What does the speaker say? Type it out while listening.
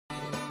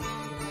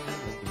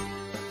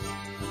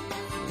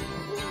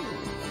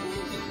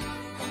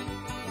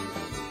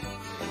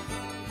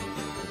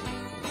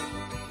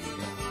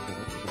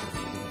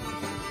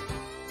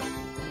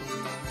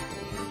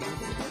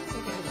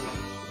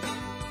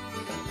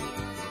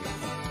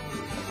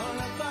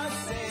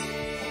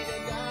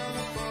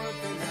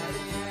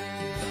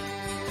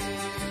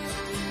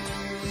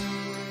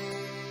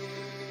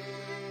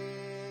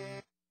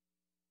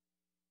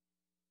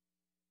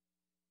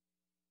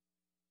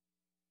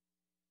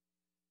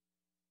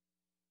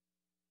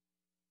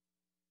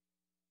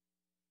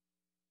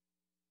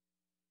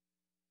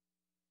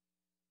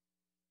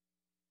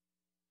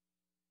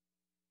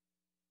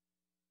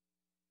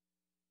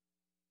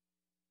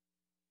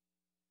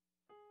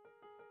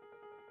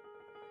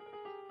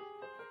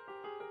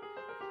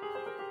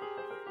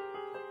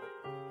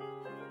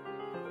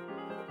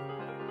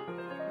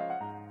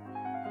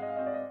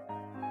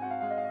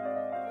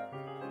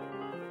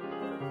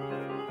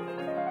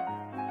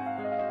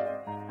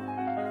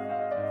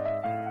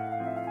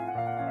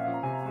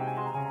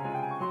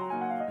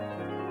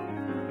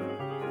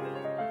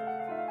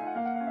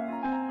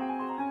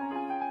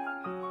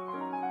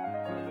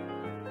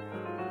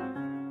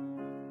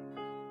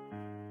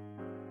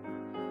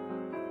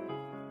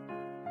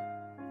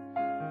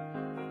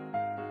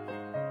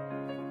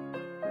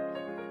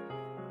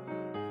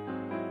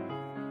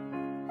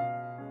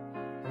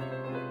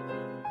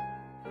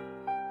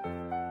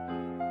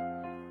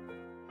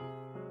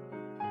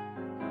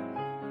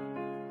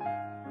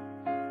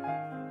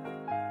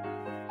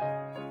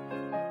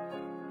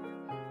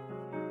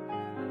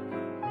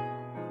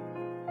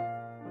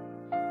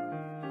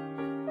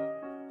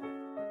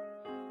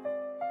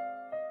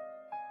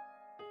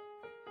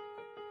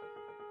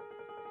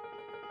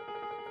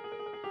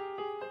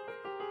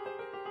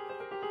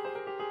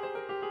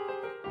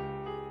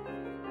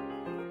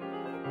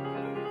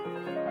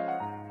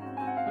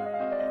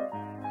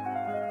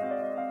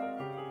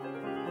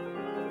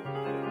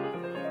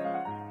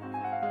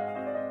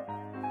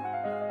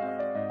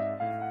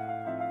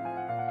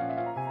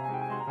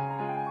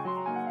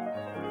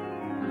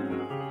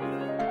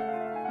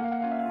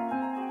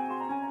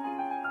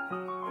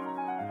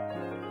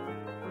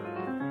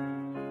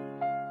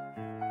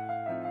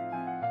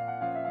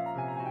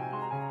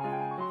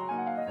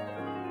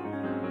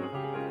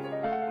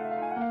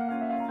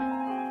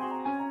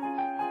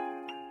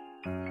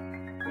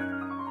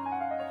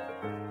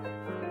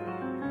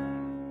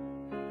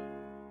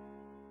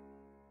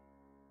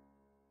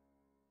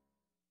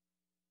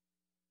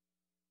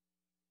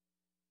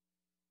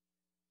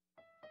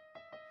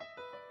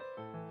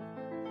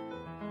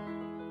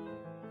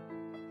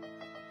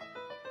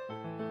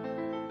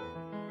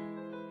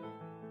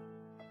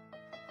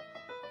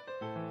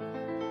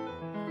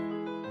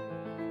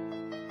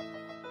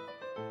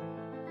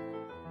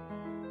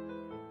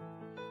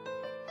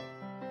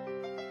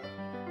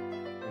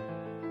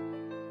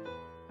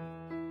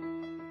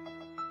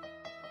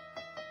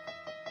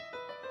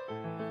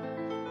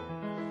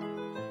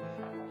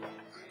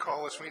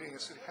call this meeting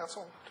of City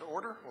Council to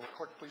order. Will the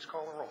clerk please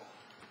call the roll?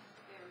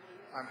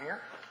 I'm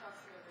here.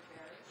 Councilmember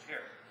Barry.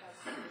 Here.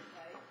 Councilmember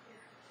Knight.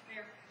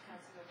 Here.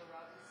 Councilmember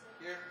Robinson.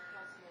 Here.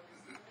 Councilmember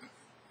Simmons.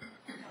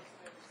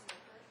 Councilmember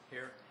Sniffer.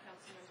 Here.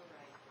 Councilmember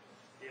Wright.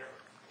 Here.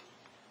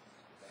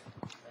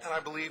 And I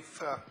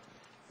believe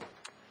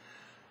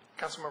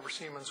Councilmember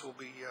Siemens will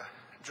be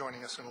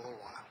joining us in a little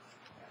while.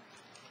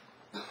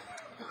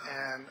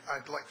 And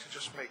I'd like to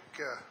just make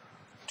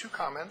two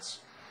comments.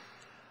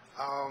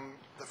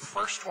 The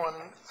first one,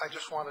 I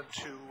just wanted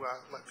to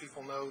let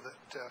people know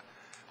that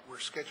we're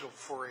scheduled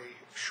for a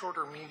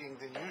shorter meeting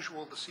than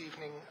usual this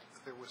evening.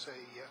 There was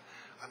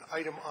an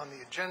item on the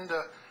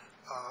agenda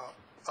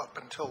up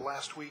until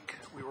last week.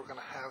 We were going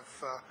to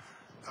have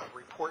a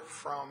report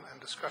from and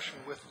discussion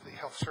with the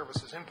Health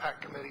Services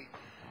Impact Committee,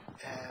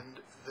 and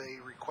they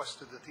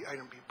requested that the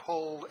item be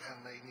pulled,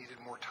 and they needed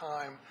more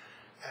time.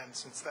 And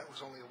since that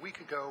was only a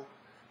week ago,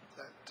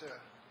 that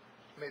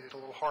made it a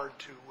little hard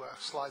to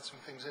slide some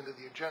things into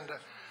the agenda,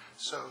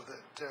 so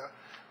that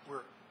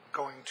we're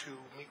going to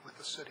meet with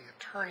the city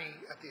attorney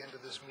at the end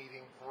of this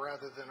meeting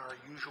rather than our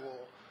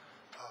usual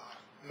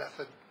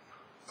method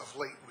of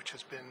late, which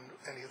has been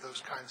any of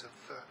those kinds of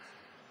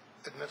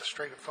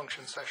administrative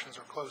function sessions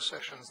or closed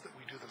sessions that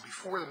we do them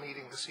before the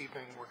meeting. This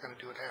evening we're going to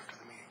do it after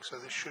the meeting, so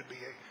this should be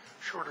a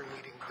shorter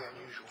meeting than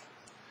usual.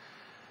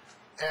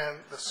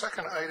 And the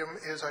second item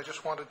is I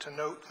just wanted to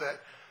note that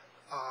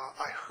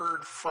I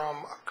heard from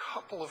a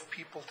couple of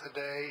people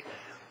today.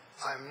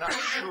 I'm not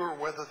sure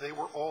whether they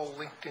were all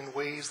linked in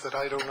ways that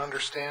I don't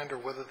understand or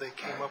whether they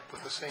came up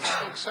with the same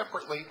thing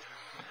separately.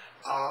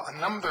 A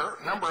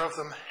number of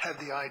them had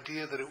the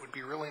idea that it would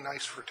be really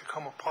nice for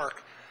Tacoma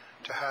Park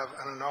to have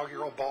an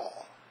inaugural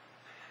ball.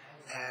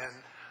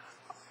 And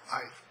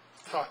I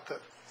thought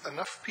that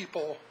enough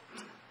people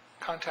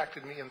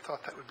contacted me and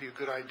thought that would be a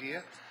good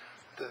idea,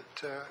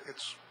 that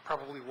it's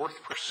probably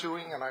worth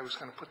pursuing, and I was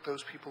going to put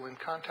those people in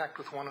contact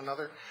with one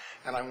another.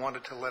 And I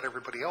wanted to let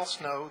everybody else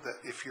know that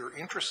if you're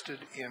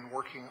interested in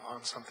working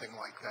on something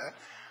like that,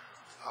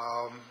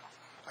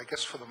 I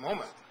guess for the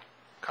moment,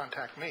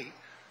 contact me,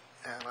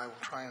 and I will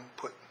try and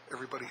put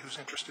everybody who's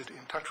interested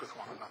in touch with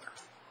one another.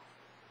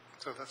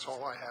 So that's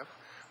all I have.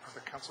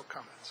 Other council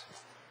comments?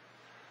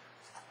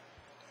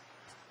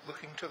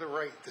 Looking to the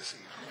right this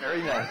evening.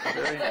 Very nice,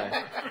 very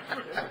nice.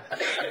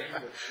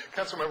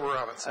 Councilmember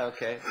Robinson.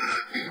 Okay.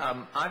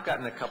 I've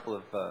gotten a couple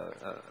of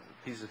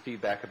pieces of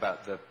feedback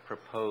about the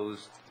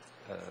proposed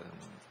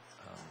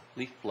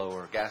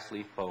gas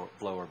leaf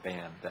blower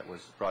ban that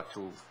was brought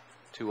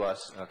to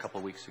us a couple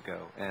of weeks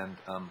ago. And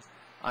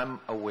I'm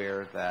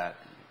aware that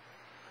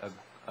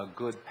a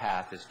good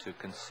path is to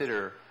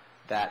consider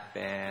that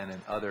ban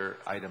and other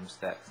items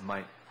that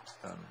might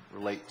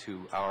relate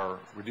to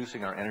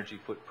reducing our energy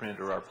footprint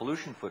or our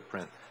pollution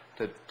footprint,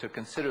 to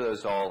consider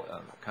those all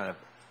kind of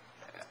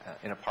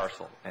in a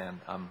parcel. And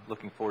I'm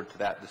looking forward to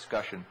that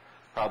discussion,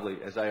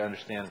 probably, as I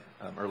understand,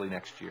 early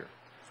next year.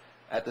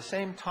 At the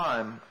same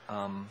time,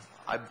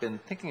 I've been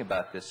thinking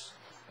about this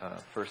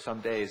for some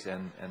days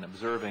and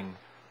observing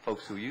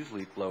folks who use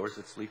leaf blowers.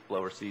 It's leaf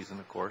blower season,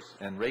 of course,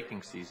 and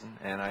raking season.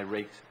 And I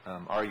raked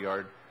our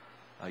yard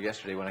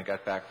yesterday when I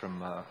got back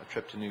from a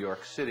trip to New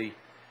York City.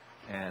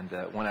 And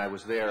when I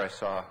was there, I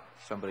saw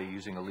somebody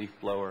using a leaf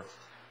blower.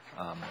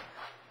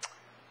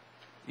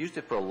 Used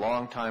it for a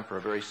long time for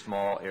a very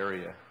small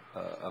area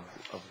of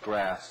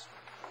grass.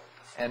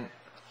 And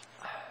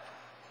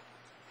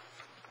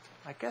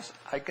I guess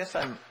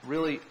I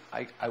really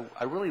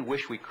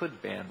wish we could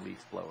ban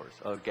leaf blowers,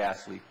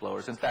 gas leaf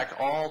blowers. In fact,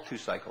 all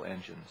two-cycle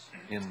engines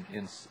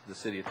in the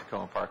city of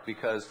Tacoma Park,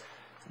 because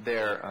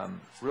they're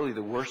really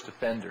the worst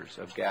offenders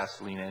of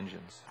gasoline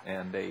engines,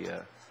 and they.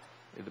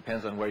 It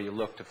depends on where you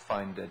look to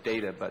find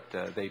data, but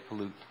they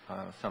pollute,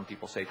 some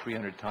people say,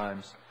 300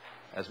 times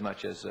as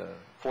much as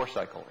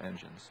four-cycle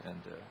engines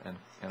and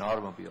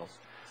automobiles.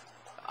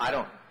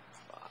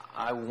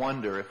 I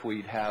wonder if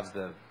we'd have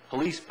the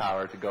police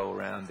power to go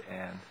around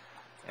and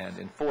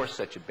enforce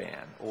such a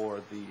ban,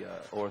 or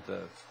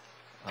the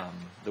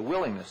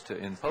willingness to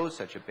impose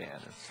such a ban.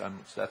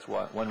 That's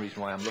one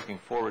reason why I'm looking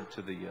forward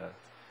to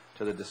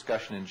the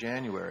discussion in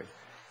January.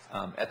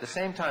 At the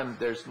same time,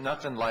 there's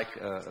nothing like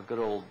a good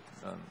old,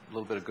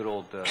 little bit of good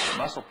old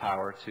muscle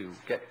power to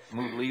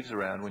move leaves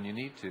around when you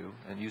need to,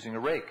 and using a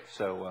rake.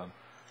 So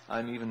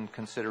I'm even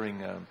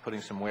considering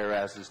putting some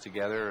whereases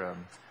together.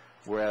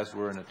 Whereas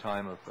we're in a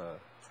time of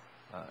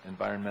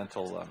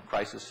environmental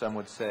crisis, some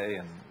would say,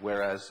 and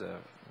whereas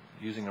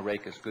using a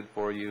rake is good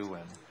for you,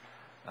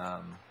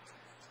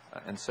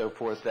 and so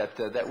forth.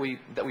 That we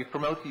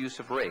promote the use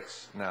of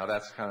rakes. Now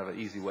that's kind of an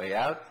easy way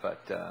out,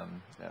 but.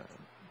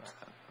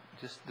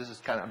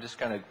 I'm just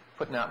kind of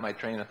putting out my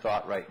train of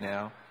thought right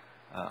now.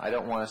 I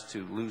don't want us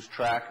to lose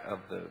track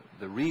of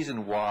the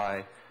reason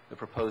why the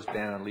proposed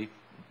ban on leaf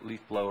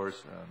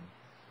blowers,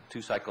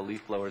 two-cycle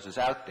leaf blowers, is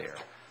out there.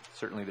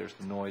 Certainly, there's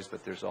the noise,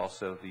 but there's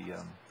also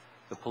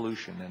the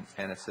pollution,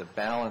 and it's a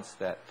balance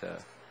that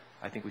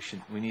I think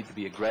we need to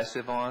be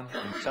aggressive on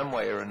in some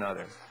way or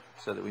another.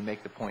 so that we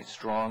make the point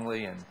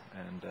strongly and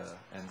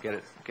get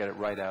it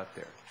right out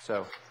there.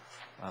 So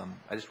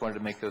I just wanted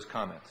to make those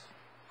comments.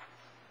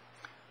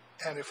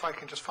 And if I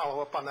can just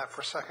follow up on that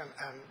for a second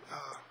and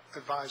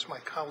advise my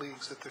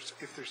colleagues that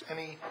if there's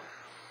any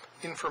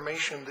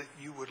information that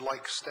you would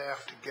like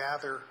staff to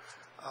gather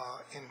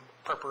in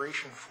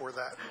preparation for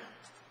that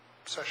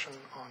session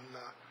on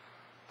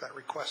that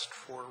request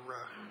for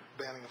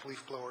banning of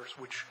leaf blowers,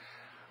 which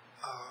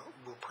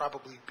will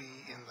probably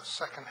be in the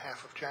second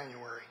half of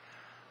January,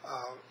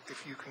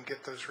 if you can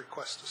get those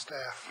requests to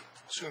staff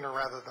sooner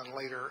rather than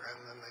later,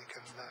 and then they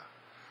can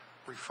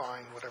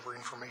refine whatever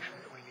information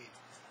that we need.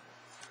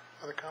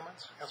 Other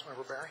comments?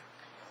 Councilmember Barry?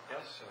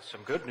 Yes,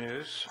 some good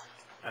news.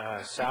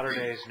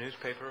 Saturday's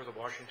newspaper, the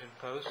Washington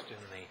Post, in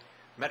the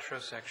Metro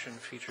section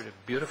featured a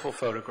beautiful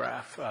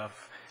photograph of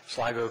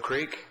Sligo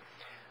Creek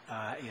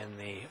in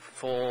the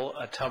full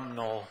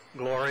autumnal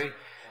glory,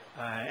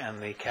 and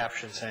the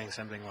caption saying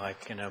something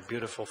like,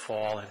 beautiful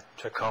fall in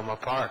Tacoma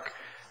Park.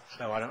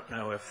 So I don't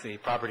know if the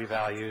property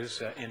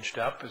values inched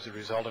up as a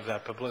result of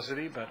that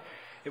publicity, but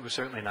it was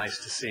certainly nice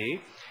to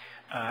see.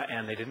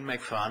 And they didn't make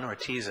fun or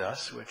tease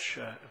us, which,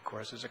 of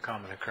course, is a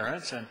common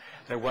occurrence. And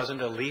there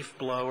wasn't a leaf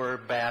blower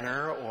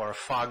banner or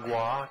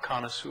fogwa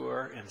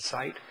connoisseur in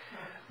sight.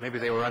 Maybe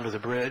they were under the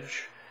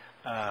bridge,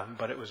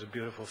 but it was a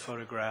beautiful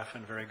photograph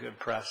and very good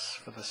press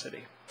for the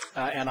city.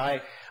 And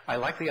I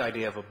like the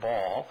idea of a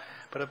ball,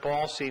 but a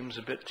ball seems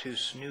a bit too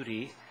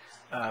snooty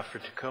for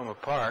Tacoma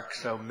Park,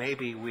 so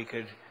maybe we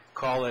could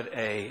call it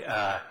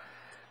a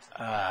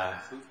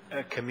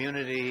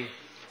community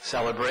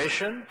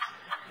celebration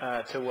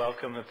to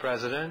welcome the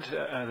president,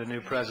 the new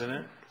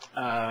president.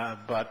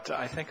 But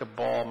I think a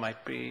ball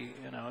might be,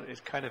 it's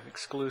kind of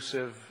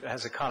exclusive,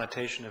 has a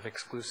connotation of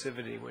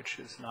exclusivity, which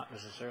is not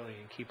necessarily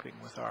in keeping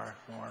with our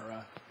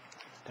more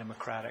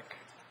democratic,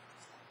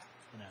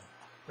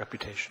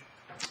 reputation.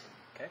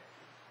 Okay.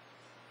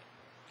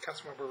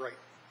 Councilmember Wright.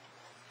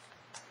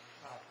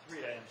 3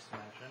 items to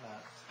mention.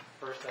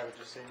 First, I would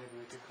just say maybe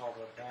we could call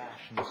it a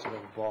bash instead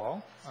of a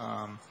ball.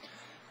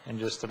 And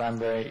just that I'm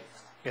very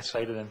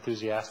excited and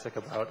enthusiastic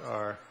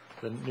about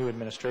the new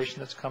administration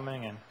that's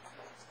coming, and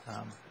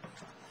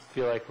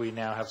feel like we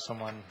now have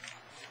someone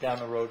down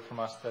the road from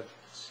us that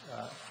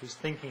whose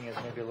thinking is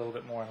maybe a little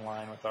bit more in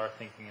line with our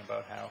thinking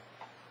about how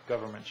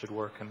government should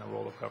work and the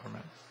role of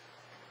government.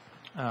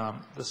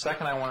 The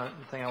second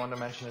thing I wanted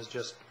to mention is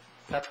just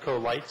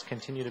Pepco lights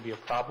continue to be a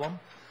problem,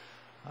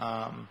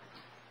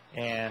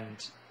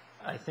 and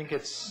I think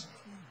it's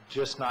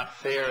just not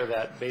fair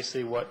that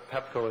basically what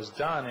Pepco has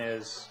done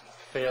is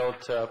failed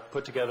to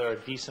put together a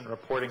decent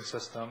reporting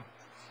system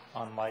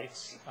on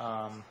lights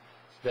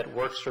that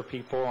works for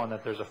people, and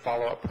that there's a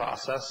follow-up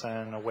process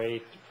and a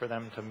way for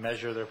them to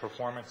measure their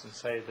performance and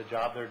say the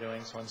job they're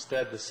doing. So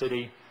instead, the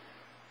city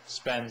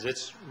spends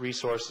its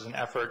resources and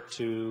effort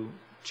to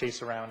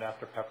chase around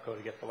after Pepco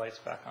to get the lights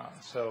back on.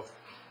 So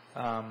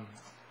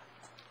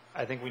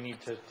I think we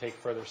need to take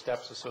further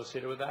steps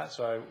associated with that.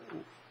 So I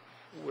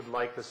would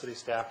like the city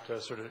staff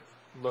to sort of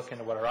look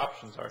into what our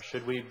options are.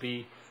 Should we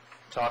be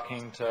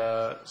talking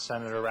to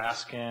Senator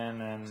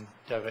Raskin and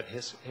Devitt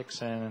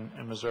Hickson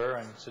in Missouri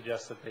and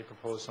suggest that they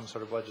propose some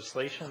sort of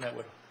legislation that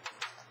would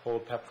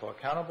hold Pepco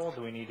accountable?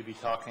 Do we need to be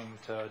talking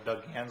to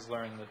Doug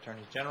Gansler in the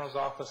Attorney General's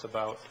office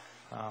about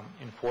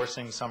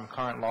enforcing some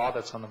current law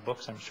that's on the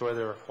books? I'm sure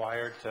they're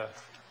required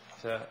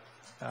to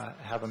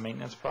have a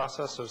maintenance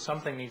process. So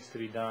something needs to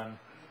be done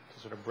to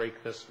sort of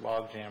break this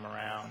logjam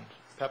around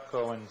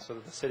Pepco, and so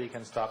that the city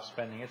can stop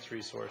spending its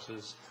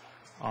resources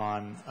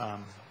on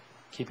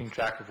keeping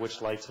track of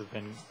which lights have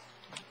been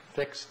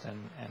fixed and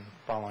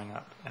following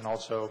up. And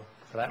also,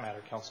 for that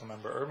matter,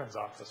 Councilmember Urban's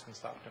office can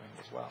stop doing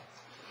it as well.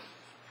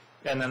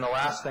 And then the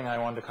last thing I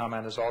wanted to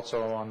comment is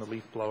also on the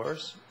leaf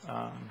blowers.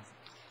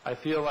 I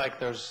feel like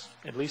there's,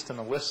 at least in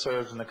the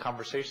listservs and the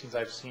conversations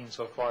I've seen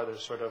so far,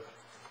 there's sort of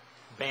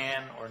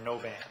ban or no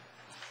ban.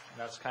 And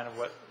that's kind of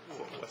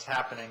what's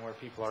happening where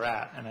people are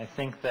at. And I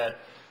think that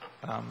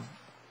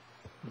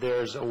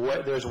there's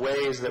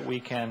ways that we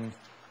can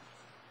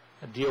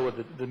deal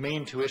with the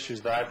main two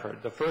issues that I've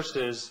heard. The first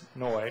is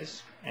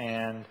noise,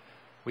 and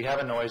we have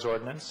a noise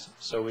ordinance,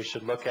 so we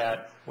should look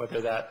at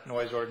whether that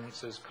noise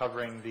ordinance is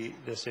covering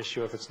this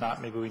issue. If it's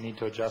not, maybe we need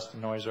to adjust the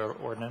noise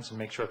ordinance and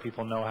make sure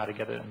people know how to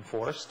get it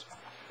enforced.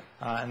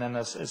 And then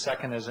the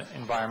second is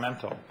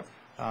environmental.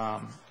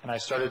 And I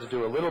started to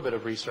do a little bit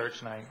of research,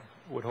 and I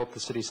would hope the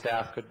city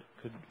staff could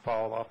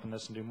follow up on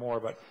this and do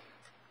more, but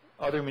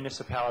other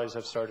municipalities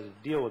have started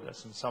to deal with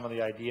this, and some of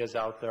the ideas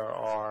out there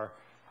are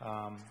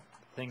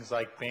things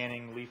like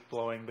banning leaf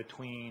blowing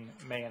between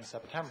May and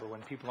September, when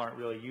people aren't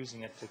really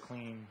using it to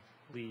clean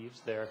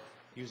leaves. They're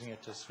using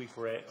it to sweep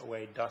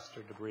away dust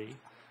or debris.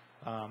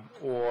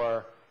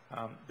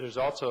 There's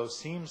also,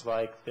 seems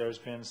like there's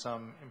been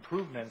some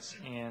improvements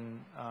in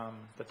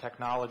the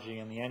technology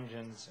and the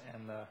engines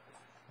and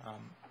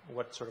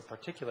what sort of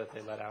particulate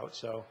they let out.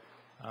 So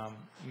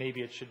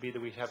maybe it should be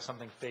that we have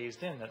something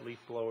phased in, that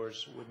leaf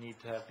blowers would need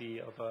to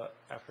be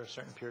after a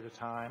certain period of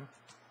time.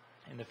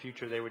 In the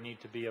future, they would need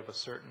to be of a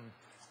certain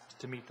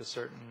to meet the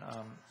certain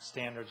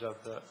standards of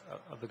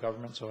the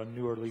government. So a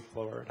newer leaf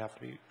blower would have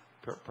to be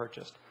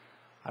purchased.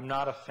 I'm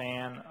not a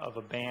fan of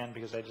a ban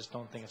because I just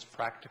don't think it's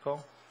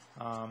practical,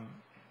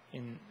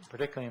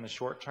 particularly in the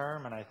short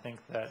term. And I think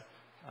that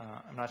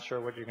I'm not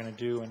sure what you're going to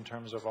do in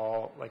terms of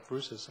all, like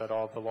Bruce has said,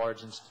 all the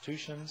large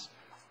institutions.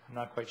 I'm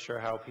not quite sure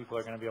how people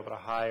are going to be able to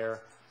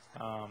hire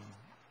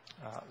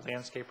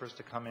landscapers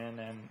to come in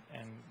and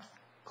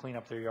clean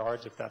up their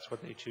yards if that's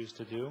what they choose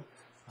to do,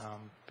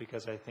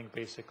 because I think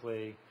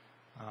basically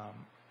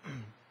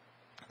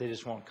they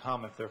just won't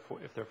come if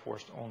they're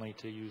forced only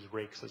to use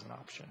rakes as an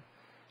option.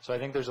 So I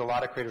think there's a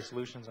lot of creative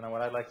solutions, and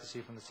what I'd like to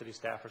see from the city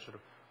staff are sort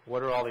of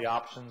what are all the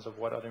options of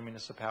what other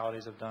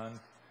municipalities have done.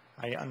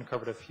 I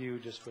uncovered a few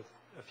just with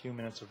a few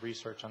minutes of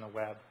research on the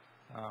web.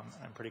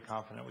 I'm pretty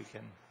confident we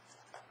can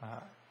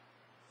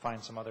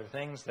find some other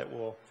things that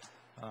will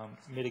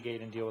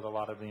mitigate and deal with a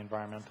lot of the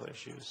environmental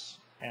issues.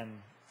 And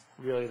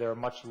really, there are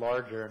much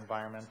larger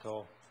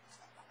environmental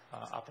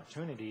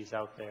opportunities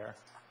out there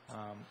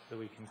that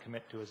we can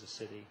commit to as a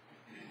city.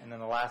 And then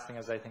the last thing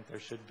is I think there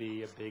should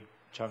be a big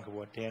chunk of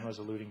what Dan was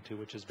alluding to,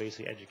 which is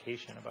basically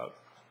education about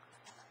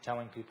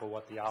telling people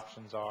what the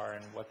options are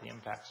and what the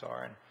impacts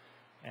are,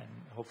 and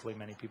hopefully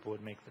many people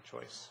would make the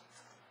choice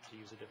to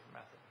use a different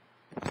method.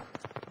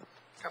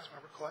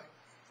 Councilmember Clay.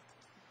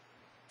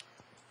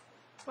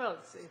 Well,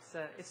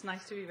 it's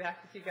nice to be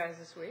back with you guys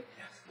this week.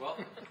 Yes. Well,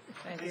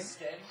 Thank you.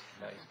 stay.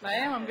 I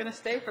am. I'm going to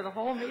stay for the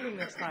whole meeting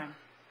this time.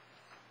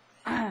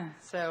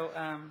 So,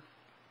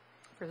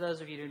 for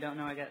those of you who don't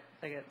know, I got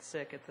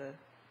sick at the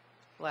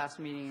last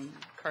meeting and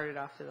carted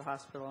off to the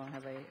hospital and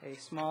have a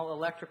small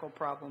electrical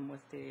problem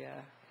with the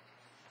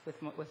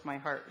with my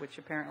heart, which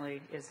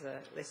apparently is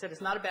they said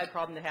it's not a bad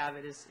problem to have.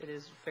 It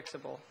is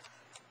fixable.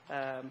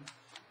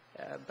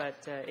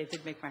 But it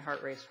did make my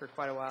heart race for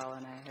quite a while,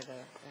 and I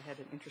had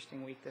an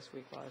interesting week this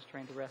week while I was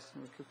trying to rest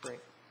and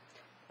recuperate.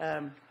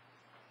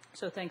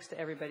 So thanks to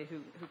everybody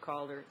who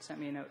called or sent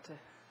me a note to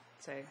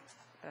say,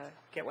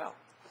 get well.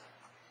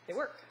 It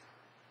worked.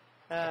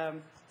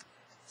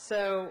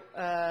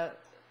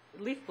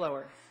 Leaf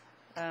blower.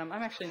 I'm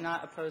actually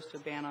not opposed to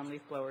a ban on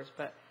leaf blowers,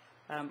 but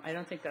I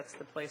don't think that's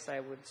the place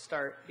I would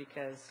start,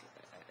 because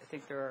I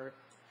think there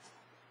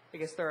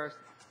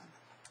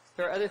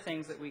are other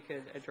things that we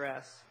could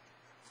address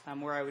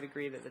where I would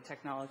agree that the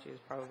technology is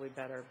probably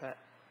better. But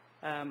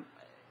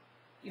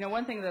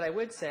one thing that I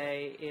would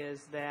say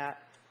is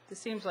that this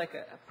seems like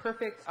a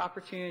perfect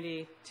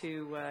opportunity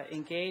to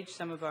engage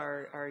some of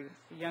our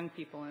young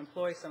people and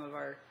employ some of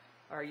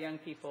our young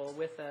people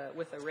with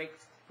a rake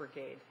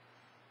brigade,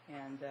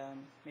 and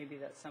maybe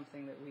that's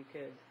something that we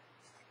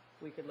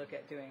could look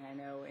at doing. I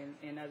know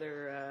in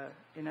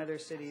other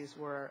cities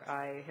where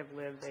I have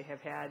lived, they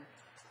have had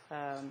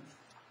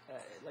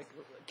like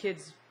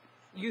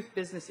youth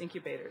business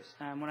incubators.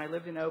 When I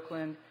lived in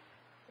Oakland,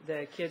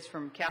 the kids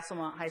from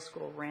Castlemont High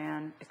School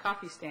ran a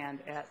coffee stand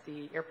at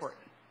the airport,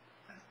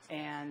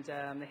 and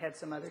they had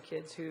some other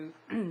kids who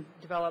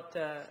developed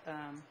a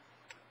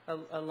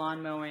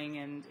lawn mowing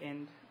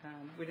and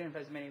we didn't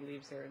have as many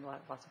leaves there and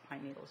lots of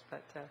pine needles,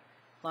 but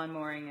lawn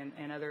mowing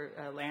and other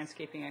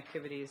landscaping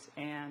activities.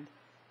 And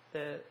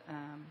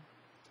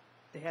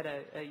they had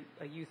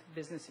a youth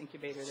business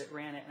incubator that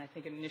ran it, and I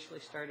think it initially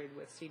started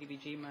with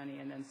CDBG money,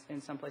 and then in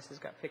some places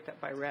got picked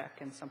up by REC,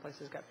 and some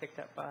places got picked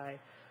up by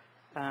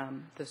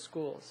the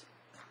schools,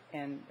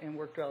 and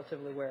worked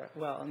relatively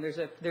well. And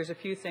there's a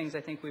few things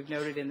I think we've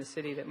noted in the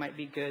city that might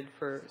be good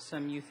for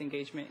some youth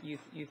engagement,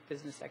 youth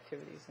business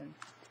activities, and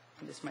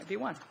this might be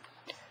one.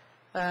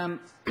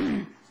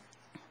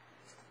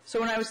 So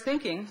when I was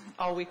thinking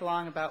all week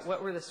long about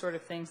what were the sort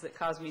of things that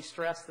caused me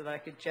stress that I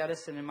could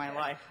jettison in my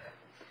life,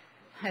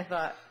 I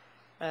thought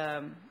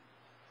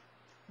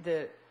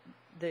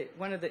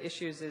one of the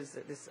issues is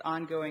that this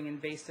ongoing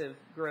invasive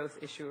growth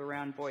issue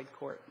around Boyd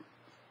Court.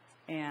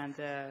 And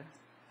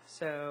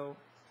so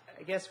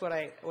I guess what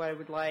I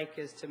would like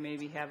is to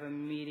maybe have a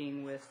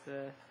meeting with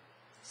the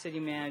city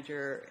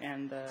manager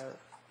and the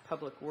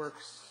public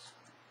works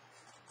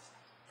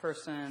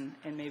person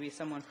and maybe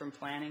someone from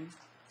planning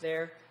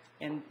there,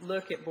 and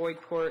look at Boyd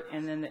Court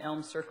and then the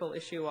Elm Circle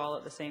issue all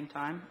at the same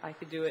time. I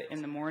could do it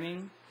in the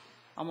morning,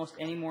 almost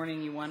any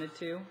morning you wanted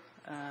to,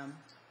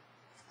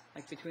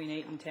 like between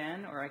 8 and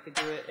 10, or I could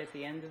do it at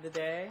the end of the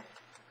day,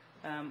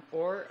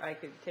 or I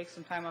could take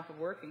some time off of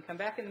work and come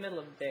back in the middle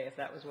of the day if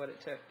that was what it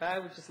took. But I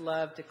would just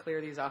love to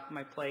clear these off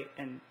my plate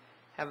and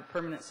have a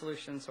permanent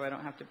solution so I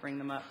don't have to bring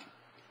them up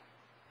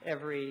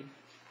every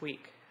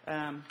week.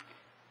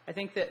 I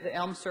think that the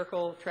Elm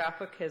Circle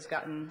traffic has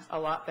gotten a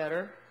lot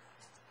better,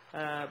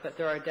 but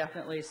there are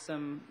definitely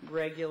some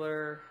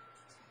regular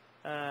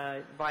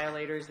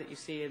violators that you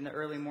see in the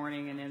early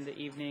morning and in the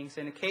evenings,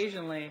 and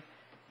occasionally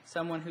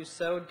someone who's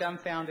so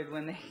dumbfounded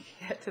when they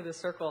get to the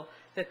circle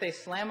that they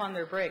slam on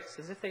their brakes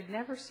as if they'd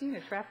never seen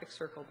a traffic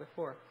circle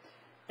before.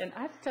 And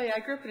I have to tell you,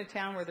 I grew up in a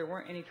town where there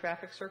weren't any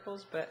traffic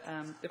circles, but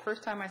the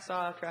first time I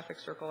saw a traffic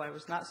circle, I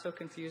was not so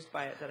confused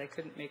by it that I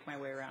couldn't make my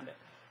way around it.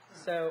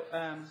 So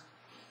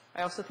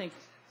I also think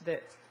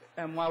that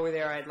while we're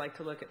there, I'd like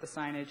to look at the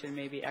signage and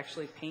maybe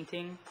actually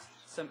painting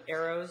some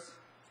arrows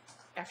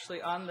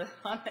actually on the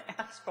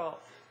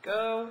asphalt.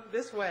 Go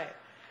this way,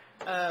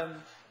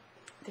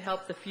 to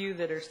help the few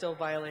that are still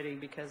violating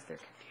because they're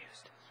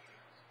confused.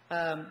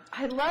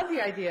 I love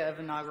the idea of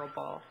inaugural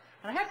ball.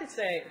 And I have to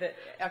say that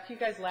after you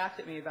guys laughed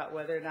at me about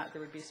whether or not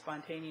there would be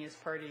spontaneous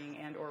partying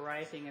and or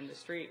rioting in the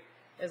street,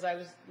 as I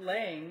was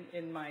laying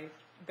in my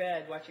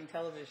bed watching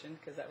television,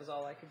 because that was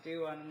all I could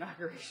do on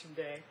Inauguration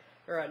Day,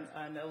 or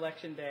on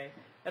Election Day,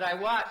 and I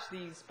watched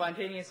the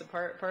spontaneous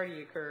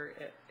party occur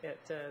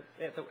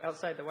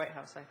outside the White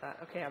House, I thought,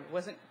 okay, I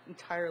wasn't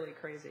entirely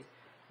crazy.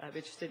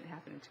 It just didn't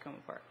happen in Tacoma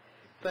Park.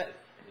 But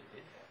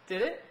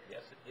did it?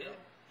 Yes, it did.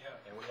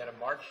 Yeah, and we had a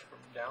march from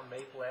down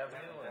Maple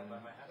Avenue and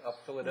up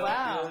Philadelphia.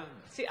 Wow.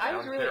 See, I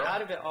was down really Carroll.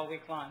 out of it all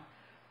week long.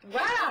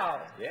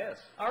 Wow. Yes.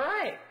 All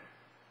right.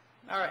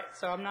 All right,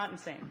 so I'm not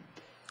insane.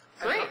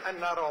 And Great. not- And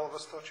not all of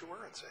us thought you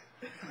were insane.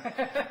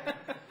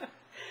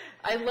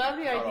 I love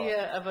the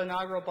idea of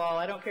inaugural ball.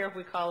 I don't care if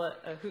we call it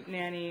a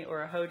hootenanny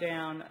or a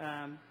hoedown,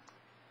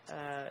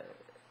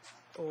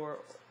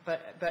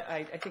 but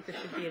I think there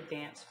should be a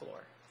dance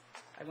floor.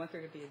 I want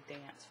there to be a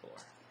dance floor.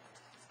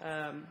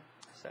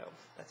 So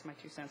that's my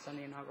 2 cents on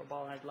the inaugural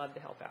ball, and I'd love to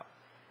help out.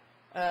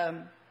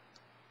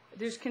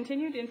 There's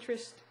continued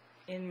interest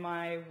in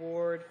my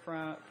ward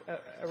from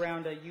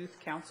around a youth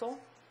council,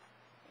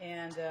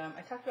 and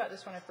I talked about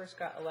this when I first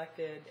got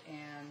elected,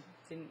 and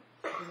didn't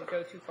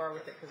go too far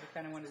with it because I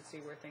kind of wanted to see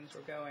where things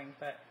were going.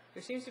 But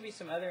there seems to be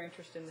some other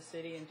interest in the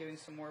city in doing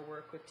some more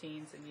work with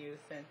teens and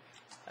youth, and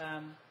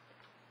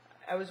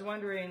I was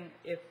wondering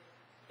if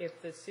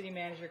the city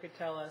manager could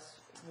tell us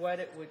what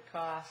it would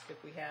cost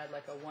if we had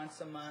like a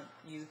once-a-month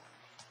youth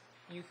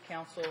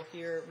council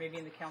here, maybe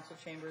in the council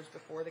chambers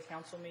before the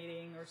council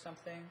meeting or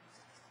something,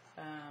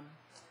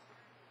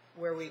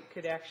 where we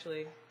could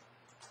actually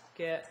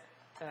get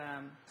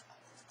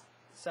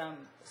some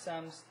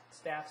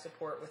staff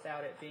support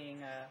without it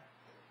being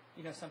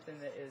something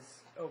that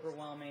is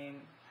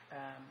overwhelming.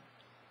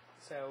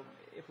 So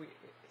if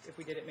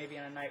we did it maybe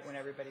on a night when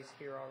everybody's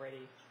here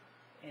already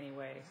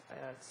anyway,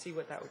 see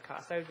what that would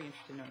cost. I would be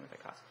interested in knowing what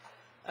that costs.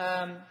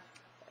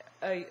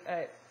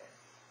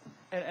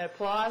 An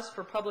applause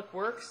for Public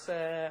Works.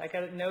 I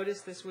got a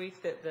notice this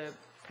week that the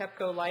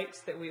Pepco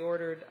lights that we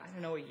ordered, I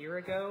don't know, a year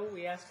ago,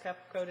 we asked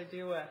Pepco to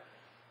do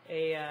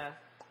a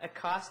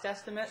cost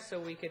estimate so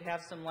we could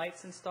have some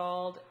lights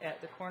installed at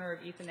the corner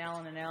of Ethan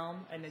Allen and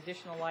Elm, an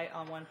additional light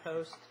on one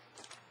post,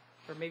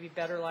 or maybe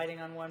better lighting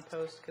on one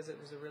post because it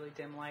was a really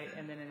dim light,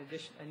 and then in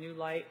addition, a new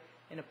light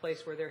in a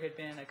place where there had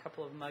been a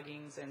couple of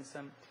muggings and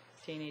some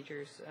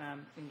teenagers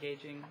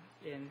engaging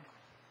in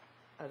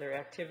other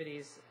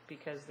activities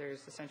because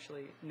there's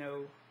essentially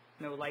no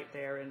light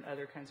there and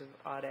other kinds of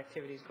odd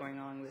activities going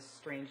on, this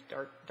strange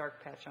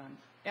dark patch on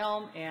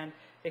Elm. And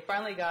they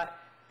finally got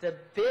the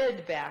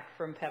bid back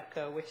from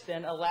Pepco, which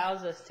then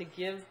allows us to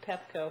give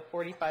Pepco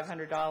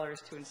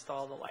 $4,500 to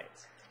install the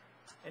lights.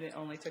 And it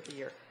only took a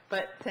year.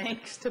 But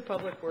thanks to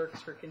Public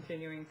Works for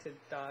continuing to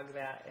dog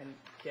that and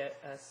get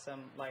us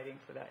some lighting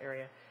for that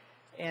area.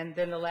 And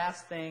then the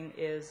last thing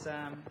is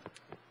I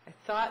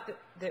thought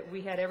that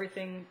we had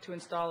everything to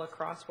install a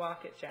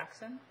crosswalk at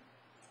Jackson.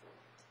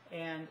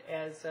 And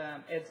as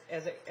a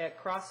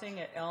crossing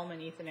at Elm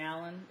and Ethan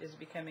Allen is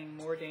becoming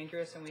more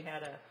dangerous, and we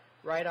had a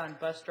ride-on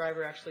bus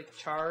driver actually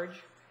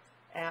charge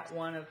at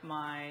one of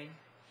my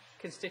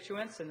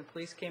constituents, and the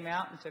police came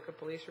out and took a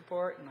police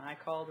report, and I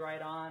called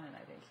right on, and I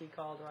think he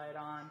called right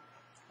on,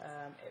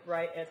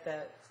 right at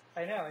the,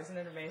 I know, isn't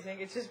it amazing?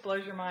 It just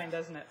blows your mind,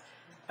 doesn't it?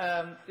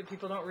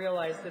 People don't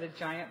realize that a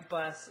giant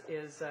bus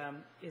is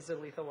a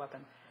lethal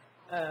weapon.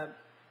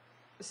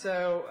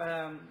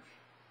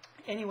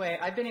 Anyway,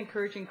 I've been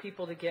encouraging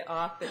people to get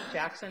off at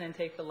Jackson and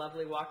take the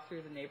lovely walk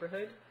through the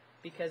neighborhood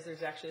because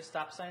there's actually a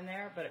stop sign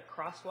there, but a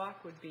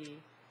crosswalk would be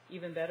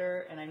even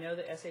better. And I know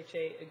that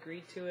SHA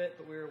agreed to it,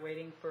 but we were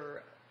waiting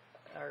for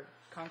our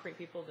concrete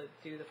people to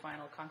do the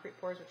final concrete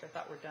pours, which I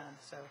thought were done.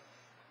 So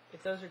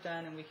if those are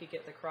done and we could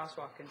get the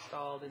crosswalk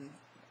installed, and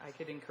I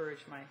could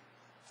encourage my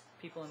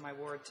people in my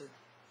ward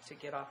to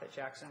get off at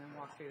Jackson and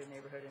walk through the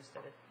neighborhood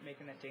instead of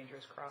making that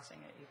dangerous crossing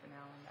at Ethan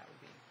Allen, that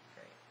would be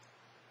great.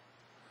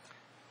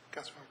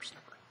 Councilmember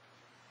Snipper.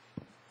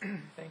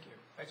 Thank you.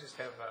 I just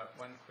have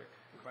one quick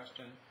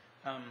question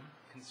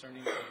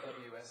concerning the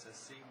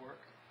WSSC work.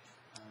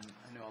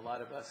 I know a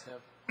lot of us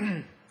have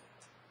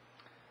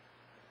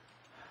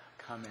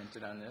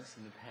commented on this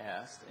in the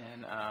past,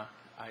 and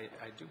I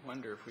do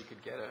wonder if we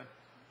could get an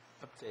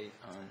update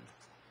on,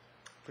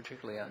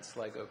 particularly on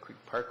Sligo Creek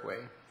Parkway,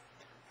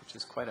 which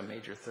is quite a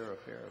major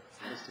thoroughfare of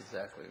just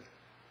exactly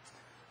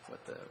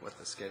what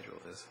the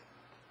schedule is.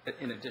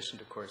 In addition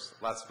to, of course,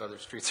 lots of other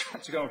streets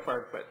around Tacoma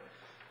Park, but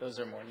those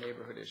are more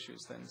neighborhood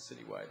issues than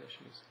citywide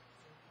issues.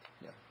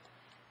 Yeah.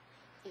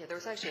 Yeah, there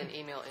was actually an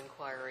email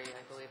inquiry,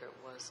 I believe it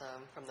was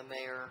from the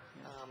mayor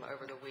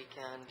over the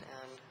weekend,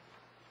 and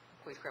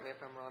please correct me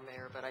if I'm wrong,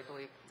 Mayor, but I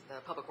believe the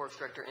Public Works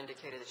Director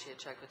indicated that she had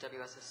checked with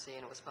WSSC,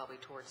 and it was probably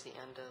towards the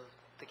end of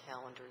the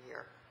calendar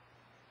year.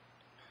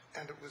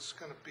 and it was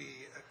going to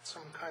be at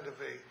some kind of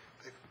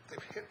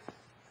they've hit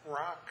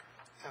rock,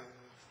 and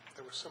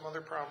there was some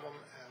other problem,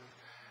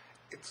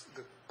 and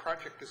the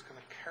project is going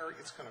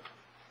to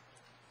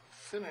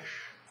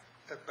finish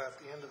at about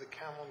the end of the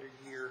calendar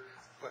year,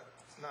 but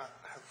not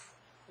have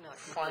Not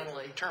final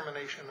completely.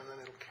 determination, and then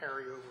it'll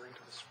carry over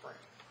into the spring.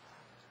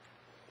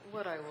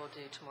 What I will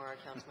do tomorrow,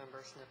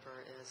 Councilmember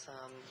Snipper, is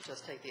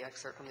just take the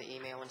excerpt from the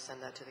email and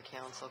send that to the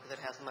council, because it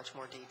has much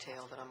more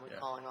detail that I'm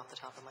recalling off the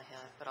top of my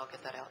head, but I'll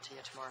get that out to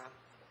you tomorrow.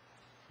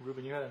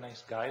 Ruben, you had a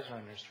nice geyser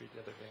on your street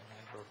the other day when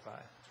I drove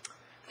by.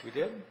 We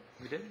did.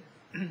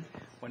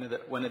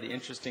 One of the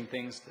interesting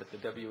things that the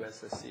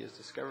WSSC is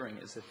discovering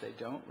is if they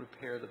don't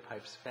repair the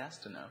pipes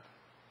fast enough,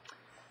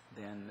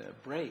 then the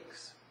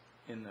breaks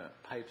in the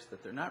pipes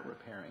that they're not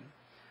repairing,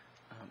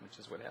 which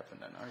is what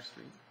happened on our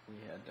street. We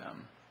had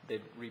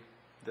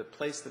the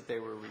place that they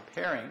were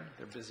repairing,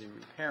 they're busy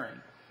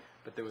repairing,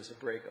 but there was a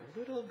break a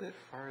little bit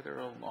farther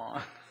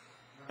along.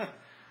 Anyway.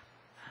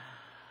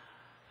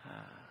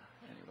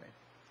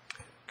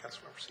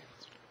 Councilmember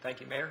Stevens. Thank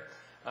you, Mayor.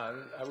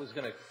 I was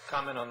going to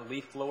comment on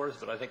leaf blowers,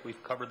 but I think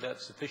we've covered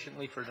that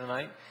sufficiently for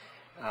tonight.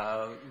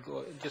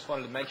 Just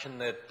wanted to mention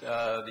that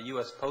the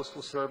U.S.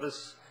 Postal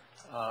Service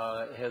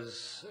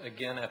has,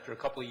 again, after a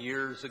couple of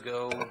years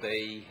ago,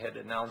 they had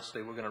announced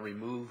they were going to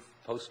remove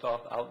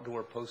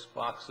outdoor post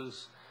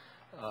boxes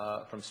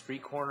from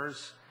street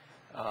corners.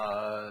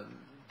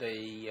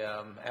 They,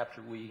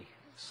 after we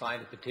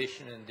signed a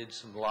petition and did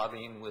some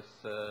lobbying with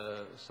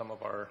some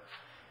of our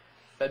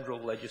federal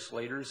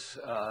legislators,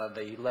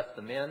 they left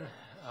them in.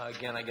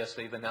 Again, I guess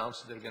they've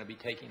announced that they're going to be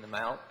taking them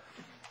out.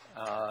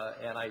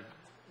 And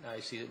I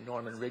see that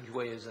Norman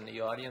Ridgway is in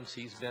the audience.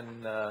 He's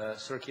been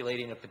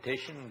circulating a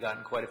petition,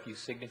 gotten quite a few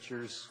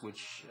signatures,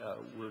 which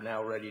we're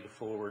now ready to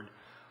forward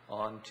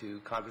on to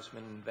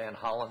Congressman Van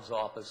Hollen's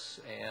office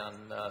and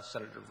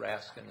Senator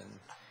Raskin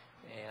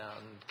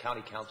and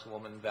County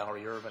Councilwoman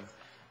Valerie Irvin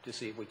to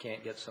see if we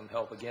can't get some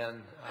help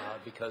again,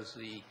 because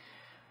the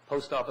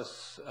post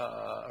office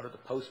or the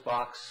post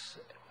box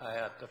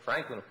at the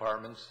Franklin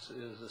Apartments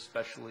is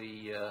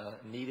especially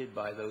needed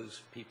by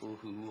those people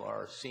who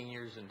are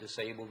seniors and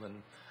disabled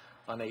and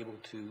unable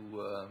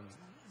to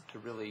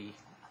really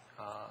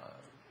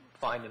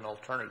find an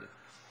alternative.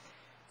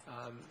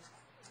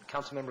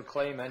 Councilmember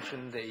Clay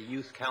mentioned a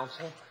youth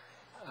council.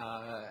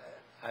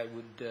 I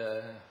would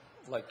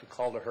like to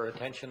call to her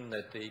attention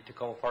that the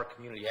Tacoma Park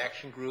Community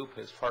Action Group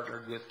has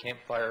partnered with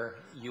Campfire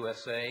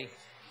USA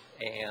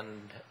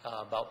and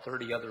about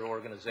 30 other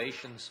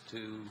organizations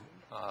to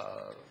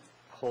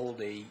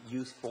hold a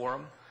youth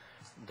forum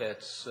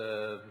that's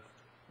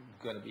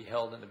going to be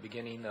held in the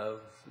beginning of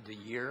the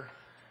year.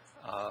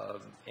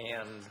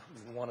 And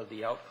one of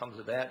the outcomes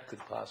of that could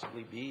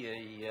possibly be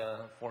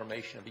a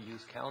formation of a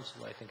youth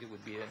council. I think it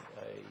would be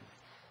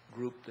a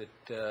group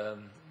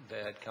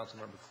that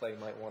Councilmember Clay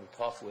might want to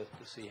talk with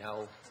to see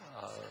how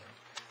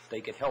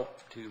they could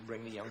help to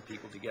bring the young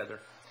people together.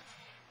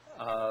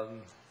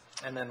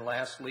 And then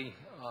lastly,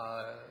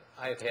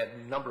 I've had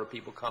a number of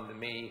people come to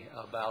me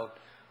about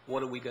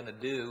what are we going to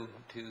do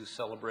to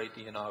celebrate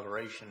the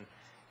inauguration,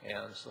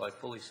 and so I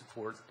fully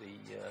support the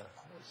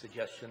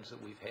suggestions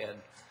that we've had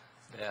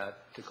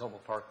that Tacoma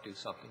Park do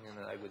something, and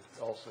I would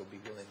also be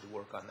willing to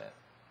work on that.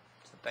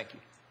 So thank you.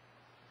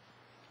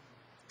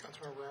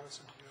 Councilmember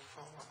Robinson, do you have a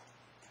follow-up?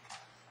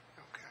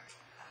 Okay.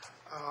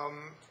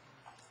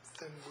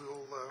 Then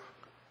we'll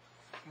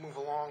move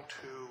along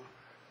to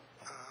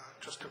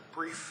just a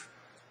brief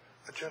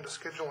agenda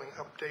scheduling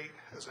update.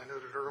 As I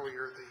noted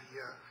earlier,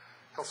 the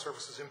Health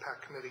Services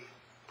Impact Committee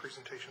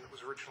presentation that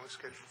was originally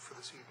scheduled for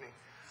this evening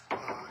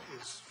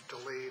is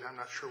delayed. I'm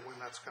not sure when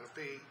that's going to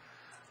be.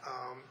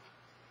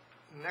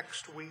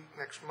 Next week,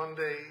 next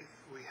Monday,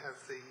 we have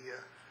the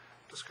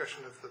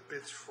discussion of the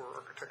bids for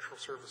architectural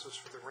services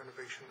for the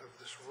renovation of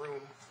this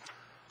room.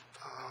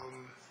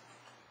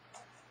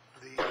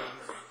 The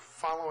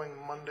following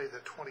Monday,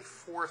 the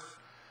 24th,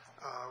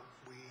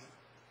 we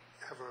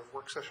have a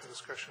work session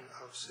discussion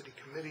of city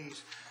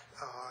committees.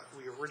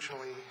 We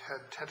originally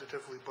had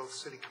tentatively both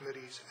city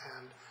committees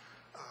and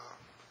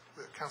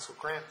the council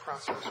grant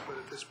process, but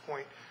at this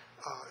point,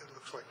 it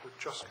looks like we're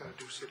just going to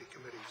do city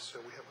committees. So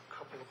we have a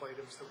couple of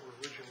items that were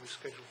originally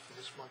scheduled for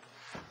this month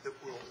that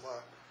will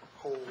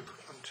hold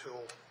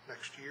until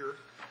next year,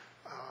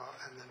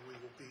 and then we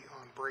will be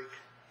on break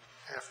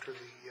after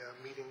the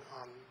meeting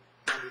on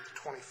Monday the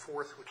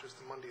 24th, which is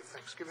the Monday of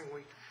Thanksgiving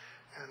week,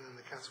 and then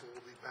the council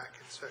will be back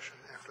in session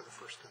after the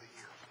first of the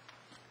year.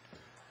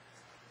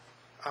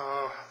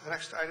 The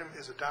next item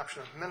is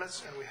adoption of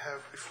minutes, and we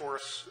have before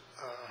us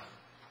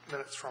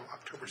minutes from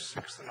October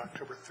 6th and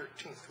October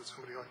 13th. Would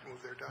somebody like to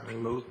move their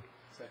adoption? Move.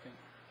 Second.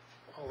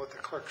 I'll let the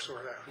clerk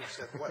sort out who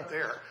said what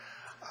there.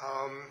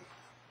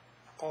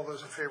 All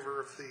those in favor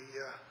of the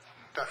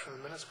adoption of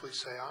the minutes, please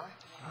say aye.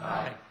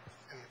 Aye.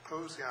 Any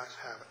opposed? The ayes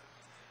have it.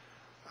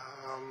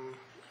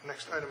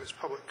 Next item is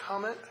public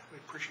comment. We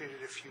appreciate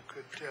it if you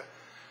could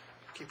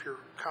keep your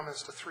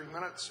comments to 3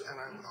 minutes, and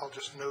I'll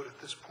just note at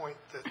this point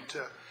that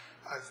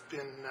I've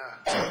been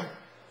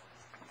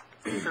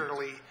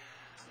fairly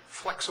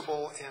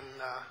flexible in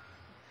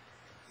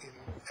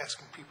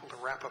asking people to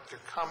wrap up their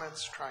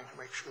comments, trying to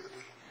make sure that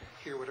we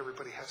hear what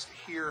everybody has to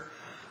hear.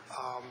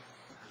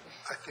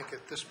 I think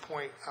at this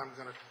point, I'm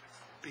going to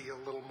be a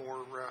little more,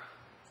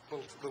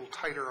 little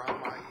tighter on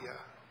my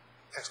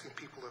asking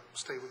people to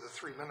stay with the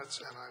 3 minutes,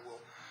 and I will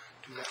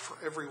do that for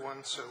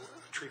everyone, so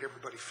treat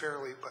everybody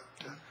fairly, but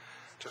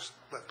just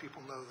let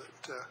people know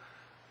that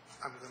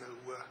I'm going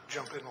to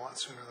jump in a lot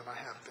sooner than I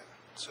have been.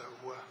 So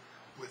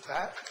with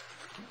that,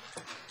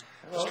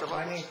 Hello, Mr. my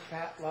Lovelace. name's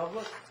Pat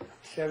Loveless,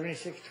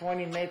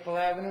 7620 Maple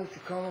Avenue,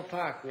 Tacoma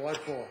Park, Ward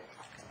 4.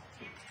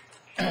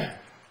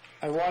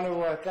 I want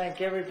to thank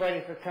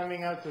everybody for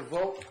coming out to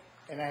vote,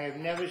 and I have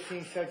never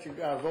seen such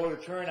a voter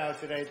turnout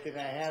that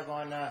I have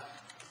on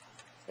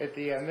at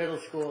the middle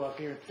school up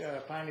here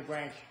at Piney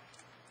Branch.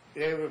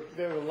 There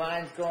were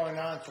lines going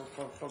on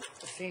for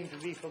seemed to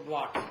be for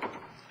blocks.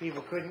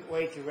 People couldn't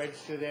wait to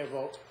register their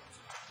vote,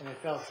 and it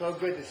felt so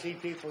good to see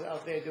people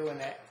out there doing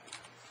that.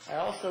 I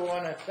also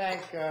want to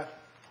thank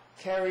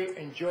Terry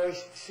and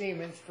Joyce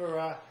Siemens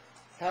for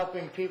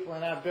helping people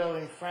in our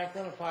building,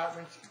 Franklin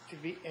Apartments, to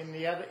be in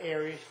the other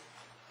areas,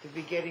 to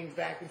be getting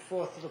back and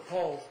forth to the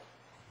polls.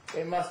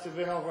 There must have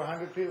been over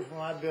 100 people from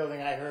our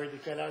building, I heard,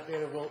 that got out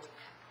there to vote.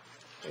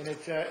 And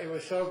it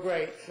was so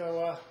great.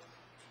 So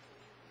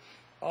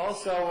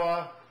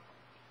also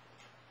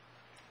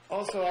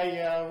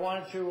I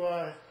wanted to,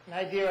 an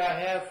idea I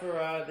have for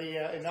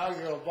the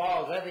inaugural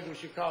balls, I think we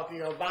should call it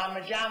the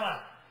Obama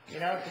Jama. You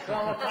know,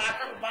 Tacoma Park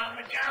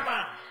Obama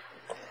Jama.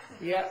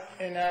 Yep,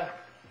 and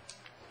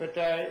but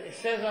it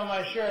says on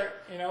my shirt,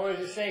 you know, what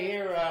does it say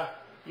here?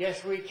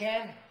 Yes, we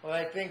can. Well,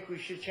 I think we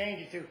should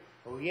change it to,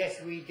 oh,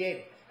 yes, we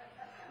did.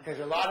 Because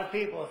a lot of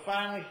people have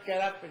finally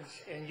got up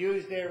and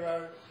used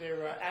their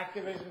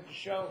activism to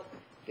show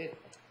that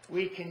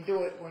we can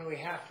do it when we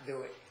have to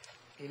do it.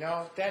 You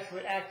know, that's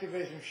what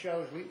activism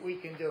shows we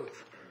can do.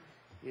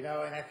 You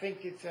know, and I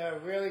think it's a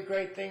really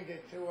great thing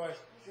to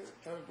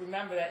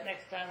remember that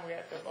next time we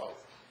have to vote.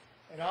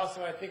 And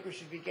also, I think we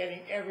should be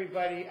getting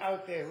everybody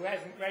out there who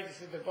hasn't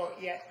registered to vote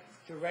yet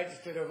to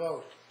register to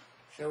vote.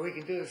 So we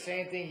can do the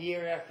same thing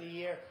year after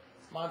year,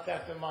 month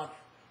after month,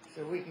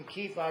 so we can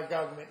keep our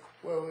government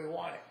where we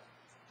want it.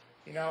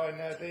 You know, and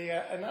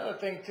another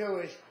thing too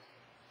is,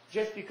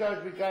 just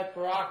because we got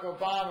Barack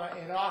Obama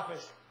in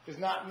office does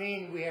not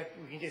mean we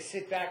can just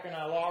sit back on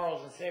our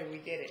laurels and say we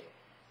did it,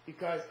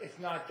 because it's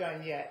not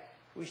done yet.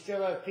 We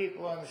still have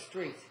people on the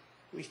streets.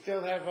 We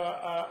still have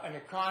an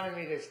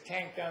economy that's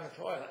tanked down the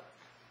toilet.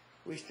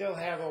 We still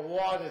have a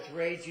war that's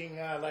raging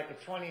like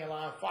a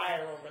 20-alarm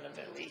fire over in the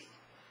Middle East.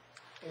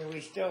 And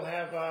we still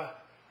have, a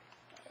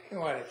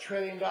 $1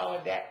 trillion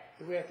debt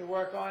that we have to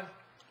work on.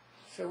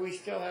 So we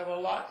still have a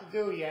lot to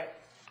do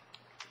yet.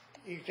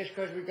 Just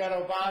because we've got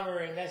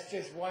Obama in, that's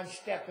just one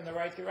step in the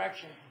right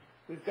direction.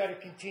 We've got to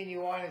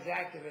continue on as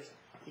activists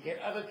to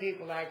get other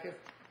people active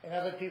and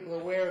other people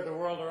aware of the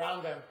world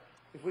around them.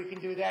 If we can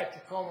do that,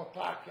 Tacoma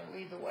Park can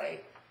lead the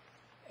way.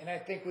 And I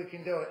think we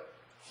can do it.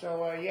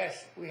 So,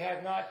 yes, we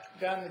have not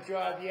done the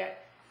job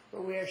yet,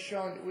 but we have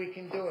shown that we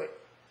can do it.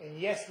 And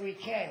yes, we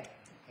can.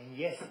 And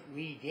yes,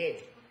 we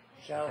did.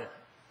 So,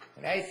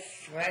 when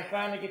I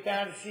finally get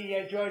down to see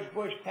George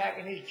Bush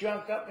packing his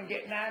junk up and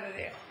getting out of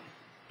there,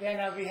 then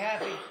I'll be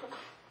happy.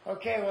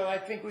 Okay, well, I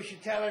think we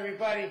should tell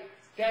everybody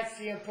that's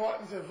the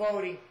importance of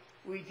voting.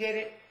 We did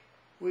it,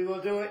 we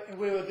will do it, and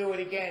we will do it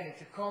again. And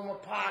Tacoma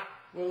Park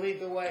will lead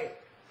the way.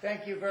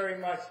 Thank you very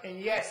much. And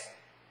yes,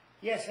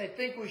 I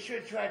think we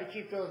should try to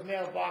keep those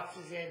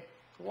mailboxes in.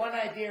 One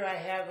idea I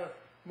have of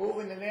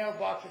moving the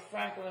mailbox at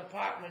Franklin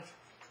Apartments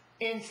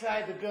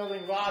inside the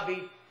building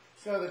lobby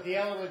so that the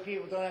elderly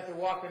people don't have to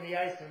walk on the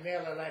ice to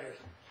mail their letters.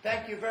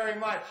 Thank you very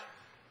much.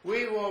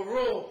 We will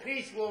rule.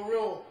 Peace will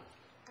rule.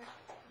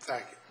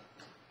 Thank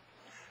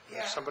you.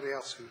 Yeah. Somebody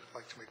else who'd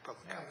like to make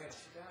public Now I'm comment? going to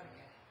sit down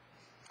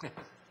again.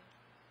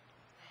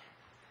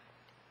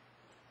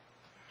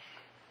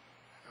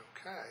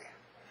 Okay.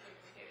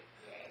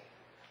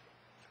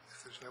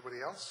 If there's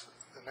nobody else,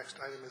 the next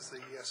item is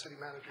the city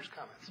manager's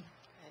comments.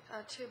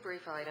 Two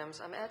brief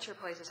items. At your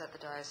places at the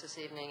dais this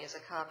evening is a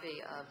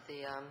copy of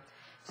the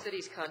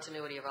city's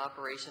continuity of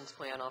operations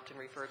plan, often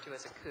referred to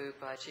as a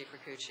COOP. Chief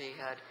Ricucci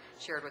had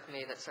shared with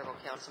me that several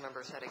council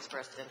members had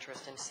expressed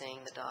interest in seeing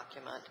the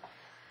document.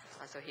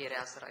 So he had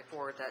asked that I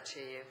forward that to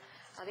you.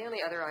 The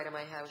only other item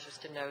I have is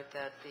just to note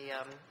that the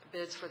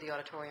bids for the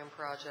auditorium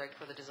project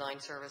for the design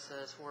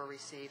services were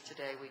received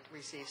today. We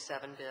received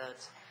 7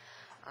 bids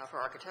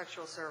for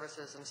architectural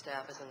services, and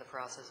staff is in the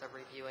process of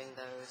reviewing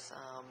those,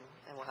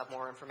 and we'll have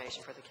more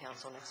information for the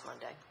council next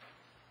Monday.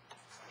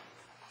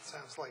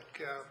 Sounds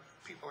like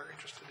people are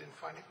interested in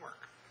finding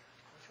work.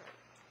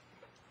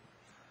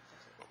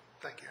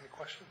 Thank you. Any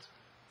questions?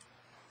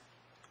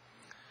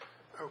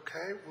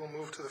 Okay, we'll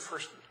move to the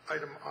first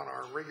item on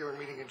our regular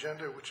meeting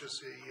agenda, which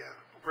is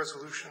a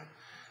resolution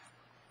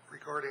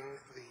regarding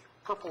the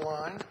Purple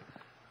Line.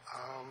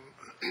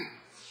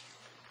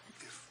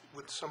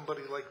 Would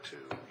somebody like to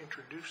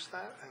introduce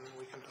that and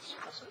we can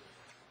discuss it?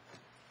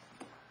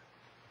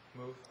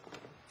 Move.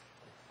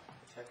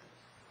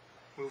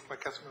 Moved by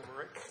Councilmember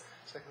Wright,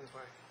 seconded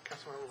by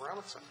Councilmember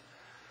Robinson.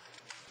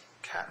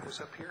 Cat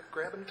was up here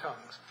grabbing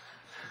tongues.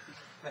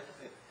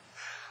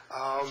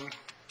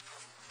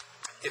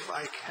 If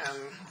I can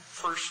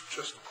first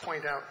just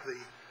point out the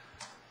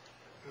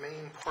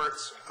main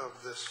parts of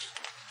this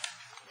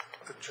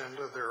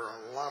agenda. There are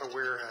a lot of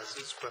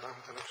whereases, but I'm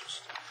going to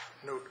just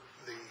note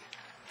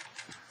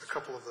a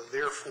couple of the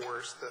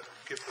therefores that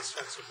give the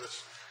sense of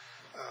this,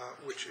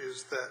 which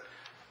is that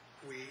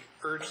we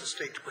urge the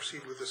state to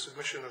proceed with the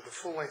submission of the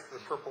full length of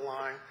the Purple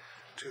Line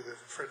to the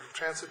Federal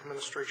Transit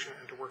Administration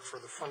and to work for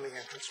the funding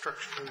and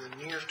construction in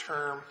the near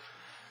term.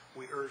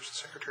 We urge the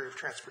Secretary of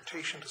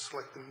Transportation to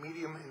select the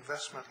medium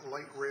investment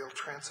light rail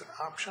transit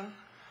option.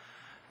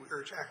 We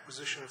urge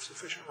acquisition of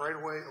sufficient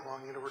right-of-way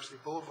along University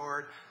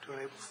Boulevard to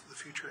enable the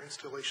future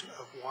installation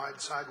of wide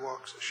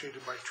sidewalks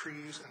shaded by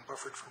trees and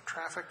buffered from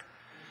traffic.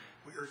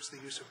 We urge the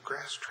use of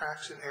grass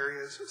tracks in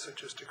areas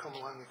such as Tacoma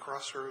Langley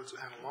Crossroads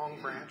and Long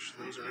Branch.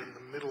 Those are in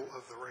the middle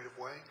of the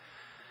right-of-way.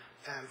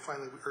 And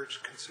finally, we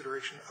urge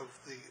consideration of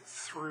the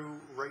through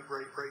right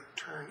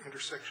turn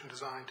intersection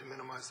design to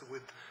minimize the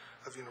width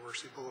of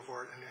University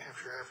Boulevard and New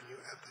Hampshire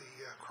Avenue at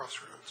the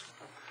crossroads.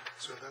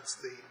 So that's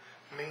the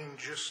main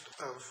gist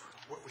of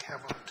what we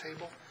have on the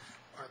table.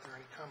 Are there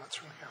any comments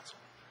from the council?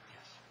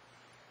 Yes.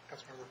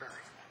 Councilmember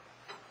Barry.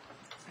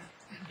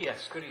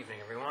 Yes, good evening,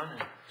 everyone.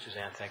 And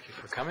Suzanne, thank you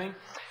for coming.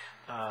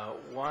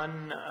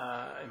 One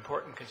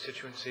important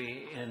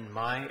constituency in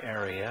my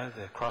area,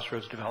 the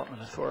Crossroads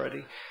Development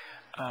Authority,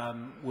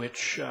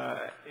 which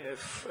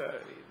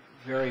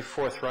very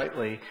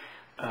forthrightly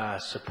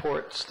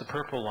supports the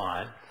Purple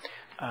Line,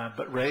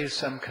 but raised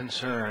some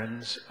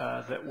concerns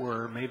that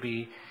were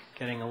maybe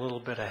getting a little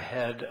bit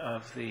ahead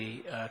of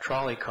the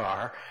trolley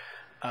car.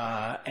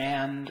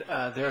 And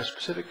their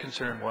specific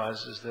concern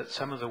is that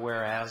some of the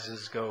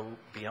whereases go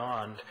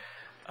beyond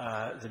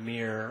the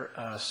mere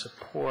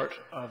support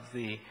of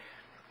the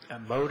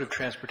mode of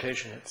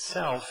transportation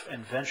itself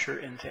and venture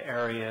into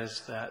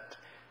areas that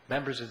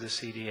members of the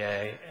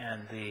CDA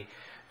and the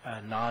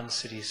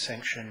non-city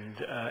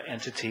sanctioned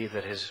entity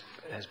that has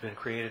been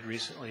created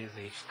recently,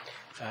 the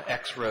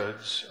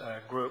X-Roads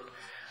group,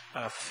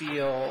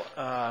 feel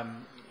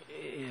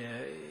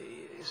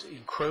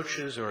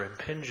encroaches or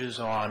impinges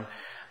on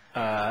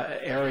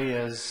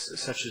areas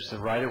such as the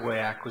right-of-way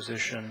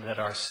acquisition that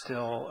are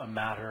still a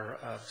matter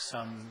of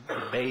some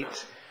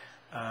debate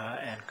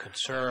and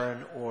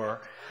concern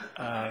or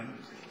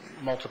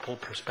multiple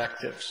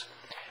perspectives.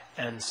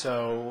 And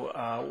so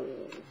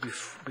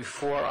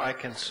before I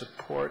can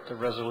support the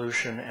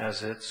resolution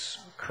as it's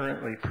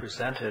currently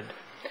presented,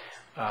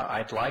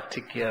 I'd like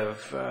to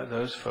give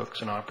those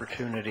folks an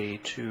opportunity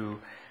to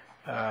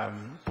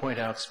point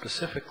out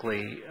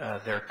specifically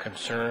their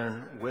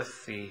concern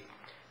with the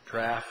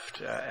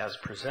draft as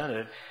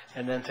presented,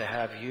 and then to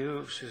have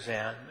you,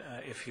 Suzanne,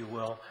 if you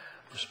will,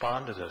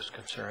 respond to those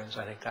concerns.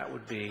 I think that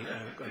would be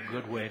a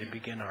good way to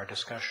begin our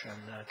discussion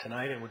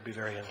tonight and would be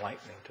very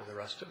enlightening to the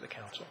rest of the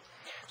council.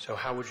 So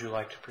how would you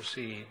like to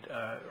proceed?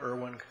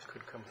 Erwin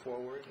could come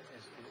forward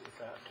if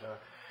that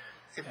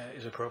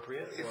is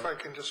appropriate. If I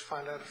can just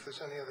find out if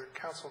there's any other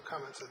council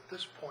comments at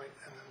this point,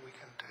 and then we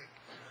can take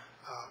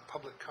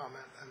public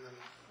comment, and then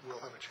we'll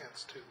have a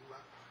chance to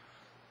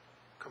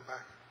come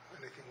back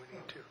anything we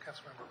need to.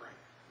 Councilmember Wright.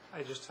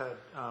 I just had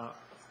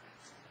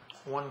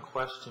one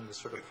question to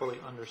sort of fully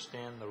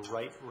understand the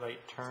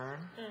right turn.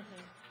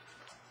 Mm-hmm.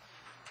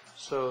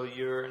 So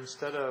you're,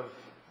 instead of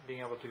being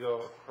able to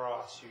go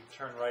across, you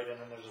turn right and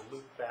then there's a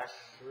loop back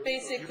through?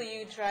 Basically,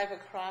 you drive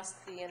across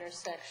the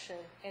intersection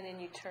and then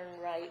you turn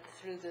right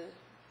through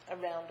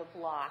around a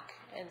block.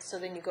 And so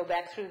then you go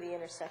back through the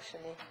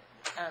intersection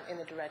in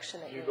the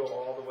direction that you go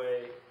all the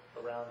way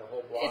around the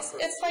whole block?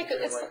 It's like a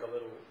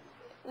little...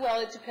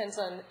 Well, it depends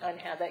on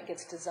how that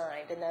gets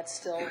designed, and that's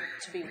still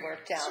to be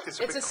worked out.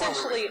 It's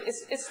essentially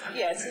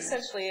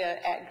a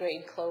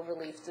at-grade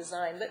cloverleaf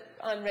design, but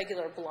on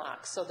regular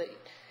blocks, so that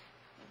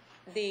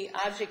the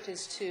object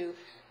is to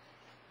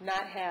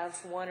not have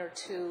one or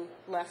two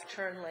left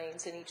turn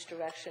lanes in each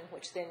direction,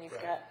 which then you've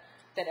got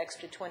that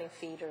extra 20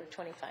 feet or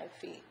 25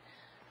 feet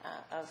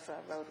of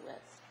road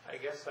width. I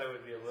guess I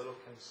would be a little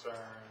concerned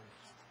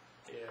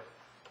if,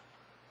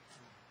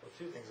 well,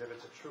 two things. If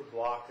it's a true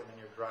block and then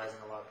you're driving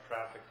a lot of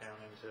traffic down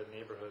into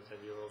neighborhoods,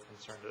 I'd be a little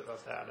concerned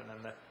about that. And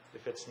then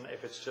if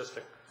it's just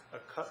a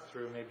cut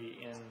through maybe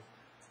in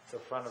the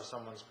front of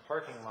someone's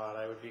parking lot,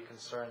 I would be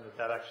concerned that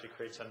that actually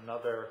creates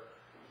another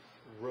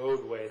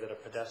roadway that a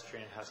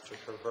pedestrian has to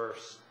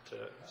traverse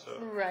to. So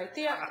right.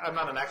 I'm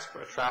not an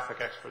expert, a traffic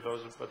expert.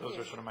 But those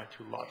are sort of my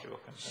two logical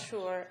concerns.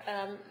 Sure.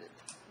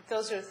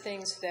 Those are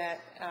things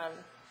that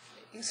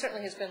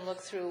certainly has been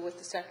looked through with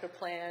the sector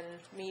plan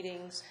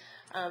meetings.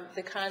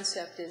 The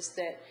concept is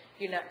that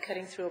you're not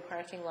cutting through a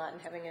parking lot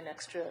and having an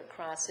extra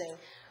crossing,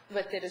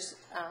 but that is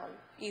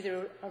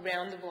either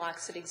around the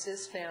blocks that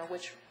exist now,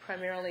 which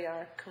primarily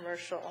are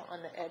commercial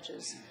on the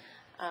edges,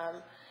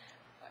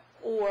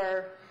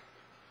 or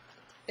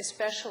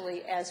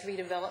especially as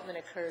redevelopment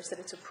occurs, that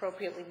it's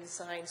appropriately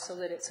designed so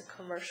that it's a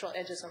commercial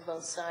edges on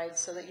both sides,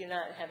 so that you're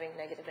not having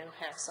negative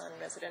impacts on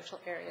residential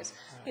areas.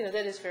 You know,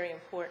 that is very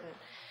important.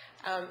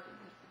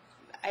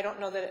 I don't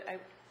know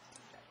that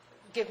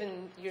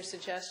given your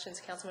suggestions,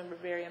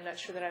 Councilmember Berry, I'm not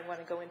sure that I want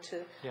to go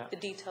into the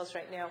details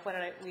right now. Why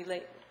don't we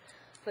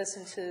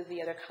listen to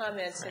the other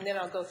comments, and then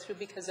I'll go through,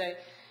 because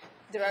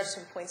there are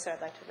some points that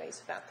I'd like to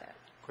raise about that.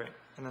 Great.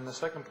 And then the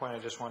second point I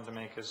just wanted to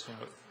make is, you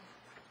know,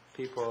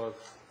 people have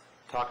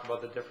talked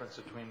about the difference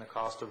between the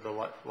cost of the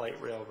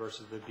light rail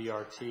versus the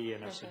BRT,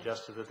 and have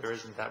suggested that there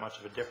isn't that much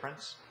of a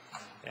difference,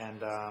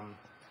 and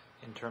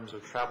in terms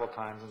of travel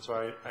times. And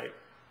so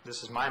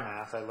this is my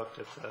math. I looked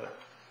at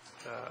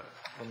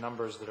the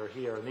numbers that are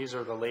here, and these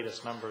are the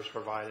latest numbers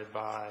provided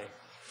by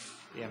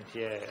the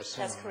MTA.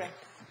 That's correct.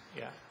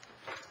 Yeah.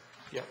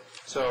 Yep.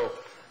 So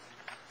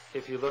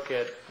if you look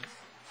at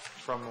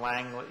from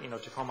Langley, you know,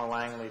 Tacoma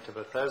Langley to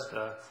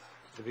Bethesda,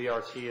 the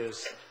BRT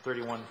is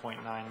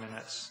 31.9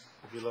 minutes.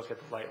 If you look at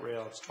the light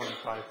rail, it's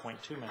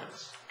 25.2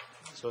 minutes.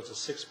 So it's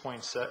a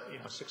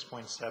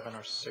 6.7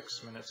 or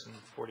 6 minutes and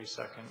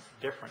 40-second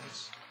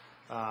difference,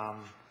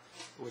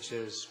 which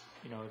is,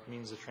 you know, it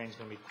means the train's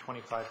going to be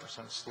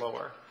 25%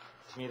 slower.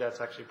 To me,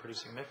 that's actually pretty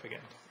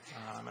significant,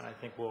 and I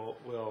think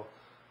will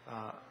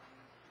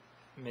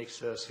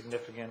makes a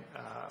significant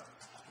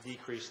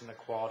decrease in the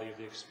quality of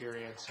the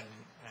experience, and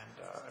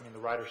I mean, the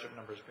ridership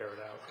numbers bear it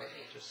out, but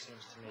it just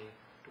seems to me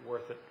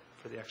worth it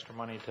for the extra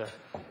money to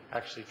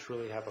actually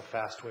truly have a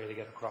fast way to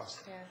get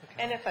across.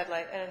 Yeah. And if I'd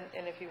like,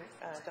 and if you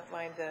don't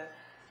mind,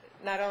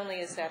 not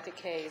only is that the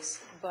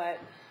case, but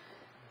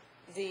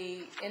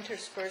the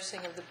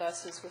interspersing of the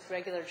buses with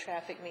regular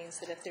traffic means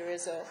that if there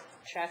is a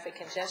traffic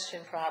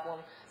congestion problem,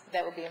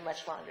 that will be a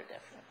much longer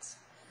difference.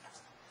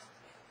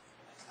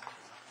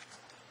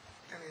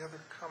 Any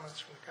other comments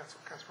from the council?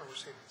 Councilmember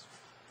Stevens.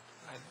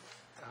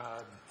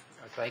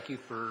 I thank you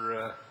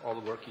for all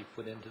the work you've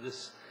put into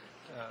this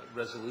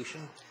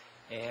resolution,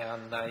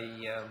 and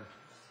I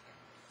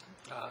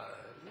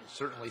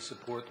certainly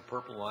support the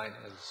Purple Line,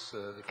 as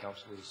the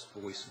council has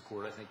fully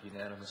supported, I think,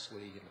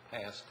 unanimously in the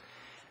past.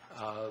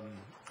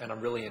 And I'm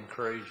really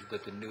encouraged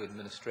that the new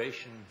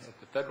administration at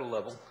the federal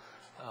level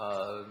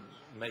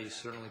may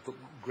certainly put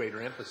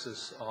greater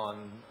emphasis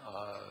on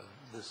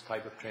this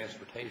type of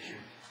transportation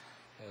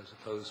as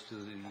opposed to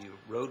the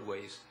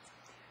roadways.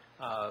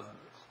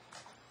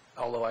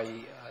 Although I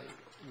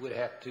would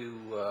have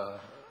to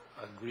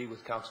agree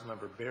with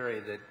Councilmember Berry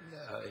that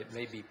it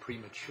may be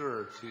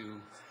premature to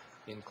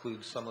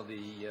include some of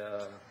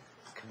the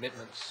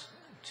commitments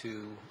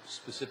to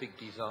specific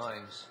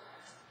designs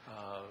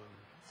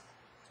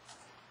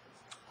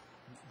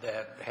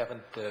that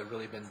haven't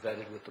really been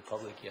vetted with the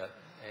public yet.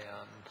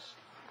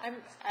 And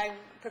I'm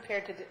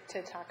prepared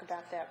to talk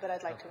about that, but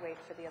I'd like to wait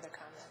for the other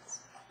comments.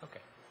 Okay.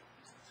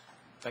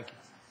 Thank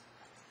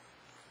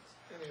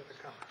you. Any other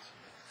comments?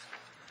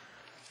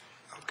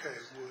 Okay.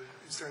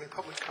 Is there any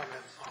public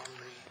comment on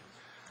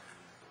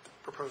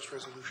the proposed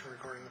resolution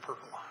regarding the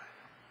Purple Line?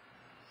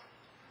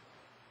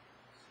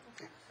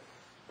 Okay.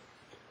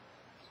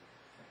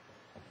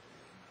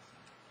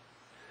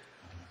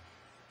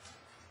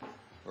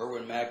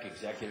 Erwin Mack,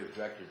 Executive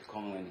Director of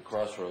Tacoma Landing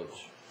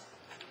Crossroads.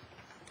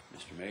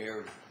 Mr.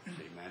 Mayor,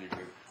 City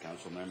Manager,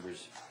 Council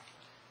members,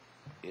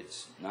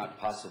 it's not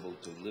possible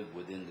to live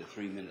within the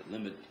 3-minute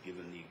limit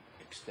given the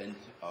extent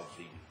of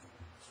the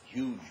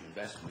huge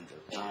investment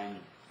of time,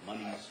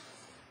 monies,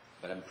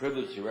 but I'm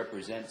privileged to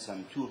represent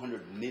some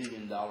 $200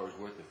 million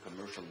worth of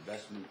commercial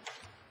investment,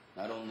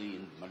 not only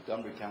in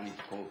Montgomery County,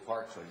 Tacoma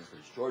Park, but in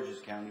Prince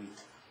George's County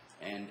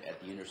and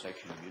at the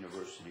intersection of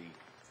University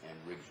and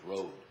Riggs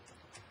Road.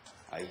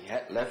 I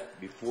left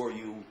before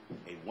you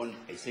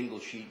a single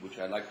sheet which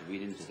I'd like to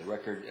read into the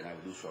record, and I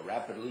will do so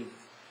rapidly,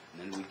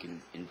 and then we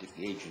can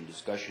engage in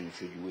discussion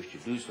should you wish to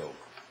do so.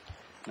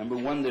 Number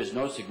one, there's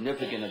no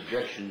significant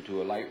objection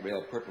to a light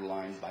rail Purple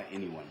Line by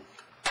anyone.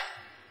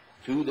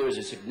 Two, there is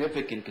a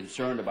significant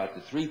concern about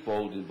the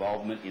threefold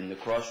involvement in the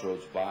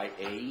crossroads by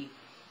A,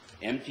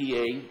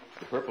 MTA,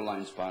 the Purple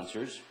Line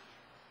sponsors,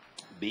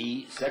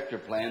 B, sector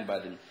plan by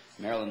the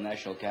Maryland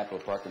National Capital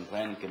Park and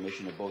Planning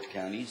Commission of both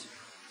counties,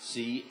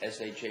 C,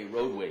 SHA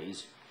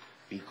roadways,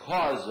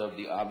 because of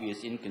the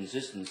obvious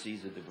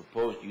inconsistencies of the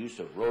proposed use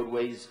of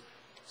roadways,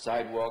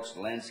 sidewalks,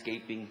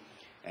 landscaping,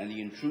 and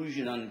the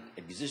intrusion on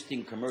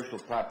existing commercial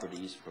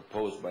properties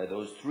proposed by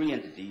those three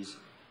entities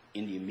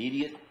in the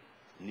immediate,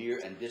 near,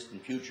 and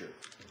distant future.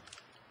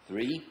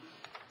 3,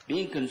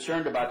 being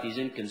concerned about these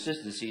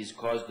inconsistencies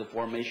caused the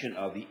formation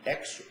of the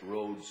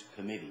X-Roads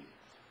Committee.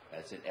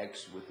 That's an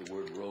X with the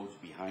word roads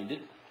behind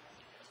it.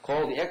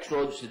 Called the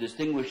X-Roads to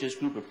distinguish this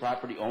group of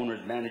property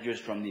owners managers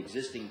from the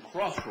existing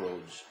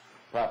Crossroads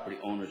property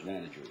owners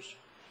managers.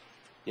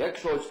 The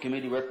X-Roads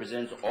Committee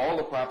represents all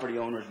the property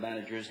owners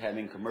managers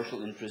having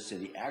commercial interests in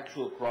the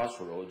actual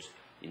crossroads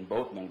in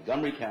both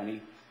Montgomery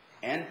County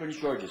and Prince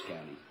George's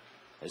County,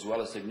 as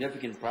well as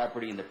significant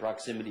property in the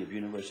proximity of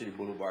University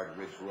Boulevard and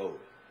Riggs Road.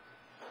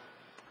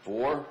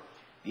 4,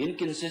 The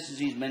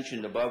inconsistencies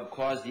mentioned above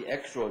caused the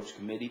X-Roads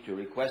Committee to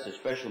request a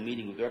special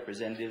meeting with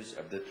representatives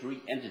of the three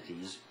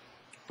entities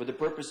for the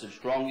purpose of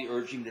strongly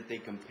urging that they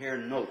compare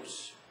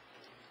notes,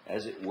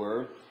 as it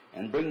were,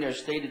 and bring their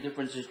stated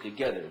differences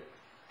together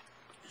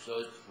so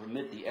as to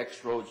permit the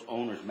X-Roads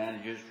owners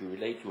managers to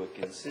relate to a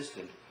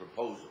consistent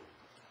proposal.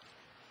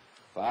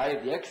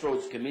 5, the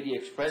X-Roads Committee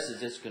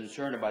expresses its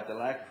concern about the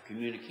lack of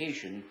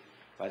communication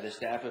by the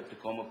staff of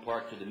Tacoma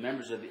Park to the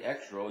members of the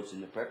X-Roads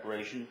in the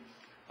preparation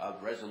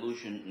of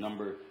Resolution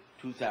Number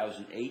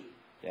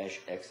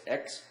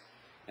 2008-XX,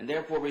 and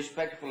therefore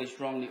respectfully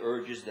strongly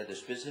urges that the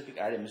specific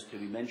items to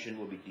be mentioned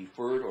will be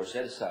deferred or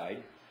set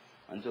aside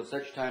until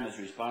such time as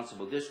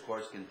responsible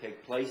discourse can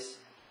take place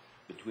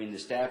between the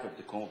staff of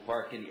Tacoma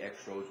Park and the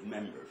X-Roads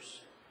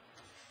members.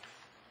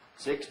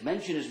 6,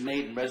 mention is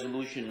made in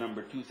Resolution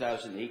Number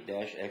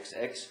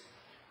 2008-XX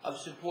of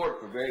support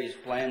for various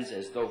plans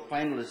as though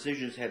final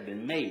decisions have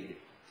been made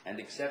and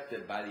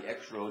accepted by the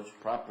X-Roads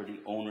property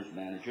owners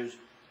managers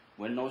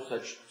when no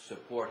such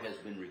support has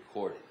been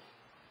recorded.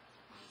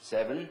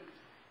 7,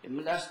 it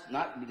must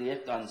not be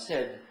left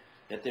unsaid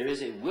that there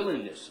is a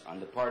willingness on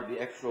the part of the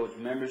X-Roads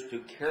members to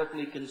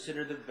carefully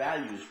consider the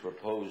values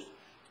proposed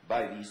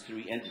by these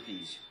three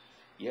entities,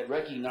 yet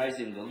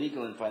recognizing the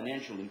legal and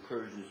financial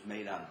incursions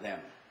made on them.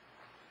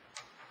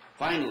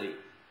 Finally,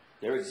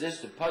 there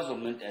exists a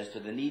puzzlement as to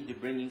the need to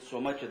bring so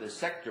much of the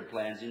sector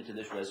plans into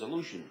this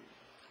resolution,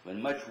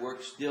 when much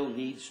work still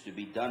needs to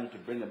be done to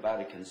bring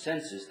about a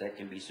consensus that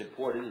can be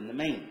supported in the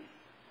main.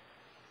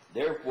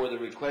 Therefore, the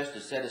request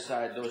to set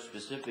aside those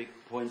specific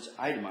points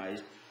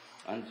itemized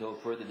until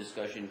further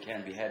discussion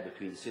can be had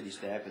between city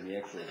staff and the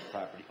X-Roads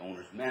property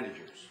owners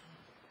managers.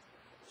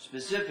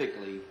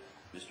 Specifically,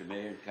 Mr.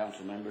 Mayor and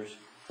council members,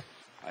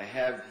 I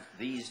have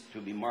these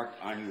to be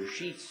marked on your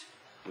sheets,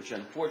 which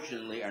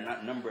unfortunately are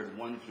not numbered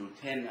 1 through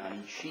 10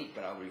 on each sheet,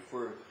 but I'll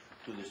refer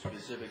to the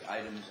specific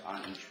items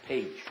on each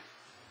page.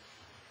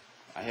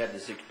 I have the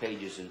 6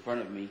 pages in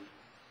front of me.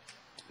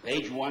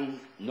 Page 1,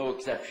 no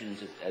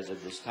exceptions as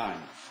of this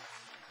time.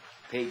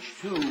 Page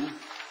 2,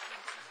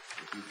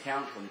 if you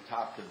count from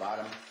top to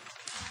bottom,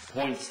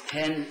 points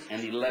 10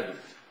 and 11.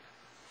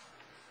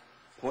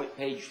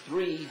 Page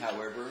 3,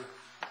 however,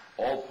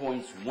 all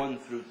points 1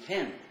 through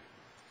 10.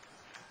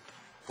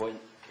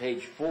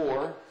 Page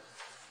 4,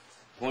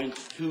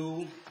 points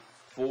 2,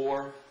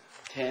 4,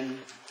 10,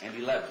 and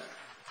 11.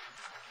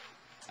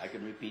 I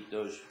can repeat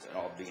those, and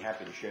I'll be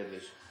happy to share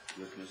this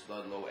with Ms.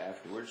 Ludlow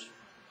afterwards.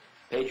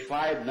 Page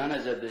 5, none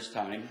as of this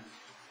time.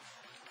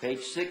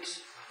 Page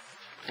 6,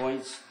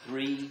 points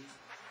 3,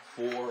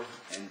 4,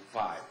 and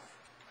 5.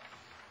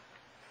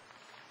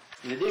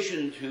 In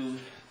addition to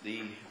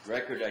the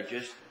record I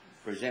just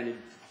presented,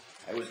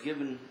 I was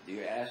given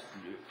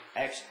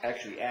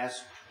actually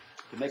asked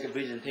to make a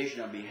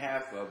presentation on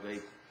behalf of a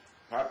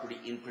property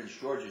in Prince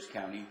George's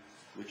County,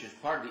 which is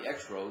part of the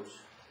X-Roads,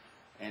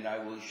 and I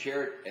will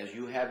share it as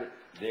you have it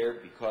there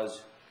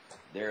because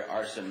there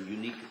are some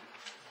unique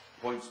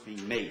points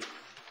being made.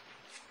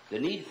 The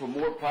need for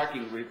more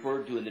parking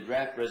referred to in the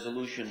draft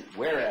resolution,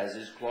 whereas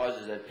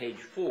clauses at page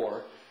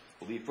 4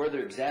 will be further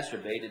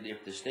exacerbated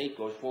if the state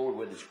goes forward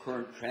with its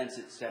current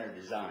transit center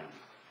design.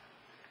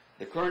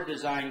 The current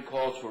design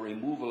calls for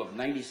removal of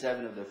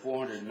 97 of the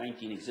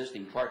 419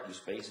 existing parking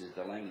spaces at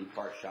the Langley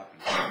Park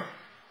Shopping Center.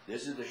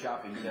 This is the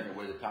shopping center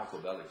where the Taco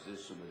Bell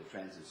exists and where the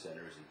transit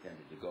center is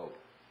intended to go.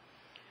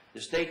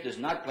 The state does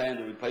not plan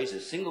to replace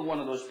a single one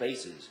of those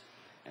spaces,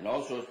 and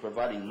also is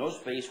providing no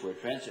space where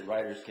transit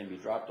riders can be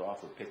dropped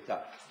off or picked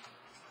up.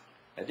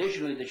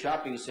 Additionally, the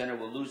shopping center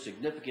will lose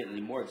significantly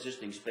more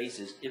existing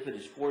spaces if it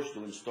is forced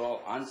to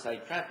install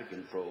on-site traffic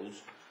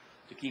controls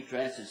to keep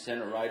transit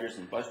center riders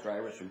and bus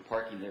drivers from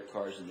parking their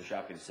cars in the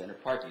shopping center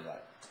parking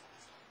lot.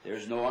 There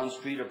is no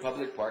on-street or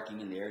public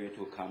parking in the area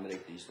to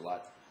accommodate these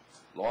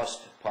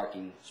lost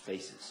parking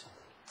spaces.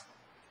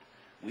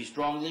 We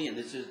strongly, and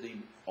this is the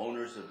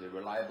owners of the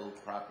reliable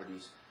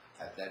properties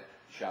at that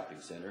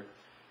shopping center,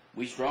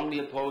 we strongly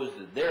oppose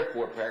the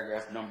therefore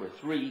paragraph number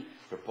 3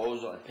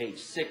 proposal on page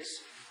 6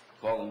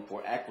 calling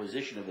for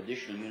acquisition of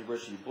additional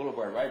University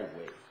Boulevard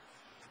right-of-way.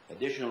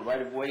 Additional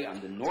right-of-way on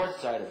the north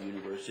side of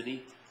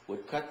University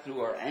would cut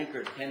through our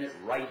anchor tenant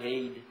Rite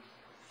Aid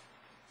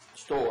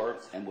store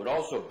and would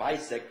also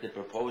bisect the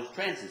proposed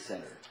transit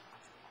center.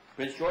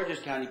 Prince George's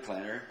County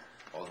planner,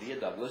 Althea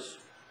Douglas,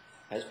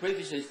 has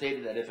previously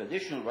stated that if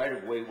additional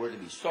right-of-way were to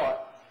be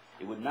sought,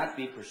 it would not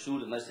be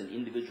pursued unless an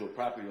individual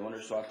property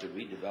owner sought to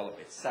redevelop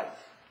its site.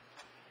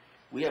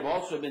 We have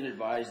also been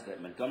advised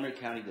that Montgomery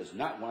County does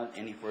not want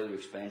any further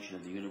expansion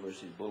of the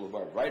University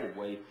Boulevard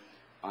right-of-way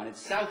on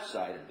its south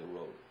side of the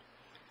road.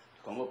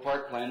 Tacoma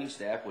Park planning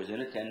staff was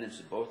in attendance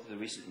at both of the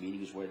recent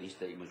meetings where these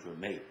statements were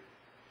made.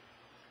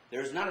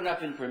 There is not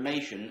enough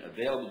information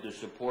available to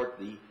support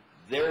the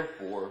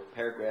therefore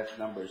paragraphs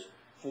numbers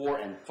 4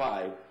 and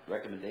 5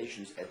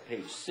 recommendations at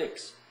page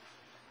 6,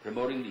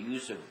 promoting the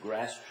use of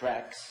grass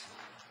tracks,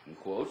 in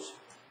quotes,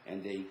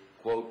 and a,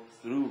 quote,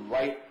 through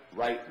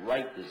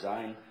right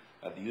design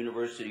of the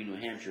University New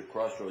Hampshire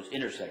Crossroads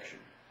intersection.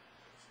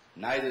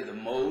 Neither the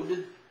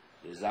mode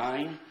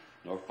design,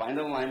 nor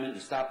final alignment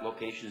and stop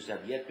locations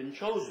have yet been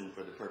chosen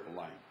for the Purple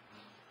Line.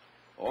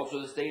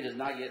 Also, the state has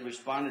not yet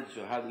responded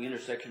to how the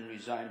intersection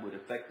design would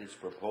affect its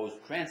proposed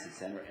transit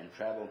center and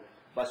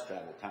bus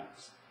travel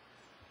times.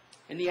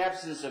 In the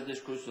absence of this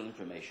crucial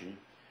information,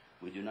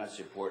 we do not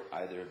support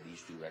either of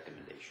these two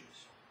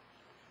recommendations.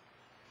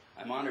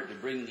 I'm honored to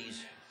bring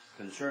these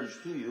concerns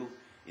to you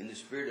in the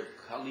spirit of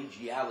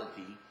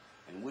collegiality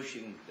and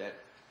wishing that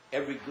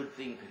every good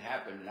thing could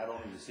happen, not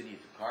only in the city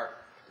of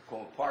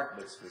Tacoma Park,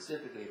 but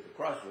specifically at the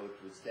Crossroads,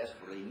 which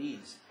desperately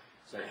needs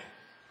such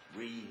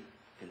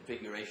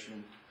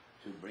reconfiguration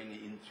to bring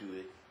into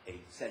it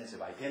a sense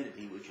of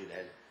identity which it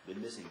has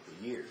been missing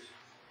for years.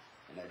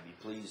 And I'd be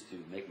pleased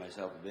to make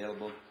myself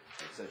available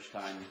at such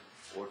time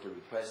or to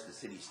request the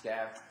city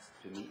staff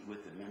to meet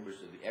with the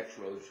members of the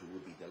X-Roads, who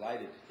would be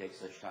delighted to take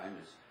such time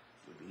as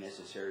would be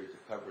necessary to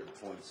cover the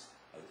points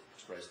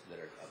expressed that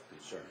are of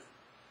concern.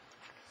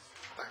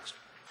 Thanks.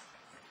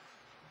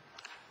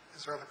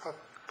 Is there other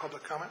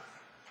public comment?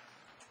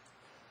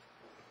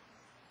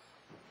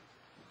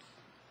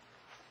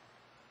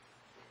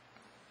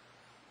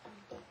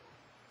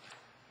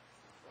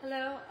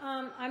 Hello,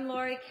 I'm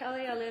Lori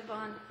Kelly. I live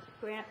on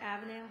Grant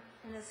Avenue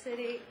in the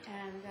city,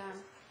 and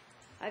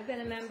I've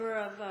been a member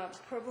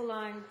of Purple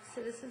Line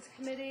Citizens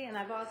Committee, and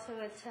I've also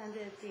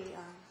attended the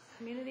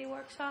community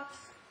workshops.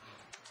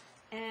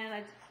 And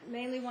I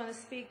mainly want to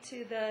speak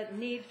to the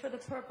need for the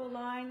Purple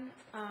Line,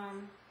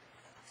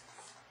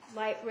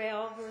 light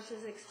rail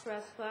versus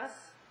express bus.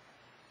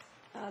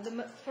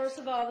 First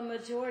of all, the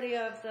majority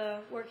of the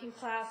working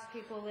class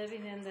people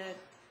living in the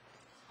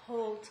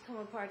whole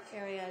Tacoma Park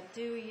area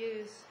do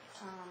use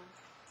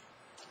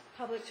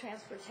public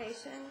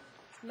transportation.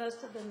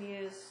 Most of them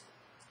use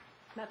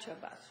Metro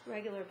bus,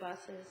 regular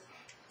buses,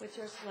 which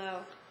are slow,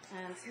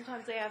 and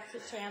sometimes they have to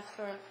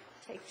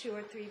take 2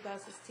 or 3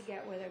 buses to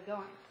get where they're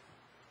going.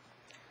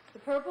 The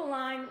Purple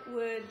Line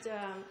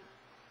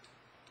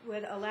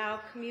would allow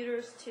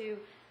commuters to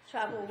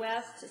travel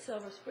west to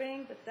Silver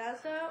Spring,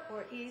 Bethesda,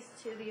 or east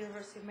to the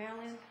University of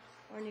Maryland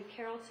or New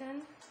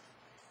Carrollton.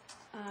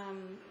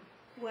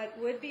 What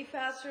would be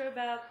faster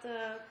about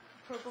the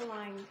Purple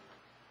Line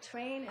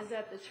train is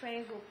that the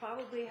trains will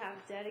probably have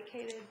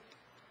dedicated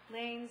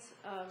lanes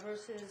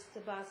versus the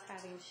bus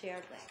having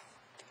shared lanes.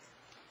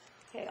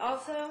 Okay,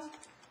 also,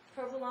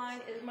 Purple Line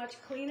is much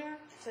cleaner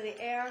for the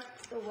air,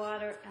 the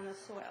water, and the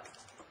soil.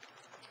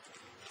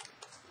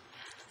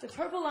 The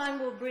Purple Line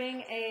will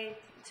bring a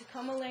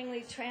Tacoma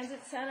Langley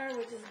Transit Center,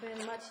 which has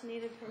been much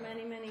needed for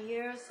many, many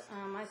years.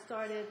 I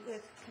started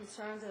with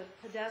concerns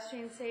of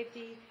pedestrian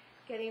safety,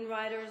 getting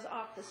riders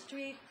off the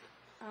street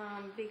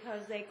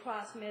because they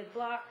cross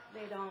mid-block.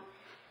 They don't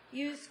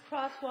use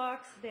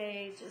crosswalks.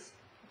 They just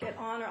get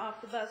on or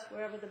off the bus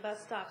wherever the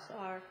bus stops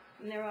are.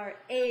 And there are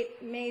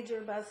 8 major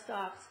bus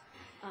stops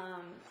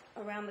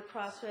around the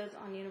Crossroads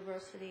on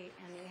University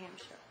and New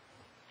Hampshire.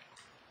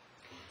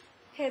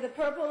 Okay, the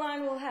Purple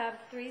Line will have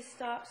 3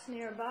 stops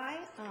nearby: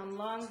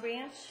 Long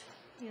Branch,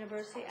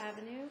 University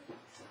Avenue,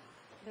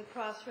 the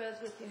Crossroads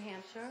with New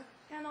Hampshire,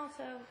 and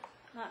also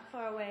not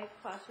far away,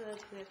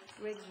 Crossroads with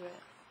Riggs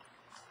Road.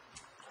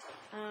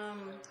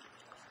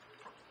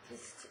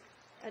 Just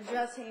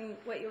addressing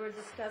what you were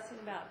discussing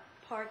about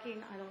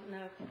parking, I don't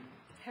know if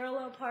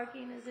parallel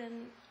parking is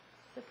in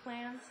the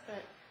plans,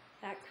 but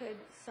that could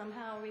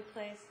somehow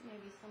replace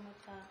maybe some of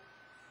the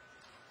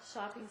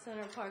shopping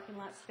center parking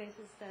lot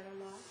spaces that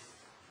are lost.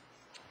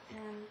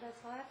 And that's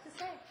all I have to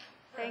say.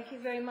 Thank you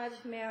very much,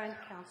 Mayor and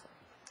Council.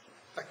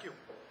 Thank you.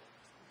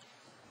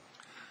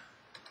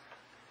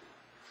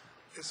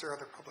 Is there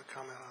other public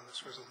comment on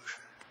this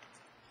resolution?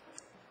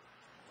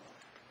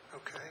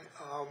 Okay.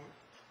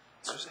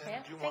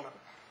 Suzanne, do you want to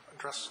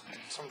address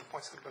some of the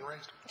points that have been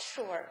raised?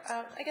 Sure.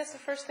 I guess the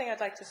first thing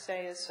I'd like to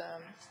say is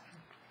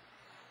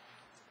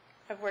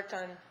I've worked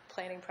on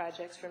planning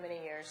projects for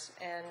many years,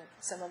 and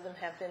some of them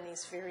have been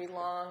these very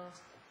long,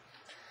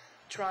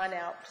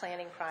 drawn-out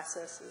planning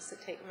processes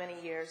that take many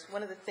years.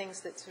 One of the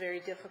things that's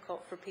very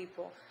difficult for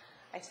people,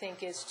 I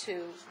think, is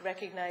to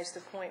recognize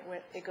the point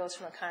where it goes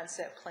from a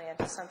concept plan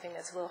to something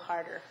that's a little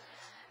harder,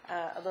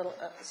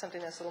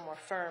 something that's a little more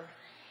firm.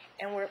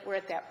 And we're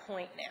at that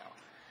point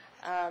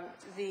now.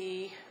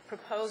 The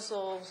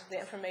proposals, the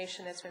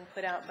information that's been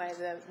put out by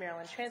the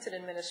Maryland Transit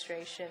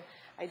Administration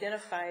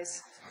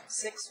identifies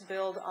 6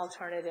 build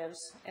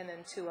alternatives and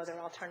then 2 other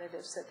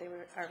alternatives that they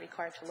are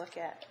required to look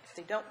at if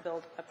they don't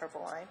build a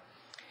Purple Line.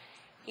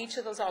 Each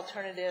of those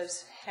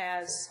alternatives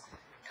has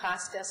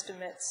cost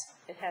estimates.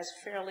 It has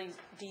fairly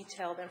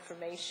detailed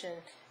information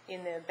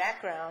in the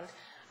background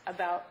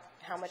about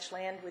how much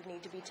land would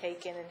need to be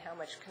taken and how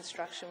much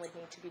construction would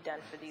need to be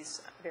done for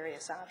these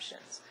various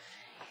options.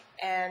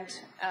 And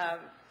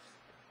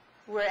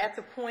we're at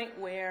the point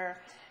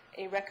where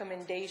a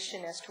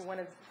recommendation as to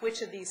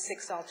which of these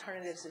 6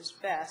 alternatives is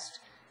best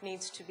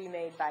needs to be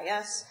made by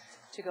us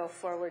to go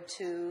forward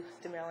to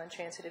the Maryland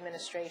Transit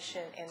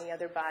Administration and the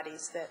other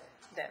bodies that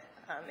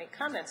make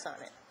comments on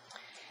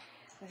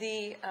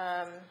it.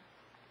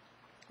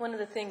 One of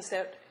the things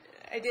that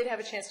I did have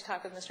a chance to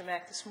talk with Mr.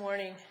 Mack this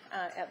morning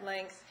at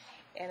length,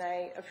 and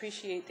I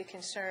appreciate the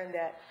concern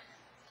that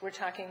we're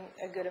talking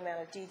a good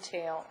amount of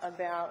detail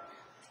about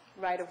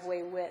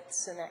right-of-way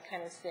widths and that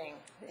kind of thing.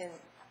 And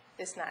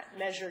it's not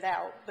measured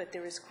out, but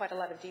there is quite a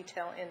lot of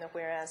detail in the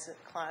whereas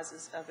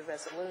clauses of the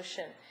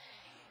resolution.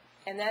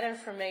 And that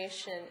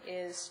information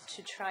is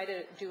to try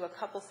to do a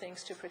couple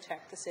things to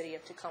protect the city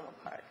of Tacoma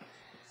Park.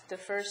 The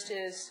first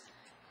is,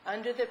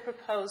 under the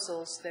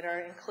proposals that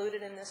are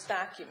included in this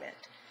document,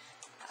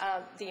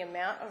 the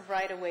amount of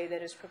right-of-way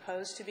that is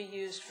proposed to be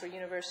used for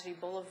University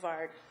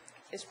Boulevard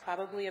is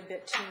probably a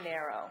bit too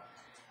narrow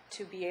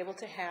to be able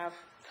to have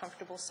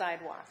comfortable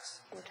sidewalks.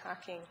 We're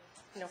talking,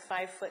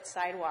 5-foot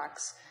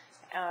sidewalks,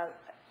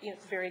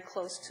 very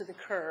close to the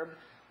curb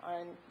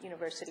on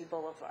University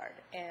Boulevard,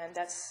 and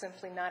that's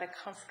simply not a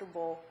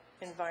comfortable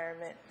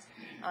environment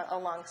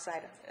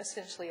alongside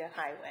essentially a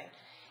highway.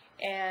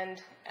 And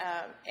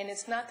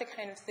it's not the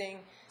kind of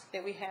thing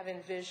that we have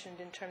envisioned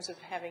in terms of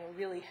having a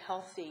really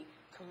healthy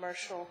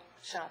commercial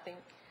shopping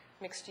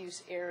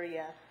mixed-use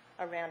area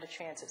around a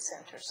transit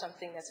center,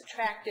 something that's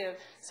attractive,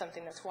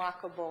 something that's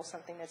walkable,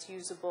 something that's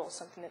usable,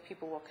 something that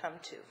people will come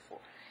to for.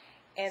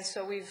 And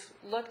so we've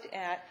looked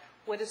at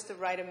what is the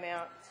right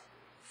amount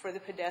for the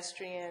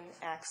pedestrian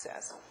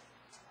access.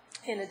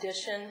 In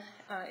addition,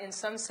 in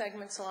some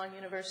segments along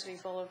University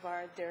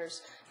Boulevard,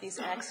 there's these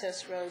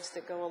access roads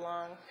that go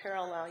along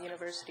parallel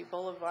University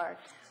Boulevard,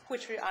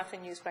 which are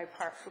often used by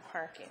for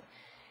parking.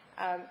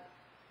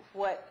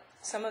 What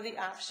some of the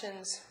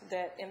options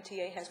that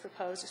MTA has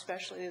proposed,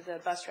 especially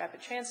the bus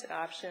rapid transit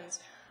options,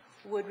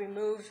 would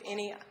remove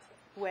any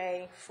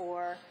way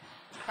for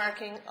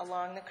parking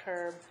along the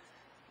curb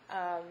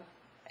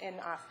in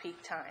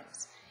off-peak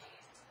times.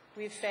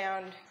 We've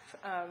found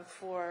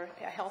for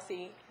a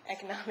healthy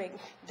economic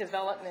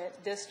development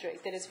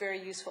district that it's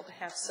very useful to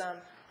have some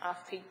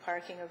off-peak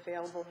parking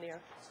available near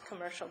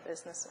commercial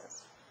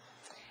businesses.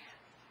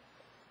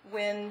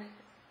 When,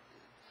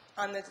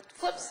 on the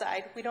flip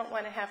side, we don't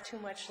want to have too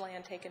much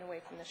land taken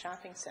away from the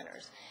shopping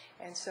centers.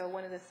 And so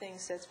one of the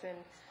things that's been,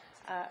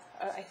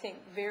 I think,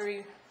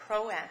 very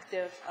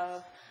proactive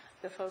of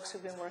the folks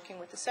who've been working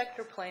with the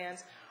sector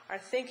plans are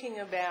thinking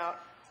about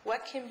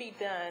what can be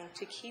done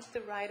to keep the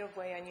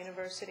right-of-way on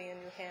University in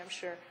New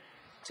Hampshire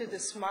to the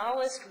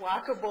smallest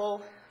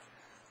walkable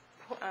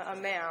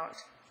amount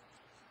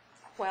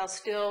while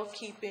still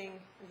keeping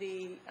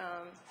the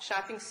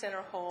shopping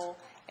center whole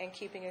and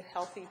keeping a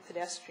healthy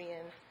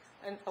pedestrian,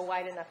 a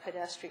wide enough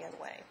pedestrian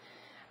way.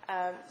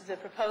 The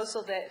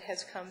proposal that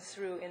has come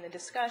through in the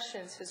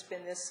discussions has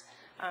been this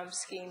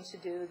scheme to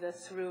do the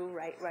through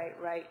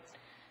right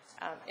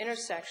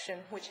intersection,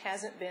 which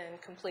hasn't been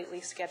completely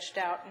sketched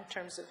out in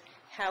terms of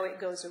how it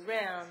goes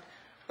around,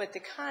 but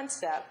the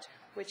concept,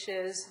 which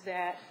is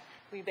that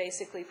we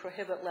basically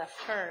prohibit left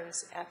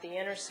turns at the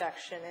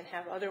intersection and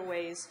have other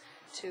ways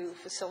to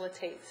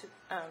facilitate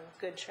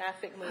good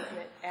traffic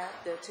movement at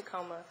the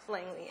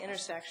Tacoma-Langley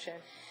intersection,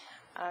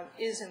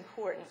 is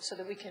important so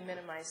that we can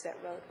minimize that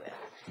road width.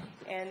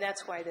 And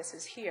that's why this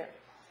is here.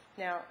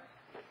 Now,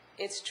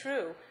 it's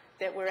true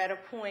that we're at a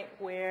point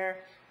where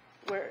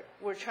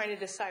we're trying to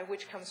decide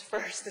which comes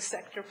first, the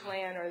sector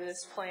plan or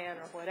this plan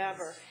or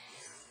whatever.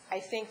 I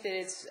think that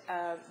it's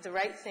the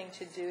right thing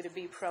to do to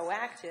be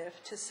proactive,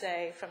 to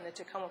say from the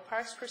Tacoma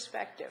Parks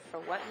perspective, for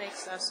what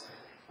makes us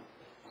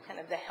kind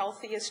of the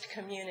healthiest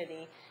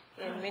community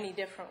in many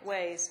different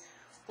ways,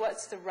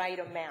 what's the right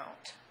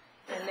amount,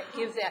 and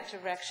give that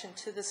direction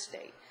to the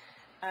state.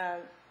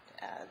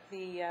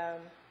 The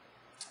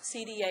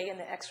CDA and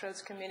the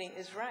X-Roads Committee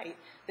is right,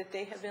 that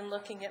they have been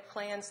looking at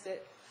plans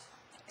that,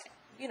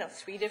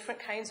 3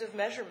 different kinds of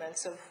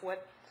measurements of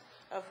what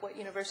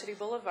University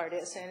Boulevard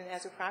is, and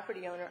as a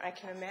property owner, I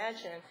can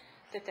imagine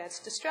that that's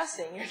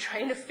distressing. You're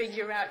trying to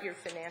figure out your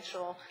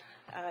financial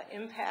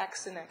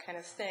impacts and that kind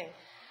of thing.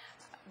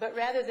 But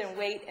rather than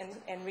wait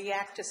and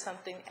react to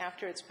something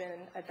after it's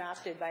been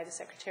adopted by the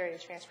Secretary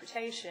of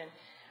Transportation,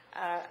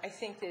 I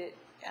think that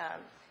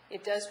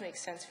it does make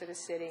sense for the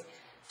city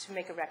to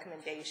make a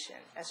recommendation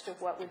as to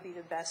what would be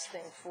the best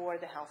thing for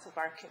the health of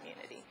our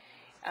community.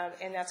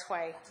 And that's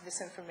why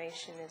this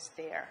information is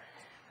there.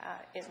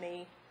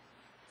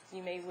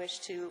 You may wish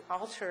to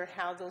alter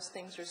how those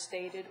things are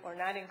stated or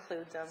not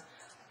include them,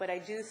 but I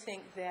do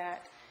think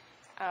that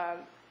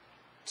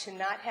to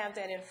not have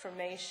that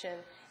information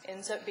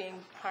ends up being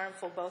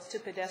harmful both to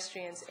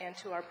pedestrians and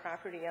to our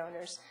property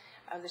owners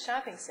of the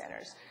shopping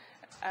centers,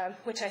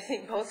 which I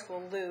think both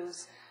will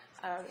lose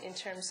in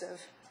terms of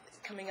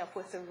coming up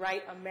with the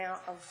right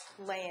amount of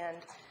land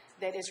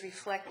that is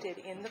reflected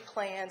in the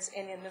plans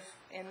and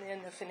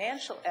in the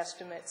financial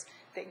estimates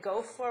that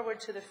go forward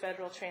to the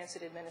Federal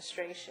Transit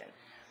Administration.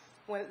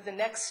 When the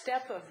next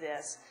step of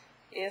this,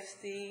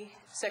 if the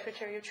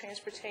Secretary of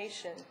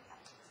Transportation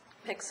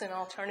picks an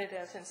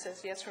alternative and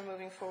says, yes, we're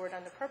moving forward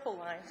on the purple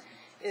line,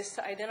 is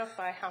to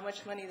identify how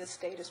much money the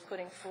state is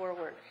putting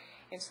forward.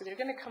 And so they're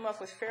going to come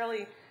up with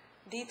fairly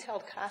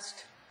detailed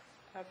cost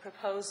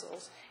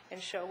proposals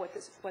and show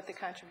what the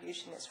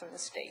contribution is from the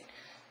state.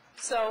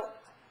 So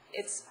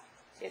it's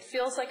It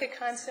feels like a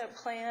concept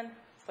plan,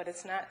 but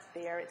it's not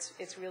there.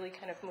 It's really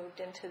kind of moved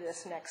into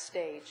this next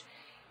stage.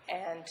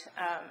 And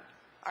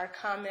our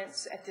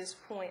comments at this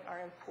point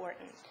are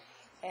important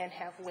and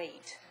have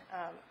weight.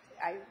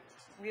 I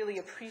really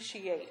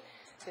appreciate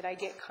that I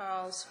get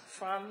calls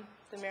from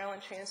the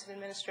Maryland Transit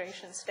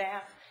Administration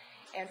staff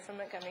and from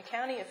Montgomery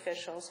County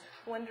officials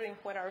wondering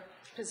what our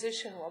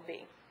position will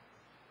be.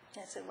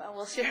 I said, well,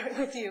 we'll share it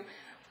with you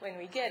when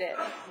we get it.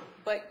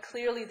 But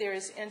clearly there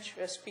is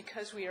interest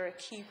because we are a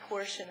key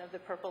portion of the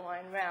Purple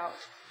Line route.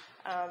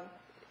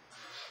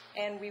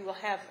 And we will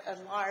have a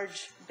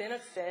large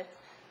benefit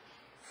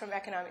from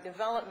economic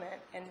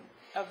development, and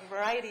a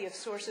variety of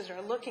sources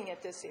are looking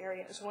at this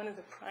area as one of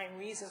the prime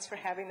reasons for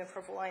having the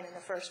Purple Line in the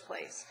first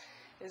place.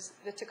 Is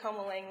the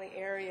Tacoma-Langley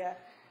area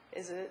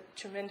is a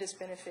tremendous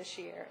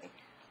beneficiary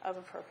of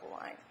a Purple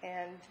Line,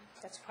 and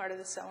that's part of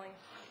the selling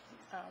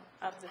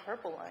of the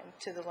Purple Line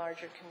to the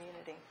larger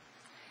community.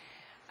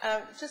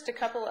 Just a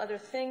couple other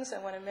things I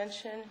want to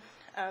mention.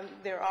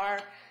 There are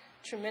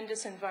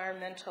tremendous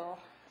environmental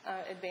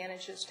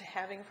advantages to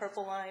having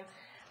Purple Line.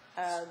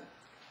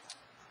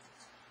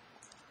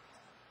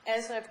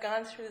 As I've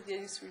gone through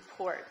these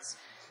reports,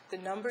 the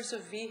numbers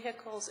of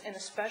vehicles and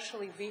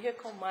especially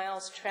vehicle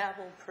miles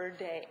traveled per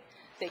day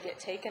that get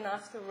taken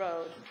off the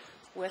road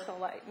with a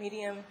light,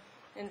 medium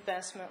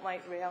investment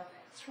light rail,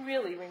 it's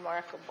really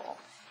remarkable.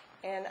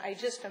 And I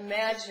just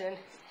imagine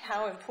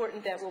how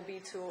important that will be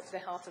to the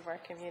health of our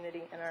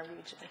community and our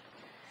region.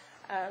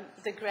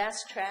 The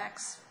grass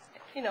tracks,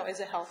 is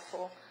a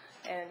healthful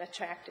and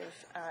attractive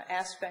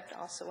aspect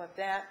also of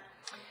that.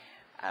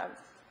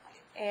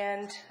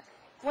 And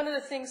one of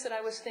the things that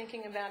I was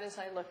thinking about as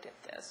I looked at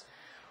this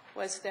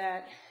was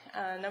that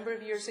a number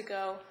of years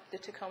ago, the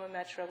Tacoma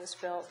Metro was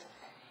built,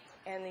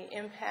 and the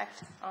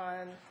impact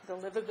on the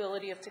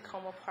livability of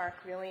Tacoma Park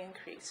really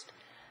increased.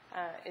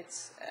 It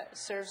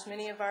serves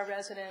many of our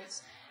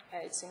residents.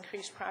 It's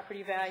increased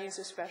property values,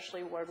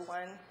 especially Ward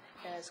 1,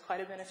 as quite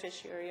a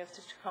beneficiary of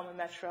the Tacoma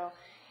Metro.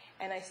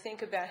 And I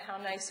think about how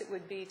nice it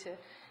would be to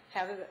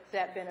have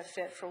that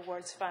benefit for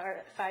Wards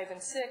 5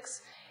 and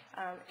 6,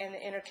 and the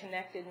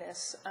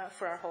interconnectedness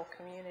for our whole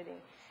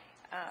community.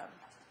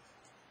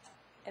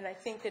 And I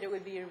think that it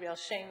would be a real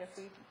shame if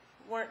we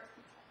weren't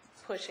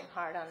pushing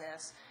hard on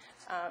this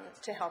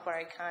to help our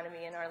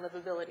economy and our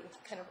livability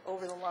kind of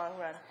over the long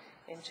run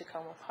in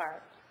Tacoma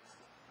Park.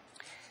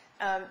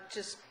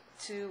 Just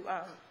to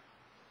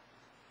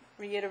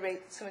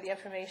reiterate some of the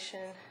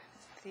information,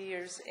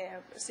 there's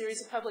a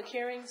series of public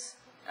hearings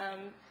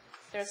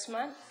this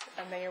month.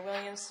 Mayor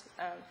Williams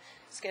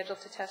scheduled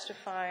to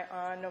testify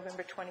on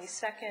November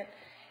 22nd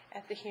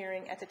at the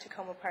hearing at the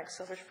Tacoma Park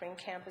Silver Spring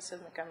campus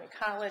of Montgomery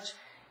College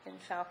in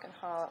Falcon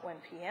Hall at 1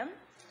 p.m.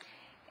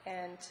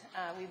 And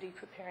we'll be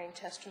preparing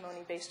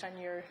testimony based on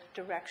your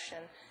direction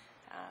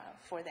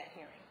for that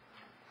hearing.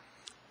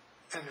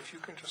 And if you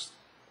can just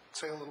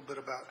say a little bit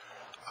about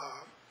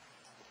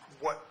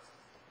what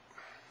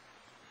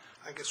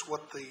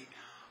the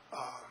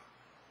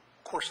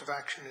course of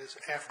action is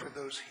after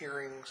those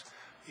hearings.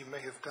 You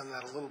may have done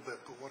that a little bit,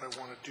 but what I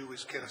want to do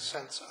is get a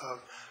sense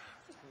of,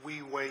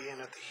 we weigh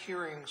in at the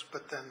hearings,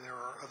 but then there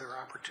are other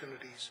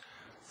opportunities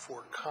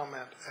for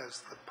comment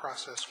as the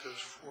process goes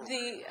forward.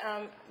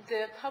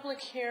 The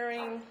public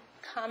hearing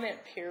comment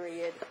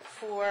period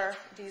for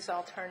these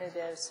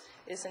alternatives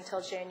is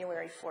until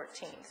January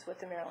 14th with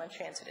the Maryland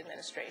Transit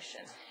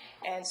Administration.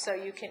 And so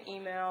you can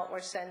email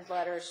or send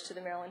letters to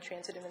the Maryland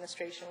Transit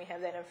Administration. We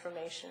have that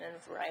information in a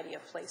variety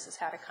of places,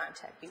 how to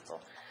contact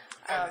people.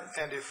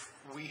 And if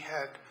we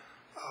had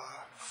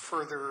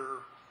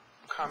further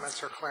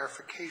comments or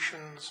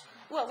clarifications?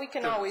 Well, we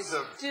can always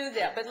do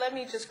that, but let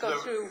me just go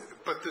through.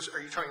 But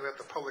are you talking about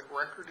the public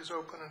record is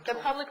open until? The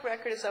public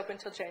record is open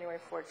until January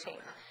 14th.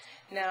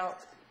 Now,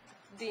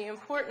 the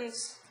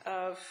importance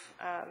of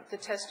the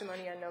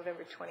testimony on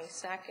November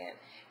 22nd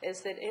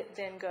is that it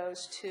then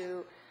goes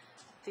to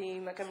the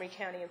Montgomery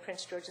County and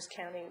Prince George's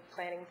County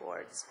planning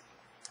boards.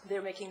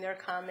 They're making their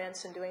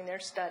comments and doing their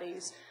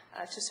studies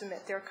to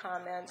submit their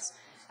comments.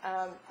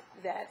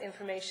 That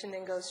information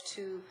then goes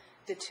to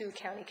the 2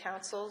 county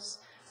councils,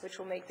 which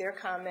will make their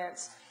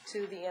comments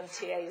to the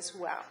MTA as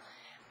well.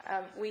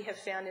 We have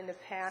found in the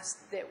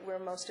past that we're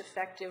most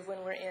effective when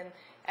we're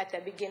at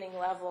that beginning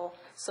level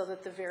so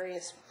that the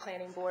various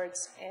planning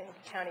boards and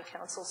county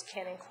councils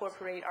can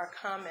incorporate our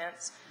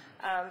comments.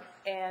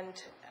 And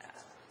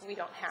we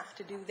don't have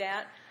to do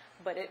that,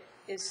 but it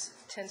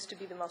tends to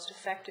be the most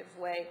effective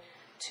way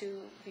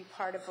to be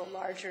part of a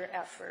larger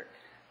effort.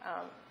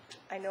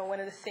 I know one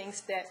of the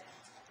things that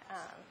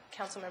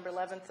Councilmember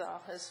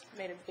Leventhal has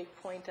made a big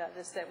point of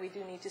is that we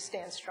do need to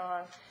stand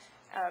strong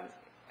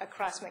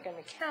across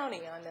Montgomery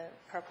County on the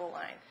Purple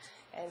Line.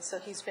 And so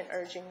he's been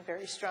urging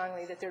very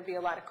strongly that there be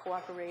a lot of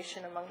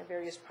cooperation among the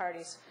various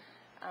parties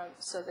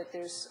so that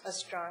there's a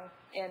strong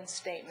end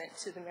statement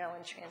to the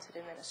Maryland Transit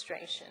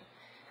Administration.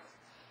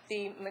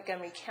 The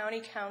Montgomery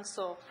County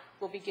Council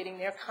will be getting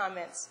their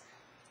comments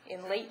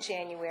in late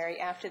January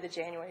after the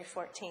January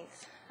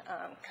 14th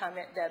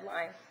comment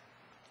deadline.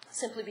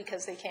 simply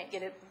because they can't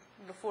get it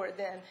before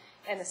then,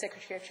 and the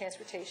Secretary of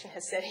Transportation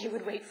has said he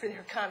would wait for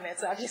their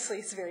comments. Obviously,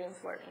 it's very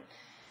important.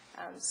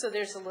 So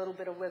there's a little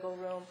bit of wiggle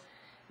room.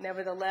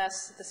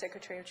 Nevertheless, the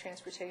Secretary of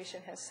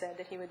Transportation has said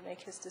that he would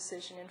make his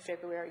decision in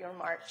February or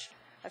March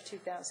of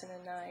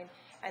 2009,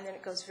 and then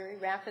it goes very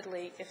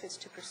rapidly, if it's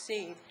to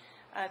proceed,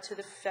 to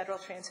the Federal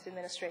Transit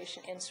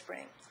Administration in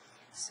spring.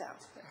 So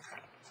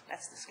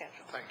that's the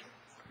schedule. Thank you.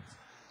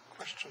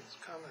 Questions,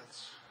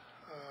 comments?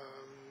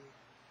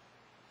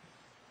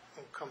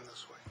 We'll come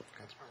this way.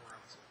 Councilmember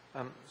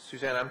Robinson.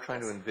 Suzanne, I'm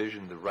trying to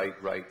envision the right,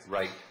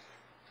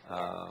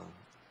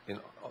 in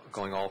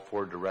going all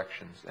four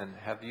directions. And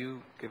have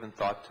you given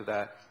thought to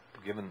that,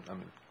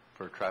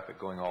 for traffic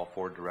going all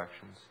four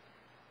directions?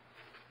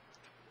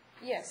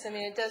 Yes, I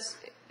mean, it does,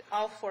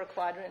 all four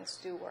quadrants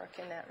do work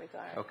in that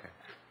regard. Okay.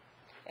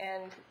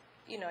 And,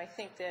 you know, I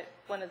think that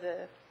one of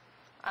the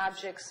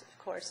objects, of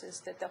course, is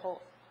that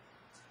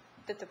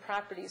the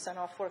properties on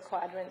all four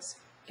quadrants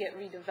get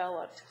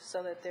redeveloped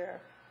so that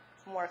they're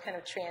more kind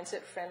of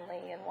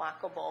transit-friendly and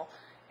walkable.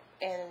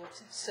 And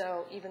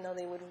so even though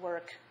they would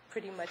work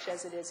pretty much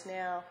as it is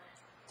now,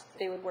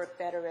 they would work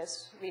better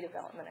as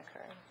redevelopment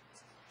occurred.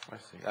 I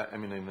see. I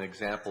mean, an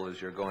example is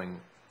you're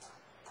going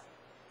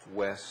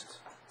west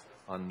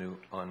on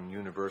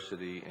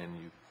University, and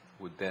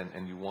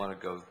you want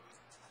to go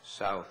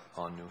south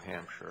on New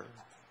Hampshire.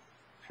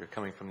 If you're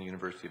coming from the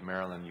University of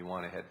Maryland, you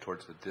want to head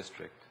towards the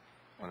district,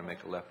 want to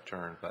make a left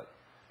turn, but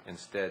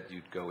instead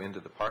you'd go into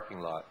the parking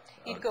lot,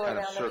 You'd go kind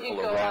around of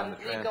circle around the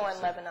transit You'd go on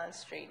center. Lebanon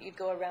Street. You'd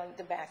go around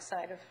the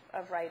backside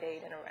of Rite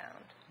Aid and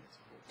around,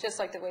 just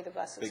like the way the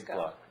buses Big go.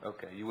 block.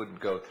 Okay. You wouldn't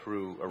go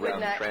through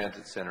around the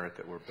transit center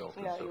that were built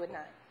and No, so you would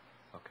forth.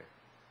 not. Okay.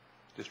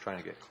 Just trying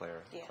to get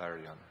clarity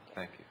on that.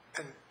 Thank you.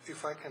 And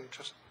if I can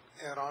just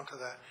add on to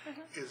that,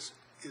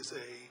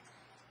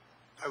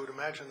 I would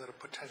imagine that a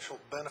potential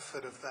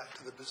benefit of that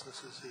to the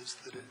businesses is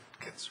that it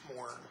gets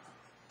more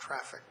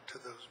traffic to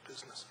those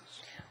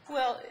businesses.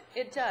 Well,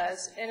 it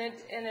does, and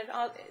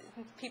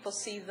people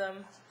see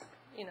them,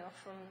 you know,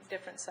 from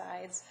different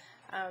sides.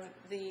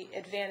 The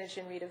advantage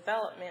in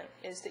redevelopment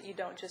is that you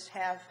don't just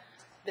have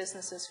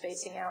businesses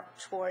facing out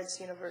towards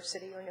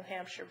University or New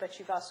Hampshire, but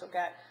you've also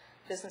got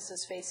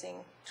businesses facing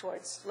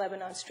towards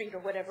Lebanon Street or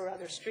whatever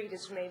other street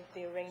has made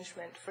the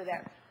arrangement for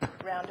that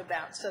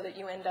roundabout, so that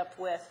you end up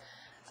with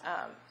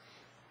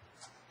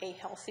a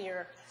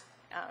healthier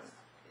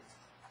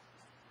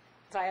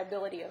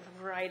viability of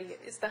a variety.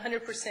 It's the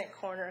 100%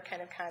 corner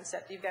kind of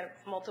concept. You've got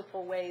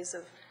multiple ways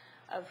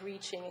of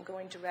reaching and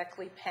going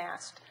directly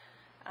past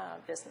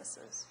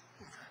businesses.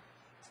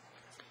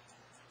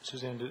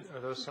 Suzanne,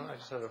 are those I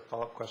just had a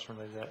follow-up question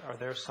related to that. Are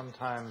those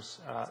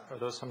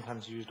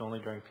sometimes used only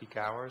during peak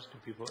hours?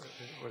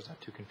 Or is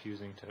that too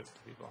confusing to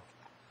people?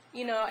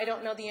 You know, I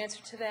don't know the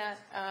answer to that.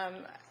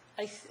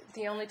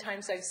 The only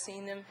times I've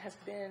seen them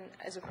have been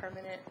as a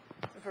permanent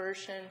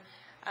version,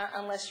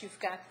 unless you've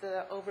got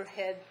the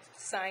overhead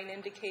sign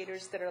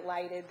indicators that are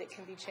lighted that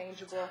can be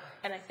changeable,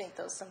 and I think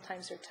those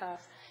sometimes are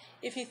tough.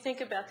 If you think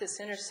about this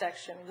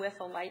intersection with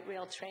a light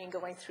rail train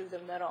going through the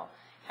middle,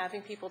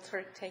 having people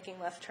taking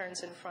left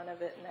turns in front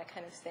of it and that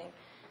kind of thing,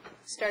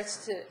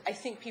 I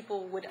think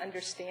people would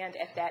understand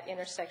at that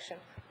intersection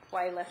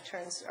why left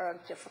turns are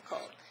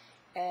difficult.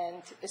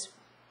 And,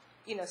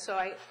 you know, so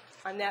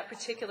on that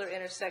particular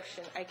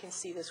intersection, I can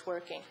see this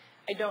working.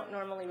 I don't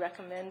normally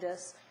recommend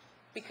this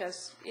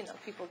because, you know,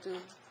 people do,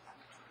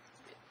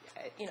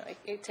 you know,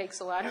 it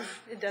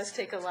does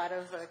take a lot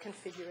of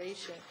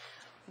configuration.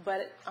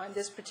 But on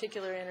this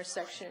particular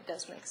intersection, it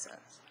does make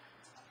sense.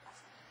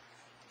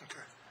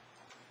 Okay.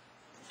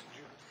 Did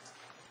you have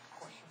a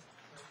question?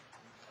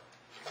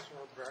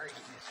 Councilmember Barry?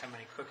 How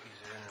many cookies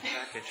are in the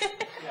package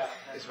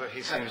is what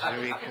he seems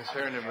to be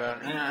concerned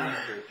about.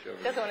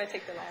 Doesn't want to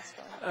take the last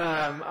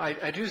one.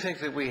 I do think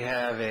that we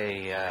have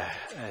a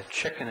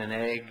chicken and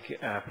egg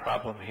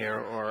problem here,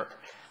 or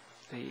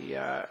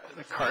the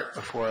cart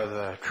before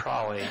the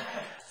trolley.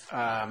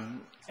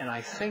 And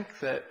I think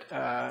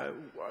that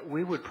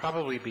we would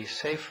probably be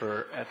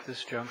safer at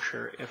this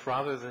juncture if,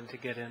 rather than to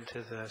get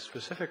into the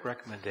specific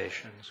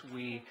recommendations,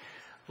 we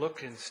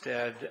looked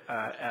instead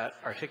at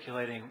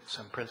articulating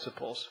some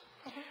principles.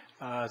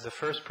 The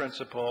first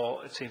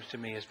principle, it seems to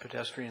me, is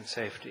pedestrian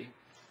safety.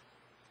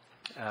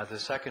 The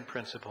second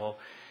principle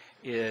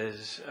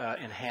is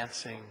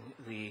enhancing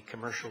the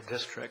commercial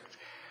district.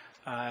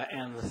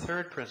 And the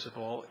third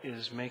principle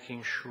is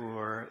making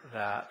sure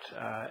that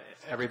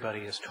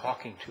everybody is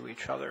talking to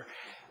each other.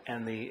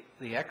 And the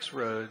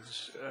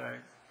X-Roads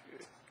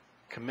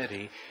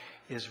committee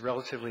is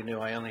relatively new.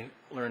 I only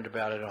learned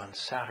about it on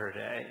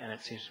Saturday, and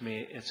it seems to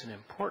me it's an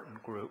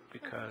important group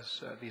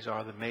because these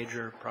are the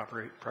major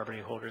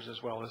property holders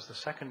as well as the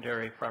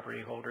secondary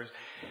property holders.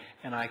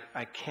 And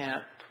I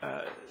can't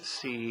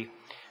see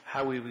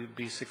how we would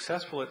be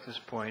successful at this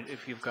point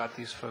if you've got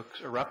these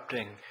folks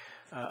erupting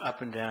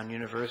up and down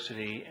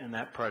University in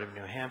that part of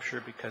New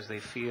Hampshire because they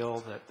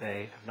feel that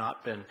they have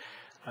not been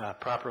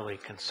properly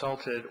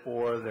consulted,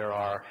 or there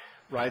are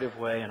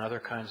right-of-way and other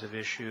kinds of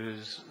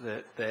issues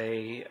that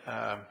they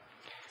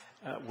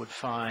would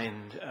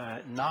find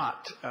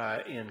not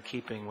in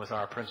keeping with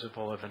our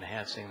principle of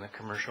enhancing the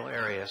commercial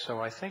area. So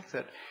I think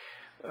that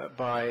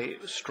by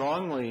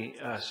strongly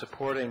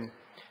supporting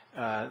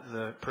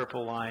the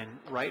Purple Line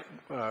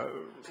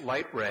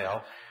light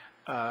rail,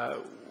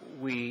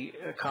 we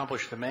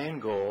accomplish the main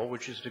goal,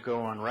 which is to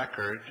go on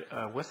record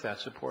with that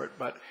support.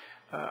 But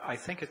I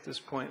think at this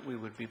point we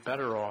would be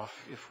better off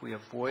if we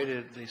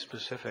avoided the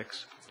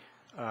specifics,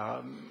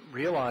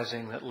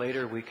 realizing that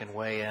later we can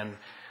weigh in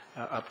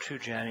up to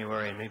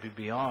January and maybe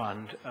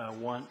beyond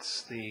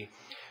once the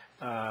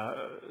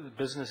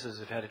businesses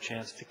have had a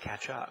chance to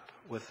catch up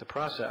with the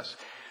process.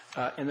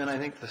 And then I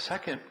think the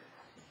second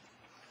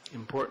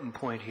important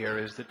point here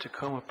is that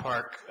Tacoma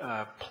Park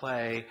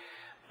play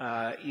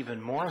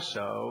even more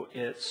so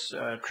its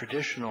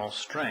traditional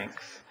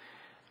strength,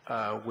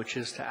 which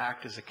is to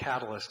act as a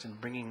catalyst in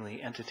bringing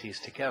the entities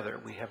together.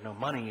 We have no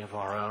money of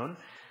our own,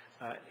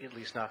 at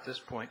least not at this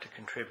point, to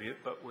contribute,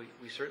 but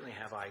we certainly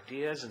have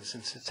ideas, and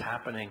since it's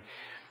happening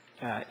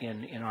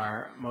in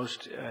our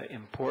most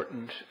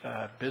important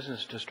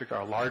business district,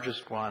 our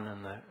largest one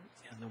and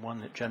the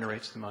one that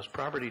generates the most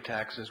property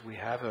taxes, we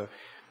have a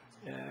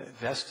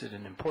vested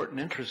and important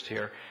interest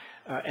here,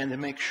 and to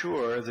make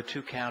sure the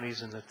two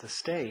counties and that the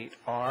state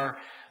are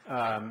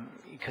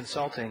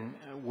consulting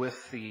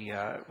with the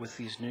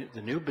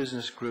new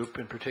business group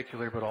in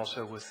particular, but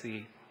also with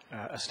the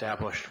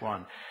established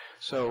one.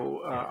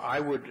 So I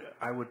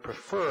would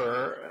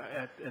prefer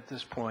at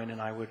this point,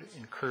 and I would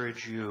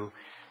encourage you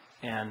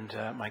and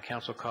my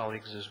council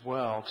colleagues as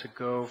well to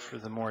go for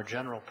the more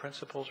general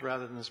principles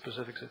rather than the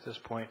specifics at this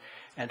point,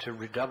 and to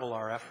redouble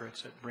our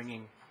efforts at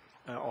bringing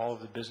all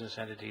of the business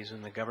entities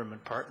and the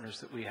government partners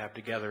that we have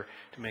together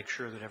to make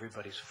sure that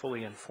everybody's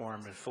fully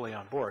informed and fully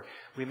on board.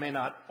 We may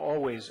not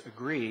always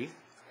agree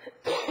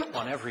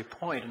on every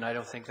point, and I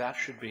don't think that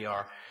should be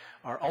our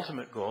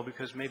ultimate goal,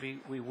 because maybe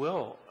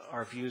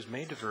our views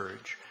may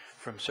diverge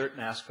from certain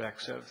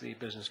aspects of the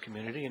business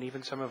community and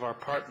even some of our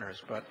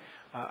partners. But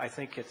I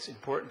think it's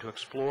important to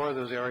explore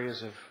those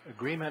areas of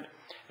agreement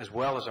as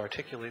well as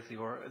articulate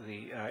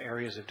the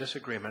areas of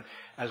disagreement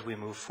as we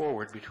move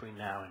forward between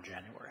now and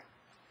January.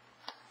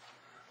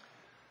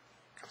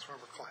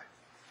 Councilmember Clay.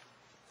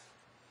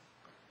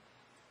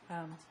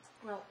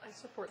 Well, I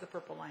support the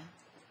Purple Line,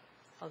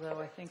 although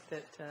I think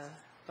that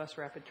bus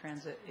rapid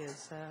transit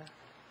is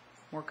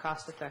more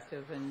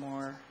cost-effective and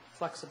more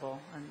flexible.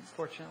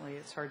 Unfortunately,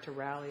 it's hard to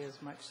rally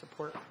as much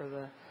support for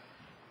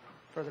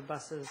the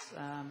buses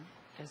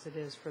as it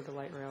is for the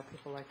light rail.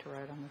 People like to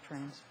ride on the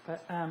trains.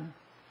 But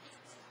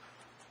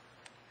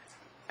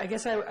I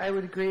guess I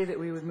would agree that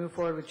we would move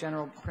forward with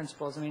general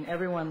principles. I mean,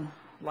 everyone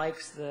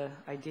likes the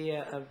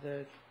idea of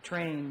the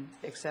train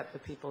except the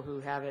people who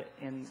have it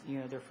in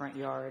their front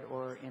yard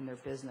or in their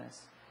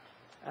business.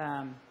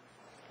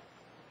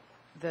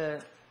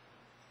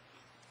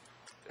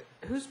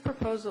 Whose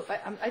proposal?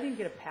 I didn't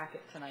get a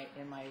packet tonight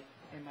in my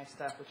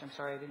stuff, which I'm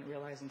sorry I didn't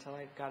realize until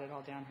I got it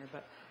all down here.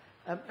 But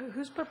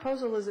whose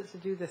proposal is it to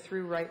do the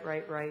through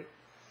right?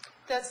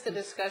 That's the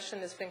discussion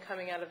that's been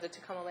coming out of the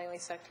Tacoma Langley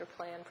sector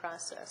plan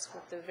process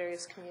with the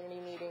various community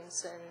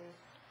meetings and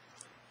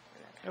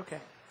that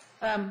kind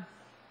of thing.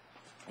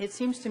 It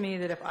seems to me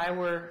that if I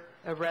were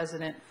a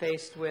resident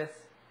faced with,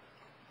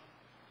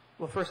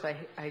 well, first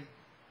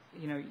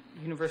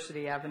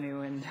University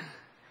Avenue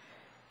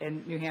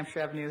and New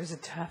Hampshire Avenue is a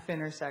tough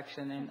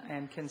intersection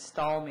and can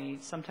stall me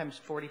sometimes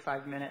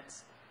 45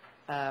 minutes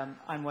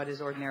on what is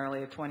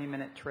ordinarily a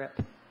 20-minute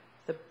trip.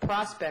 The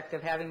prospect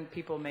of having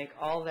people make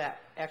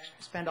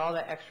spend all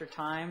that extra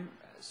time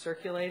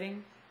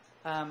circulating,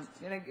 I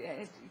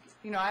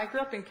grew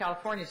up in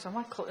California, so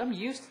I'm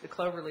used to the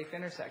Cloverleaf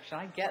intersection.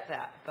 I get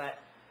that, but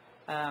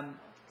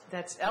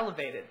that's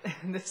elevated.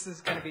 This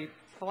is going to be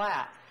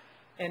flat.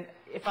 And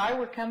if I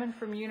were coming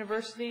from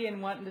University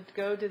and wanting to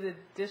go to the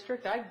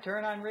district, I'd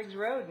turn on Riggs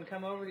Road and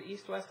come over to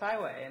East-West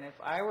Highway. And if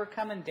I were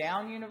coming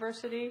down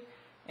University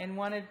and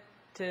wanted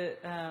to,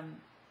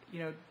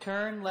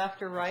 turn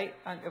left or right,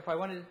 if I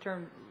wanted to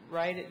turn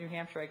right at New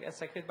Hampshire, I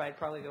guess I could, but I'd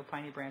probably go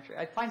Piney Branch.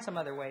 I'd find some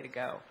other way to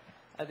go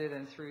other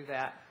than through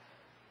that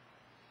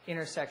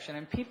intersection.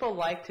 And people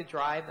like to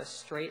drive a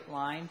straight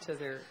line to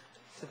their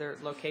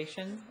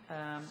location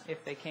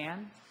if they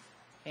can.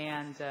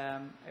 And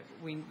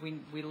we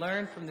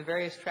learned from the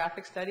various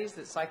traffic studies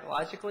that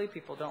psychologically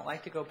people don't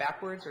like to go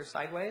backwards or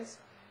sideways,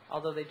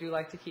 although they do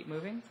like to keep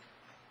moving.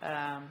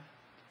 I'm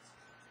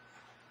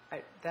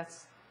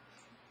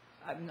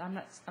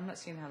not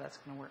seeing how that's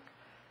going to work.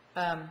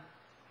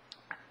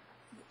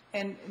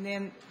 And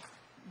then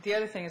the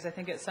other thing is, I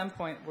think at some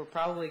point we're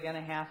probably going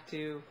to have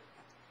to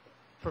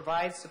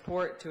provide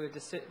support to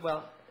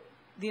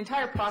the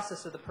entire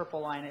process of the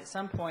Purple Line. At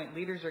some point,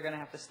 leaders are going to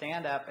have to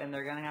stand up and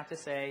they're going to have to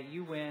say,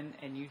 you win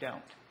and you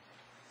don't.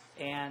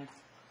 And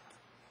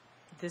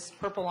this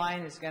Purple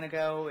Line is going to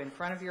go in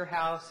front of your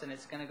house and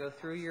it's going to go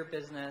through your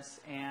business.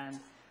 And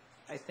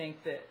I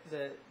think that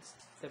the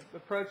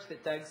approach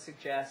that Doug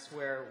suggests,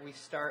 where we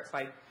start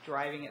by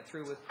driving it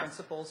through with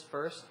principles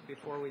first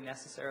before we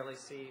necessarily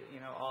see,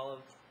 all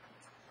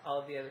all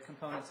of the other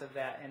components of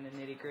that and the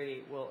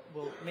nitty-gritty will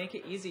make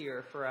it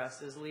easier for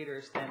us as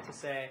leaders then to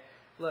say,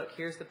 look,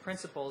 here's the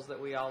principles that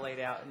we all laid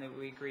out and that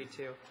we agreed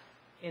to.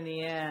 In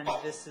the end,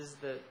 this is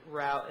the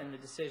route and the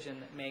decision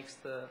that makes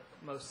the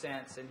most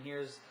sense, and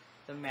here's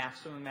the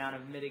maximum amount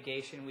of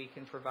mitigation we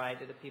can provide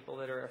to the people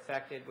that are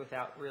affected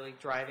without really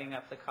driving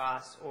up the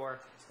costs or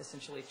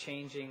essentially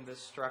changing the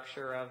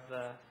structure of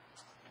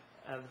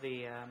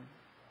the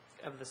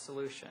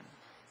solution.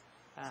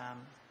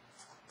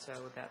 So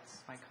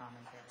that's my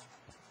comment there.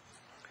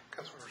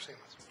 Councilmember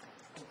Siemens.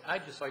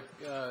 I'd just like,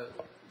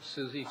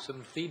 Susie,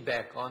 some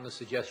feedback on the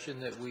suggestion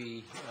that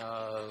we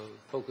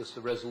focus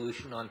the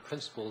resolution on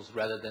principles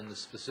rather than the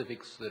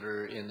specifics that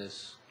are in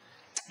this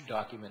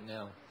document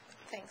now.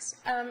 Thanks.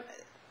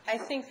 I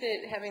think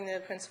that having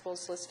the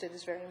principles listed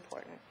is very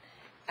important.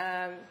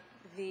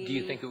 Do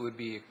you think it would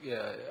be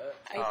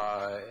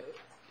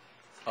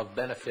of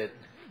benefit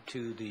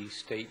to the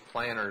state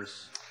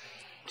planners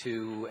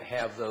to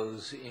have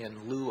those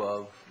in lieu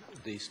of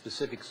the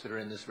specifics that are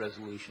in this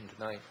resolution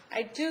tonight?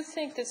 I do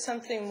think that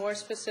something more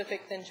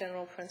specific than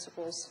general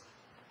principles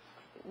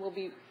will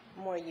be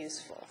more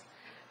useful.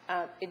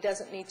 It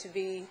doesn't need to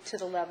be to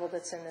the level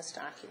that's in this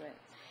document.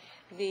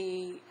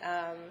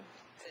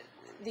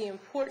 The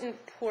important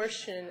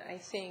portion, I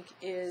think,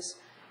 is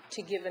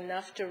to give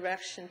enough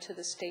direction to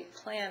the state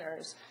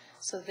planners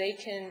so they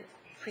can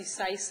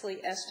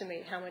precisely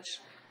estimate how much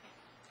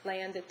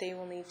land that they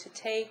will need to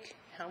take,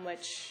 how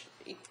much,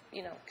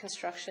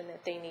 construction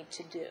that they need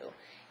to do.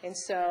 And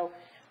so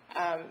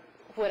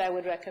what I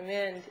would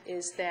recommend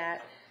is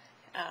that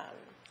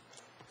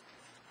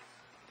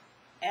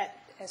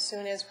as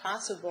soon as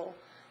possible,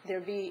 there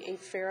be a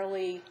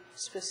fairly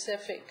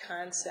specific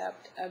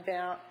concept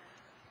about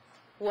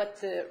what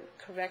the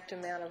correct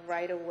amount of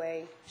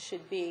right-of-way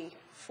should be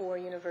for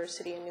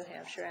University and New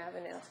Hampshire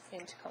Avenue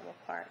in Tacoma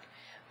Park.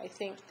 I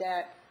think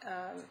that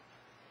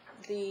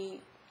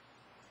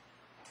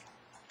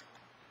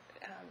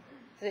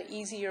the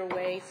easier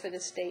way for the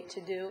state to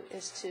do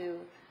is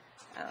to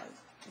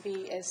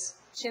be as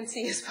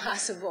chintzy as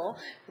possible.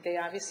 They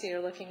obviously are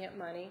looking at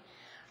money.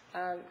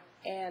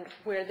 And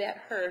where that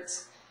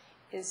hurts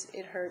is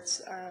it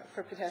hurts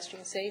for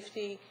pedestrian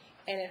safety,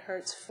 and it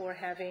hurts for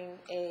having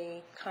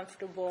a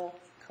comfortable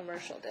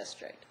commercial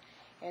district.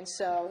 And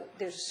so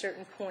there's a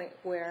certain point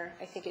where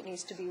I think it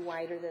needs to be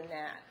wider than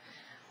that.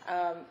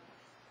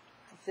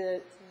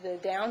 The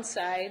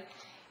downside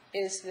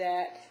is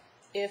that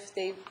if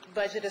they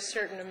budget a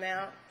certain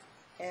amount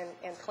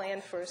and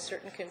plan for a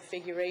certain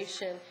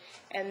configuration,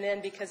 and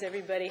then because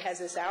everybody has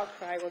this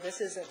outcry, well,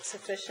 this isn't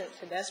sufficient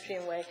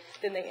pedestrian way,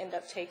 then they end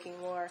up taking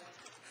more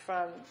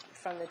from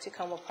the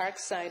Tacoma Park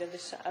side of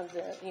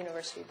the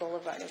University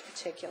Boulevard in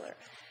particular.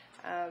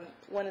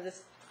 One of the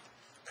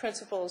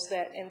principles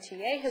that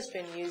MTA has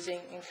been using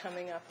in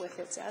coming up with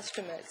its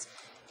estimates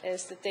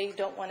is that they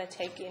don't want to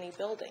take any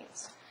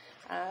buildings.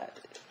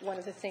 One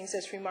of the things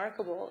that's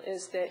remarkable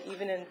is that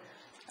even in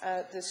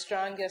the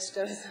strongest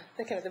of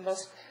the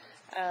most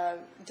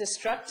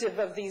destructive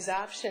of these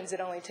options, it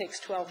only takes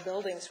 12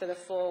 buildings for the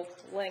full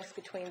length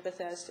between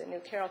Bethesda and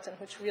New Carrollton,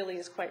 which really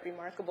is quite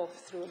remarkable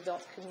through a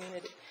built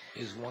community.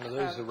 Is one of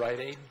those the Rite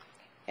Aid?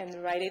 And the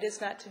Rite Aid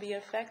is not to be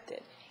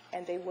affected,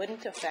 and they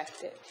wouldn't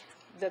affect it.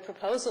 The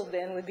proposal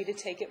then would be to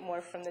take it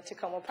more from the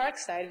Tacoma Park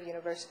side of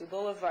University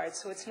Boulevard,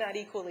 so it's not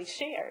equally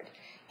shared.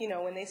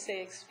 When they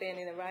say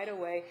expanding the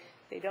right-of-way,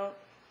 they don't,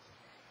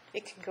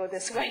 it can go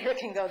this way or it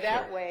can go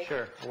that way.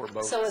 Sure, or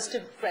both. So as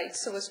to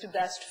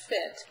best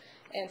fit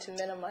and to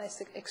minimize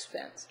the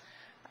expense.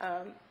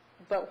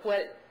 But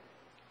what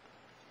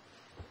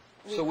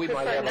we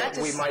might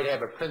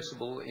have a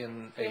principle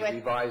in a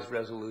revised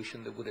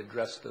resolution that would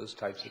address those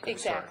types of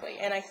concerns. Exactly,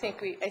 and I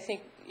think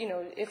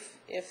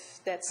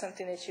if that's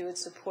something that you would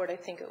support, I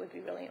think it would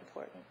be really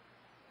important.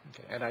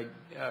 Okay. And I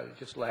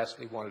just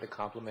lastly wanted to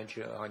compliment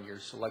you on your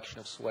selection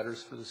of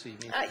sweaters for this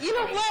evening. You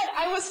know what?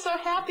 I was so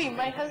happy.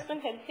 My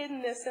husband had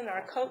hidden this in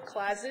our coat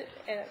closet,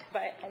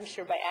 I'm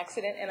sure by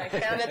accident, and I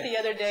found it the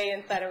other day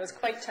and thought it was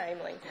quite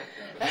timely.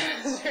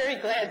 I was very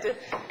glad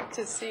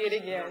to see it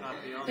again.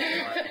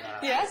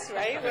 Yes,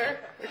 right? We're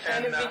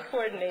trying to be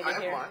coordinated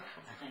here.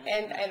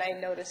 And I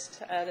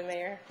noticed the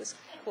mayor was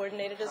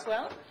coordinated as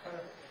well.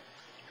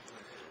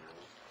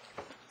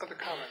 Other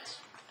comments?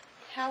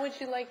 How would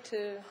you like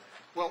to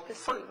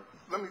proceed?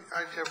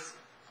 I have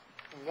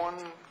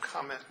one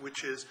comment,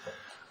 which is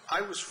I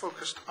was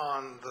focused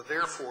on the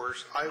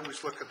therefores. I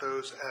always look at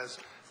those as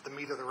the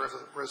meat of the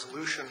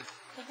resolution.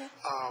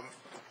 How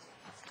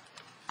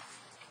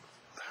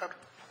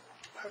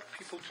do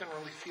people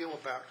generally feel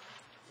about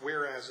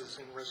whereases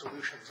in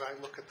resolutions? I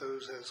look at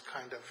those as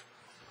kind of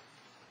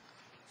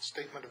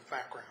statement of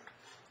background.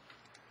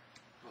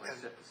 Well, they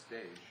set the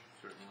stage,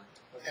 certainly.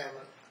 But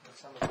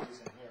some of these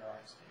in here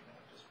aren't statement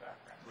of just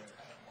background. They're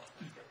kind of more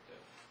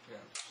prescriptive. Yeah.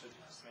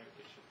 Maybe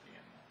they should be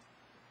in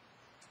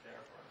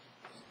there for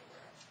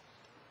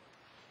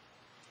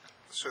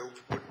So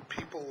would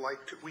people like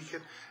to, we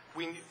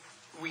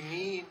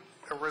need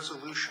a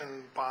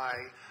resolution by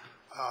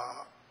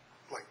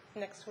like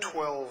Next week.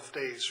 12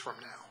 days from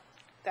now.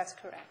 That's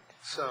correct.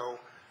 So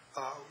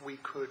we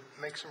could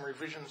make some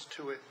revisions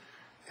to it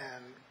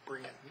and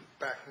bring it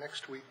back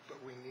next week, but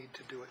we need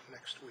to do it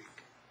next week.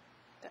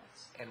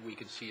 And we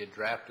could see a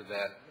draft of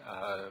that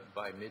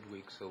by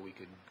midweek, so we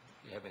could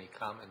have any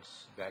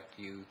comments back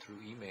to you through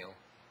email,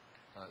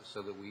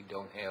 so that we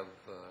don't have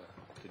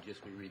to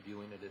just be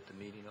reviewing it at the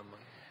meeting on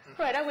Monday.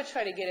 Right, I would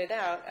try to get it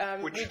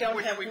out. Which we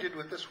don't have, we did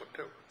with this one,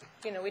 too.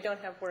 You know, we don't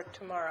have work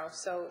tomorrow,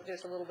 so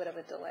there's a little bit of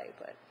a delay,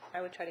 but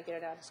I would try to get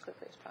it out as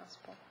quickly as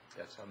possible.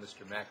 That's how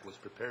Mr. Mack was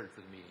prepared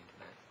for the meeting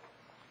tonight.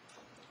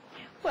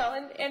 Well,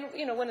 and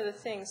you know, one of the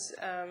things,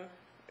 I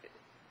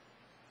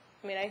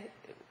mean,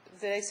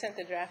 I sent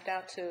the draft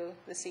out to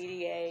the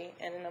CDA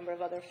and a number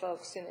of other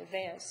folks in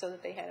advance so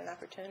that they had an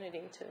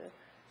opportunity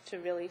to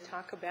really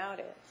talk about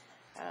it.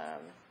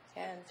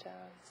 And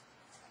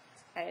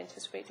I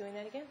anticipate doing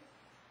that again.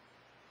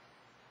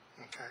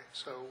 Okay,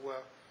 so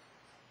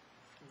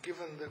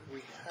given that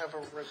we have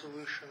a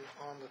resolution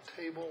on the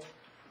table,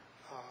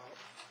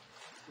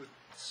 would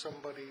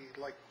somebody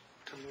like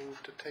to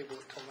move to table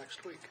it till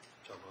next week?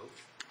 So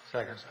moved.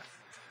 Second.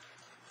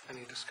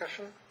 Any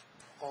discussion?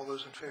 All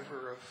those in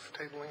favor of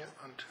tabling it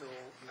until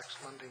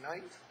next Monday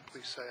night,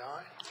 please say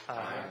aye.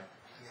 Aye.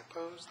 Any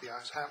opposed? The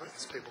ayes have it.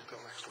 It's tabled till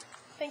next week.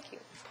 Thank you.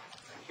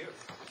 Thank you.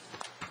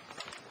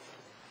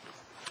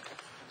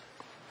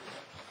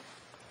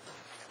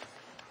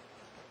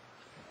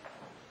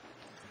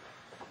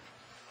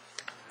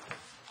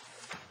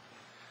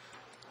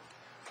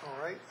 All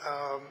right,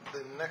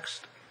 the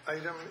next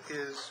item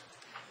is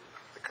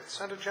the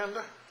consent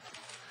agenda.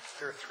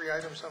 There are 3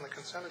 items on the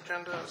consent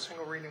agenda: a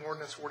single reading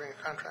ordinance awarding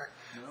a contract.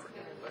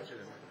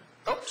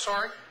 Oh,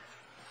 sorry.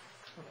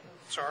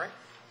 Sorry.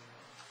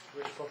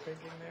 Wishful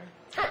thinking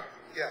there?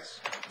 Yes,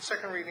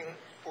 second reading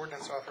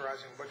ordinance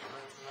authorizing budget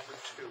amendment number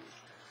 2.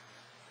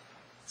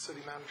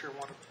 City manager,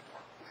 want to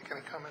make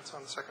any comments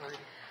on the second reading?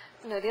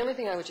 No, the only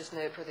thing I would just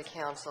note for the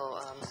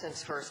council,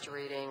 since first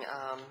reading,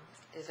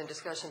 is in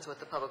discussions with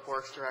the Public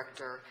Works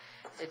Director,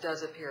 it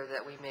does appear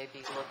that we may be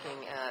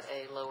looking at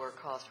a lower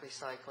cost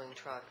recycling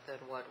truck than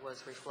what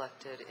was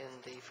reflected in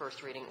the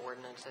first reading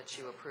ordinance that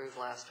you approved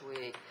last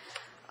week.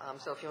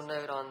 So if you'll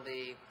note on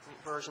the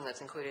version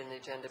that's included in the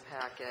agenda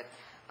packet,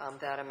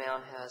 that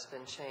amount has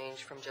been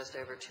changed from just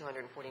over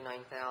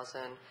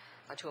 $249,000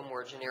 to a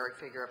more generic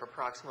figure of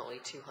approximately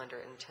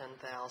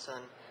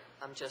 $210,000,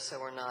 just so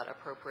we're not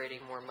appropriating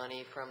more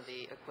money from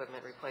the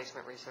equipment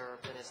replacement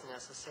reserve than is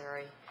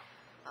necessary.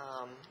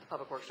 The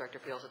Public Works Director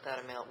feels that that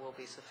amount will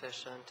be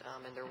sufficient,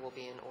 and there will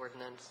be an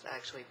ordinance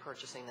actually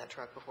purchasing that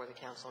truck before the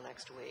council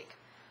next week.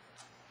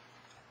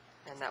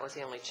 And that was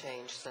the only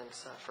change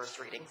since first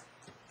reading.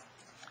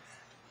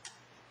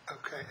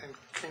 Okay, and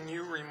can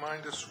you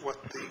remind us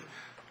what the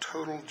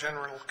total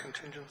general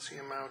contingency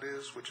amount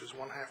is, which is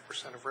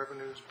 0.5% of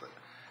revenues, but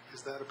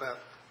is that about?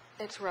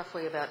 It's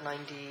roughly about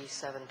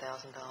 $97,000.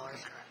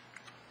 Okay.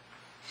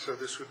 So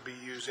this would be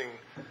using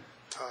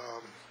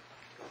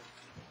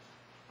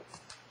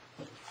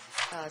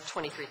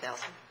 $23,000.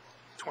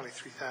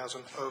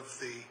 $23,000 of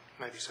the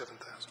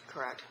 $97,000.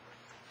 Correct.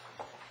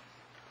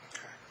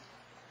 Okay.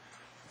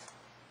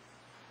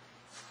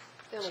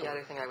 The only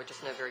other thing I would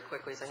just note very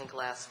quickly is I think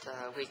last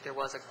week there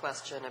was a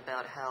question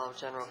about how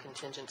general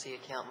contingency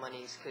account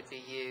monies could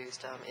be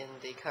used. In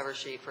the cover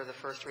sheet for the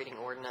first reading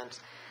ordinance,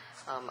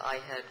 I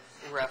had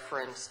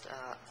referenced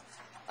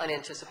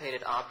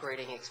unanticipated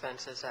operating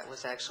expenses. That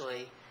was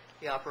actually,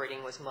 the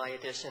operating was my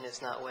addition.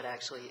 It's not what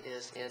actually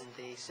is in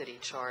the city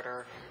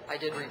charter. I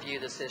did review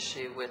this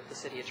issue with the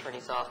city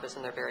attorney's office,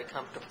 and they're very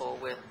comfortable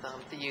with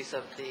the use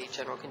of the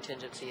general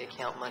contingency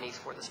account monies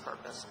for this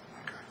purpose.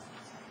 Okay.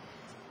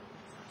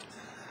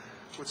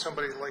 Would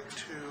somebody like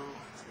to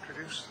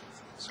introduce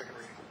the second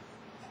reading?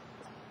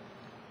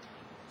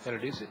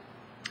 Introduce it.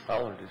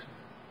 I'll introduce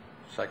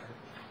it. Second.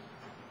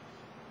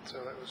 So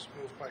that was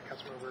moved by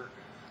Councilmember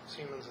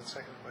Siemens and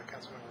seconded by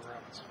Councilmember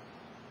Robinson.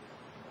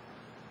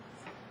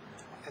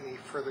 Any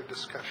further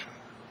discussion?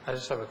 I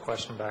just have a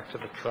question back to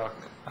the truck.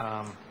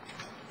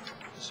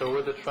 So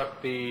would the truck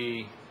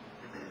be,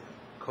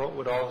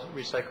 would all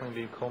recycling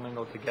be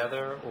commingled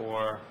together,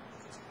 or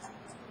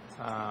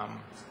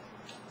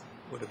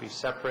would it be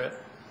separate?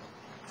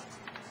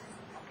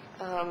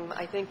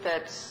 I think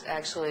that's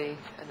actually,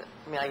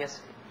 I mean, I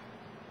guess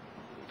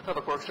the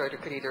Public Works Director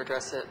could either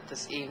address it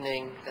this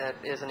evening. That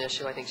is an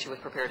issue I think she was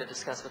prepared to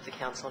discuss with the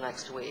council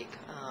next week.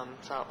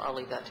 So I'll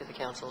leave that to the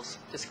council's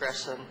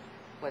discretion,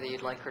 whether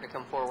you'd like her to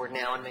come forward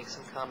now and make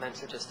some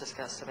comments or just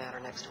discuss the matter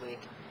next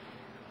week.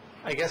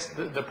 I guess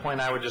the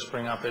point I would just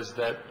bring up is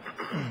that,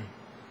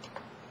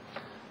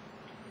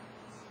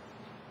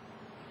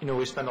 you know,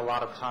 we spend a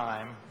lot of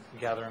time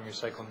gathering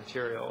recycled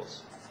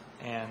materials,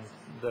 and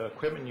the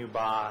equipment you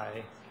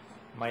buy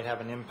might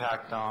have an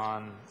impact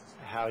on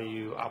how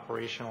you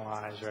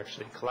operationalize or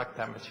actually collect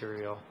that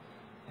material,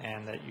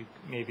 and that you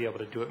may be able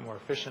to do it more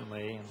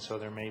efficiently, and so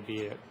there may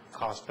be a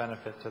cost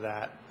benefit to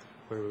that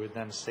where we would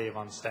then save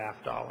on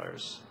staff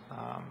dollars.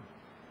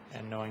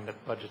 And knowing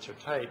that budgets are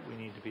tight, we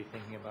need to be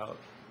thinking about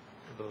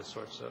those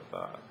sorts of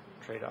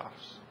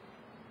trade-offs.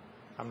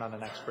 I'm not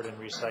an expert in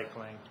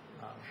recycling.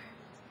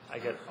 I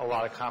get a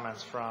lot of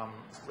comments from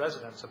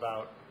residents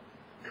about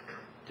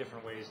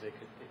different ways it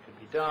could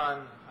be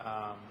done.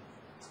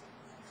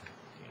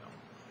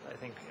 I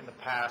think in the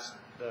past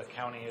the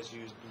county has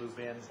used blue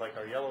bins like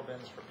our yellow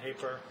bins for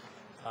paper,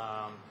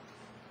 and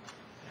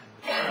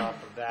the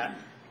trade-off of that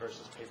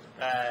versus paper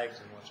bags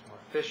and what's more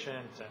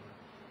efficient, and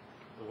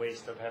the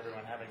waste of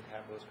everyone having to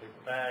have those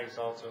paper bags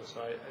also.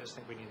 So I just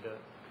think we need to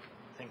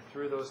think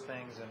through those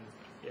things, and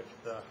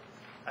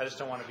I just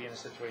don't want to be in a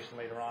situation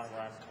later on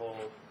where I'm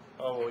told,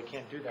 oh, well, we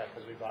can't do that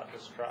because we bought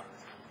this truck.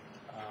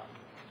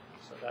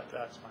 So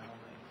that's my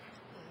only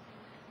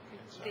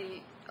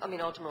concern.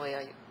 Ultimately,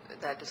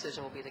 that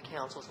decision will be the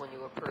council's when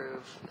you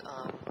approve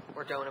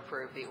or don't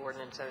approve the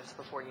ordinance that is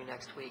before you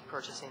next week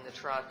purchasing the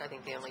truck. I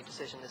think the only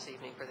decision this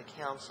evening for the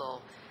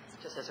council,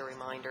 just as a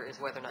reminder, is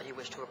whether or not you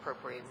wish to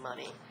appropriate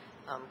money.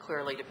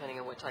 Clearly, depending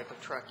on what type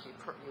of truck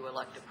you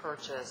elect to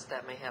purchase,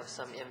 that may have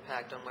some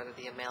impact on whether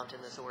the amount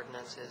in this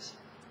ordinance is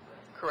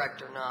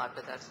correct or not,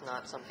 but that's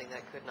not something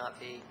that could not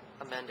be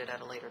amended at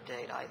a later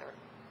date either.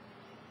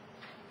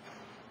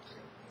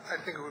 I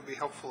think it would be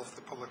helpful if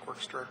the Public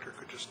Works Director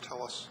could just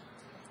tell us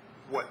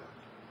what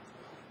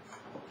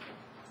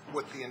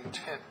the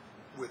intent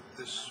with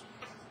this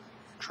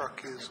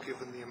truck is,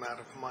 given the amount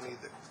of money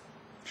that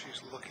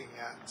she's looking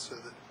at, so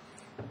that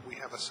we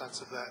have a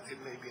sense of that. It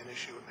may be an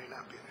issue, it may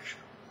not be an issue.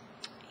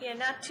 Yeah,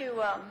 not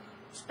to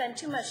spend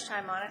too much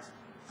time on it,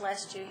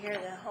 lest you hear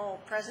the whole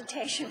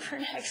presentation for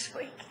next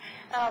week.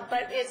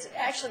 But it's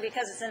actually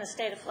because it's in a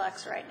state of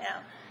flux right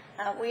now.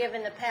 We have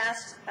in the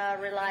past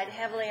relied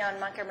heavily on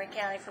Montgomery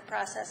County for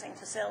processing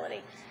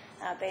facility.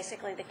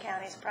 Basically, the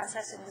county's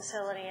processing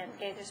facility in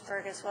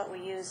Gaithersburg is what we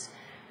use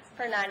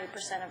for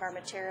 90% of our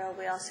material.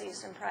 We also use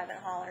some private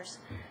haulers.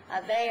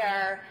 They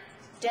are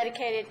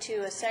dedicated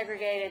to a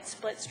segregated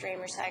split stream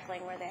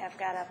recycling where they have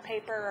got a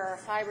paper or a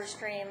fiber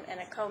stream and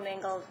a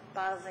commingled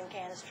bottles and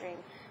can stream.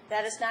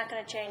 That is not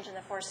going to change in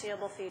the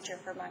foreseeable future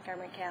for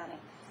Montgomery County.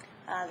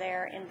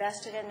 They're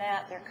invested in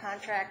that. Their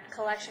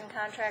collection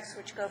contracts,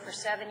 which go for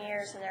 7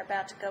 years, and they're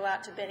about to go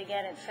out to bid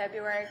again in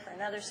February for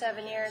another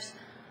 7 years,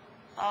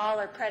 all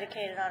are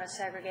predicated on a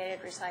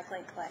segregated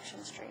recycling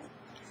collection stream.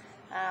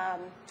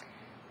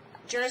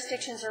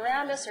 Jurisdictions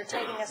around us are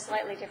taking a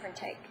slightly different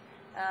take.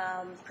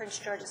 Prince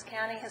George's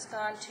County has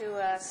gone to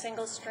a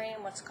single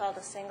stream, what's called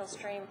a single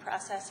stream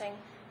processing.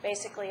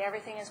 Basically,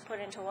 everything is put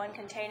into one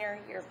container,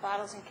 your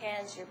bottles and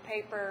cans, your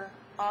paper,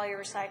 all your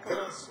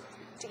recyclables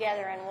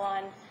together in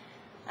one.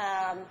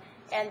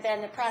 And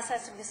then the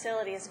processing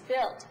facility is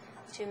built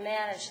to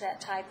manage that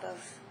type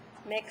of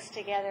mixed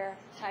together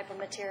type of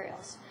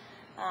materials.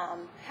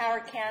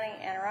 Howard County,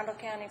 Anne Arundel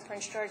County,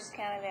 Prince George's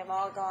County, they've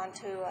all gone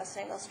to a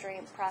single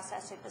stream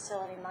processing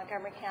facility.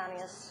 Montgomery County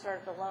is sort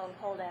of the lone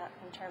holdout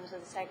in terms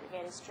of the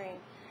segregated stream.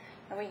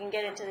 And we can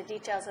get into the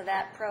details of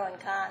that, pro and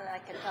con, and I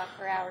could talk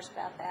for hours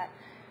about that.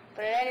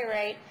 But at any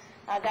rate,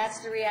 that's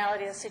the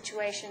reality of the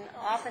situation.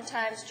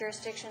 Oftentimes,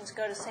 jurisdictions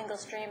go to single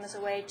stream as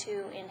a way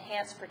to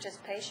enhance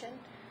participation,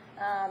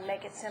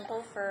 make it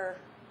simple for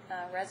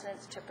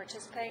residents to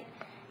participate,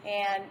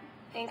 and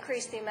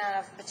increase the amount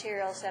of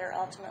materials that are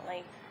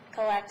ultimately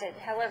collected.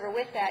 However,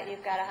 with that,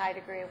 you've got a high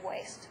degree of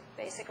waste.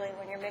 Basically,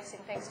 when you're mixing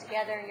things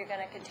together, you're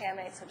going to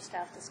contaminate some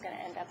stuff that's going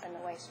to end up in the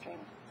waste stream.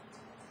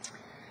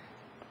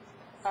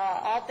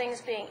 All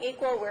things being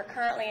equal, we're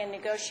currently in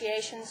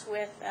negotiations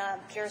with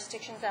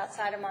jurisdictions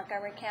outside of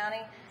Montgomery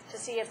County to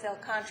see if they'll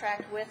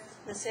contract with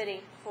the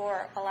city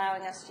for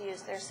allowing us to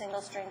use their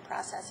single stream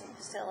processing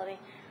facility.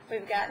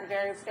 We've gotten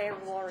very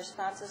favorable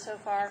responses so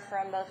far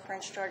from both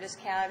Prince George's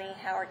County,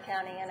 Howard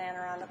County, and Anne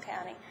Arundel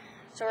County.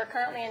 So we're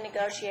currently in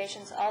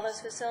negotiations. All those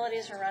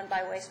facilities are run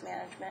by Waste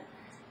Management.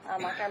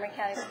 Montgomery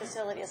County's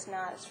facility is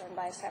not. It's run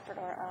by a separate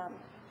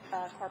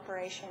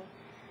corporation.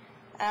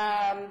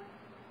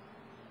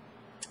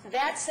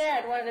 That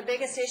said, one of the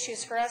biggest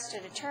issues for us to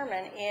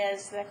determine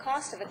is the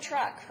cost of a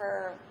truck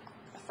for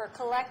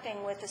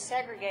collecting with a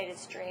segregated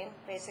stream,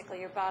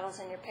 basically your bottles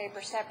and your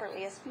paper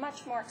separately, is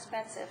much more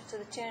expensive, to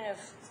the tune of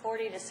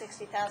 $40,000 to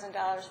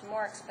 $60,000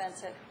 more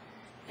expensive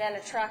than a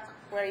truck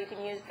where you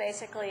can use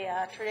basically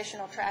a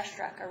traditional trash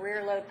truck, a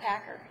rear load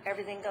packer.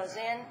 Everything goes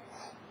in,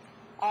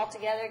 all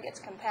together,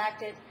 gets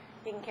compacted.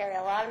 You can carry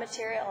a lot of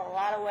material, a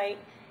lot of weight,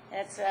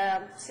 and it's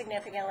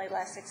significantly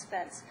less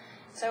expense.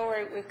 So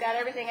we've got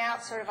everything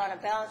out sort of on a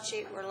balance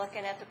sheet. We're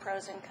looking at the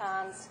pros and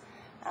cons.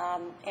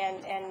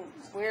 And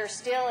we're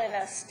still in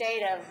a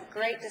state of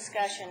great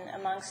discussion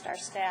amongst our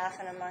staff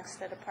and amongst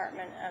the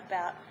department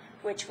about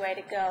which way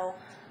to go.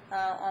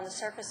 On the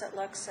surface, it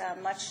looks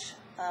much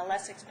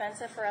less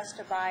expensive for us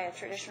to buy a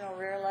traditional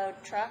rear load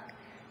truck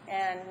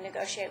and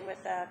negotiate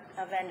with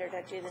a vendor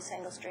to do the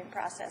single stream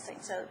processing.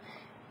 So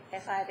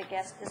if I had to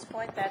guess at this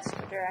point, that's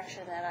the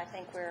direction that I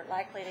think we're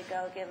likely to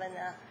go, given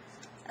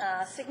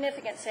the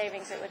significant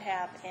savings it would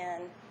have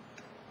in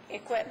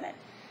equipment.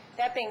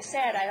 That being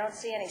said, I don't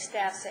see any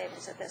staff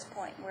savings at this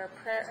point. We're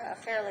a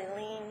fairly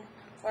lean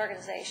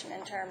organization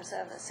in terms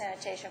of the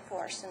sanitation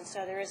force, and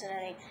so there isn't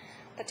any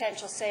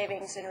potential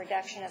savings and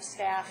reduction of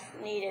staff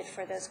needed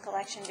for those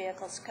collection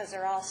vehicles, because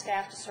they're all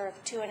staffed to serve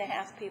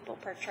 2.5 people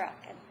per truck,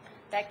 and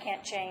that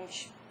can't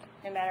change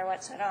no matter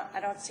what. So I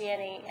don't see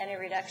any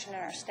reduction in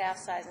our staff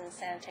size in the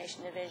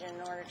sanitation division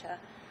in order to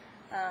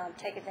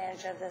take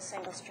advantage of the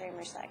single stream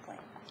recycling.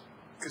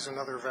 Is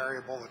another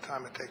variable the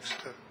time it takes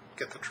to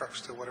get the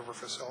trucks to whatever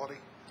facility?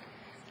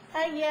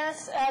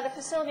 Yes, the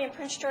facility in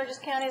Prince George's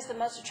County is the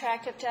most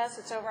attractive to us.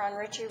 It's over on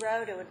Ritchie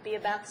Road. It would be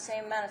about the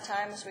same amount of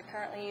time as we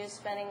currently use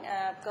spending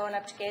going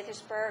up to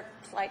Gaithersburg,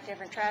 slight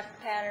different traffic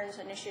patterns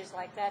and issues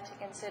like that to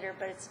consider,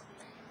 but it's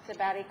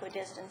about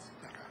equidistance.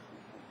 Okay.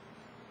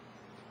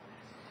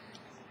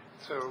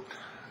 So,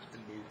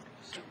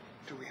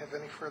 do we have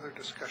any further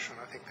discussion?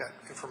 I think that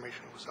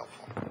information was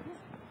helpful.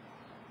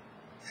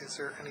 Is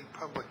there any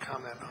public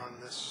comment on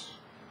this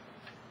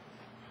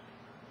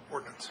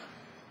ordinance?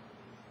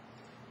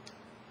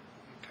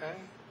 Okay.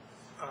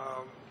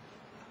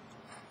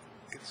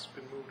 It's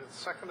been moved and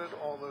seconded.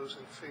 All those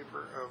in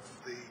favor of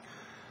the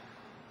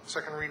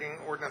second reading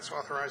ordinance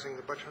authorizing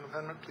the budget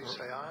amendment, please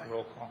say aye.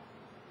 Roll call.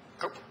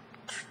 Oh.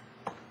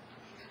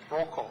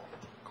 Roll call.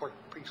 Clerk,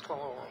 please call a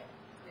roll.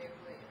 Mayor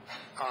Williams.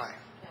 Aye.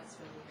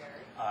 Councilmember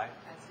Barry. Aye.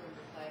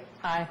 Councilmember Clay.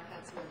 Aye.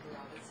 Councilmember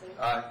Robinson.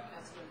 Aye.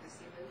 Councilmember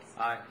Siemens.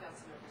 Aye.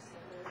 Councilmember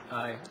Singer.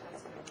 Aye.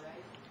 Councilmember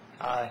Wright.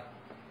 Aye.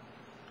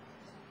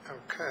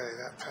 Okay,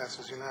 that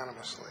passes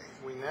unanimously.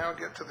 We now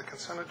get to the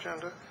consent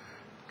agenda.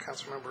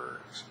 Councilmember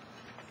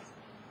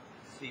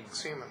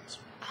Siemens.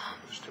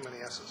 There's too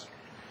many S's.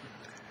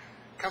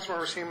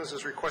 Councilmember Siemens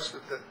has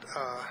requested that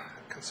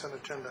consent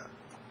agenda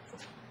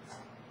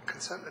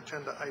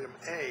item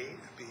A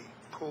be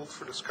pulled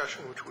for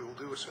discussion, which we will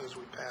do as soon as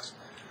we pass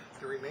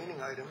the remaining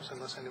items,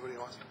 unless anybody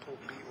wants to pull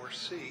B or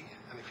C.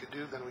 And if you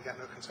do, then we got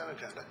no consent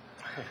agenda.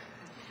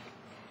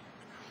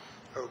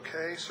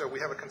 Okay, so we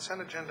have a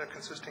consent agenda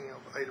consisting of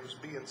items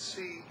B and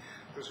C.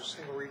 Those are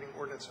single reading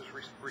ordinances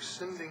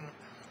rescinding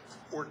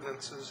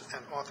ordinances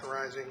and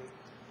authorizing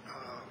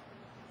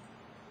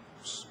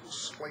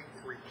slight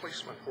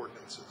replacement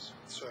ordinances.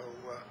 So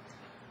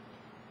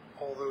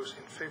all those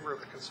in favor of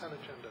the consent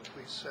agenda,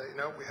 please say,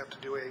 no, we have to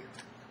do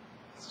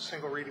it's a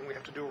single reading, we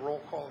have to do a roll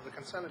call of the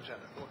consent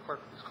agenda. Will the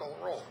clerk please call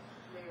a roll?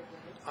 Mayor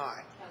Williams.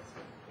 Aye.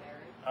 Councilmember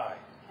Barry. Aye.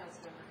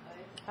 Councilmember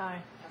Clay.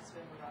 Aye.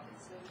 Councilmember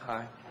Robinson.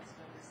 Aye.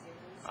 Councilmember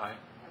Siemens. Aye.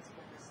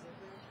 Councilmember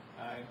Singer.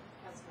 Aye.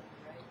 Councilmember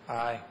Wright.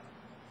 Aye.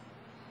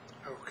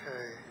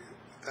 Okay,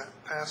 that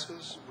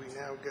passes. We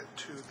now get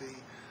to the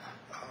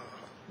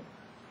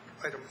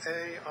item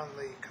A on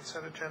the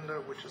consent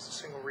agenda, which is the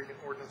single reading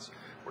ordinance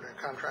for a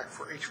contract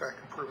for HVAC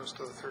improvements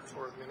to the third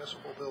floor of the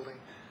municipal building.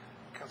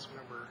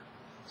 Councilmember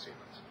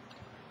Siemens.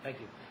 Thank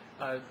you.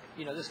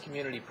 You know, this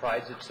community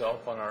prides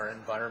itself on our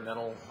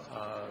environmental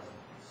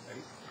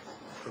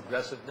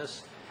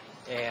progressiveness,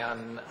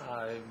 and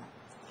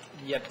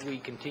yet we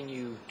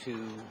continue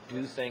to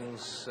do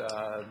things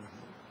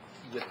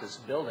with this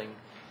building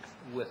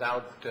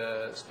without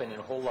spending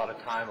a whole lot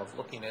of time of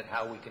looking at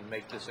how we can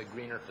make this a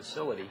greener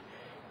facility.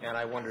 And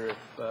I wonder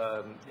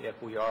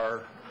if we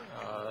are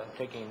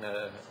taking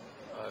a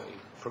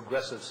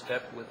progressive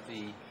step with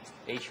the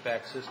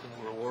HVAC system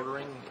we're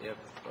ordering,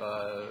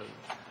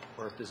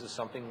 or if this is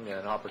something,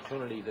 an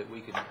opportunity that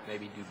we could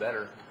maybe do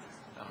better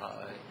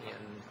in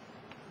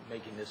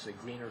making this a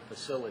greener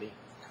facility.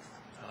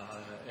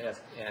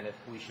 And if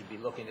we should be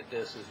looking at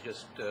this as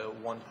just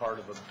one part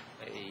of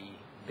a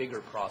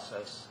bigger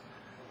process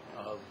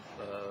of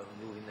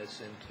moving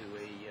this into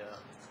a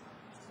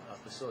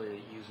facility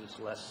that uses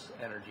less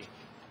energy.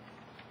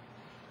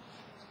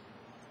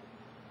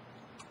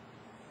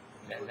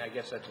 And I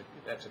guess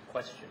that's a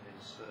question: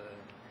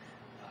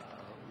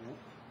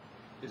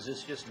 is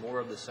this just more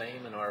of the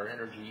same in our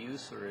energy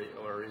use,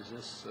 or is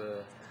this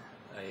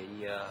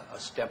a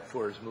step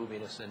towards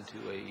moving us into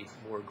a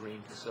more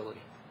green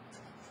facility?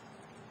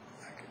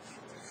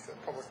 If the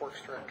Public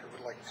Works Director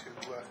would like to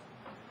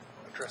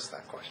address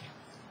that question.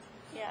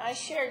 Yeah, I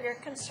share your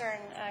concern,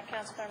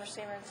 Councilmember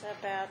Siemens,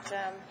 about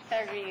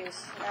energy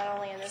use, not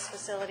only in this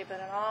facility,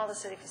 but in all the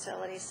city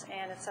facilities,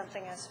 and it's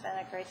something I've spent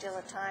a great deal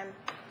of time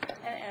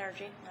and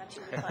energy, not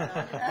you,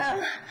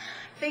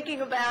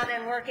 thinking about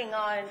and working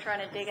on and trying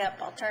to dig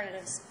up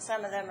alternatives.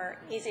 Some of them are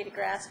easy to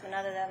grasp, and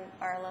other of them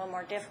are a little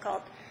more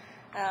difficult.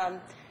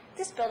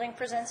 This building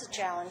presents a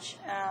challenge.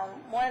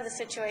 One of the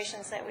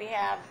situations that we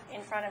have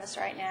in front of us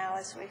right now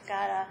is we've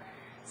got a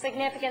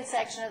significant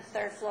section of the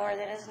third floor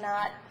that is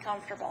not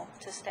comfortable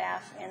to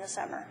staff in the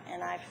summer,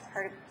 and I've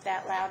heard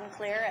that loud and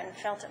clear and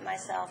felt it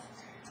myself.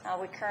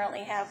 We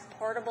currently have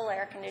portable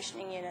air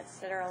conditioning units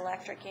that are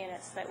electric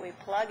units that we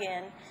plug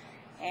in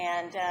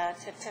and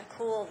to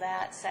cool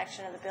that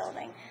section of the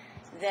building.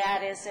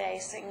 That is a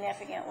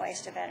significant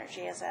waste of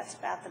energy, as that's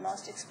about the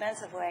most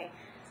expensive way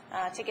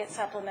to get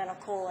supplemental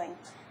cooling.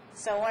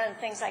 So one of the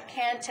things I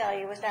can tell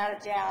you without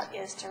a doubt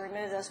is to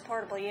remove those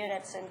portable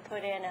units and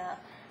put in a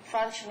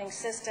functioning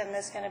system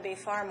that's going to be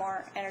far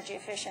more energy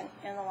efficient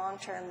in the long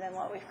term than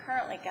what we've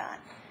currently got.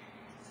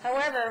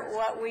 However,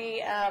 what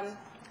we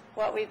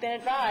what we've been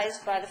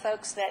advised by the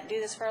folks that do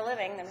this for a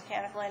living, the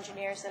mechanical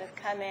engineers that have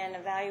come in,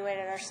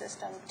 evaluated our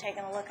system,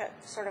 taken a look at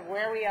sort of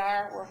where we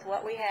are with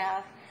what we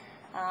have,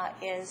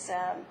 is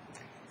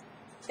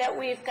that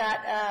we've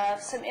got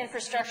some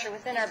infrastructure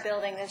within our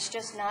building that's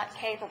just not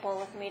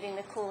capable of meeting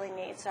the cooling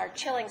needs. Our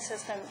chilling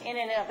system in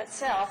and of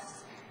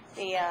itself,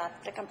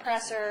 the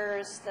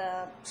compressors,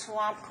 the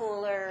swamp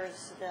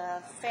coolers,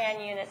 the fan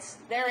units,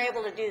 they're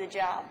able to do the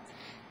job.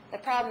 The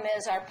problem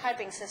is our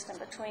piping system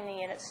between the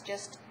units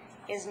just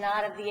is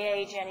not of the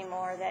age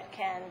anymore that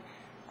can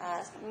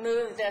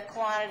move the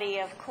quantity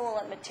of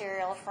coolant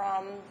material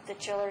from the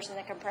chillers and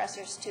the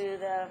compressors to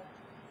the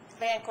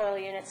fan coil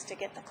units to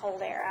get the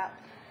cold air out.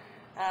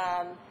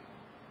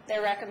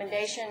 Their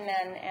recommendation,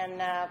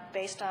 and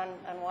based on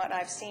what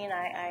I've seen,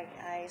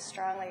 I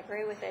strongly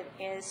agree with it,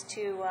 is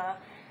to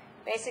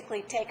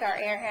basically take our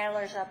air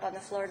handlers up on the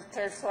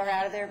third floor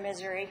out of their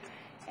misery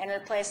and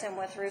replace them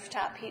with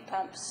rooftop heat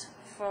pumps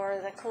for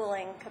the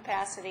cooling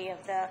capacity of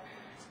the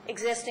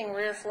existing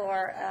rear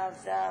floor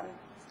of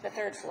the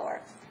third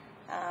floor.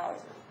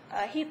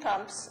 Heat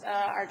pumps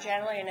are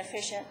generally an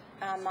efficient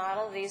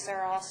model. These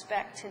are all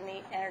spec'd to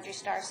meet Energy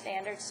Star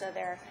standards, so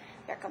they're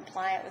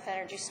compliant with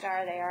Energy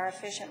Star. They are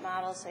efficient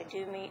models. They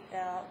do meet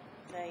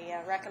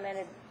the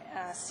recommended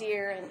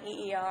SEER and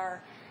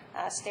EER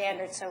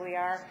standards, so we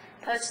are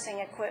purchasing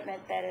equipment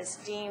that is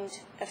deemed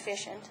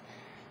efficient.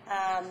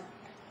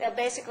 They'll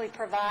basically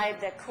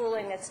provide the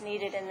cooling that's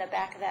needed in the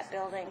back of that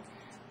building.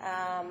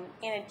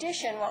 In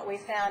addition, what we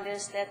found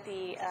is that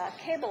the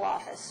cable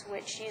office,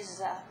 which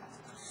uses a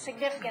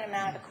significant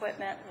amount of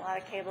equipment, a lot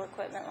of cable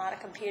equipment, a lot of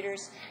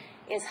computers,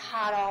 is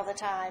hot all the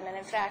time. And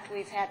in fact,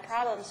 we've had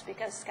problems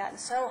because it's gotten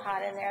so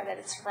hot in there that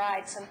it's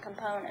fried some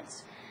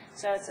components.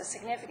 So it's a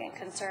significant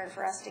concern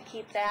for us to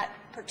keep that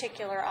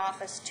particular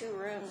office, 2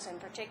 rooms in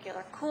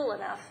particular, cool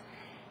enough.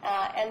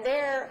 And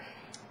they're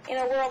in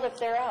a world of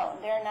their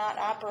own. They're not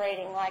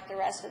operating like the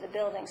rest of the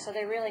building, so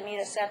they really need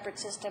a separate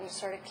system to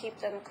sort of keep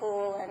them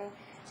cool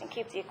and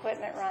keep the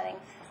equipment running.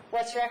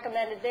 What's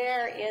recommended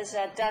there is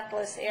a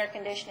ductless air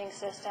conditioning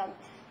system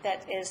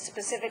that is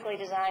specifically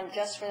designed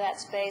just for that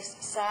space,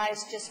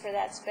 sized just for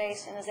that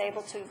space, and is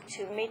able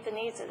to meet the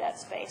needs of that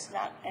space,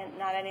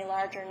 not any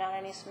larger, not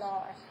any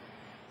smaller.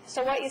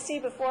 So what you see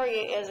before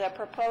you is a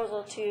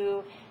proposal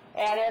to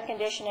add air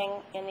conditioning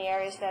in the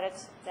areas that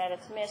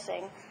it's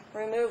missing,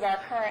 remove our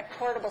current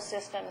portable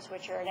systems,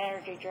 which are an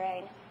energy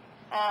drain.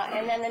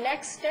 And then the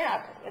next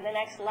step, the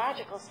next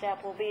logical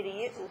step will be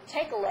to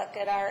take a look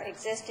at our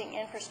existing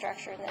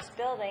infrastructure in this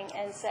building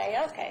and say,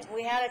 okay,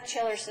 we had a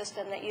chiller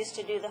system that used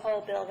to do the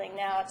whole building.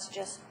 Now it's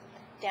just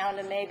down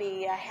to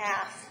maybe a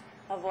half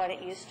of what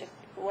it used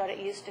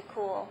to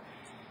cool.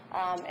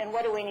 And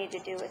what do we need to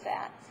do with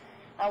that?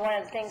 One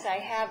of the things I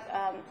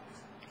have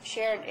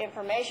shared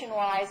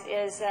information-wise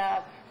is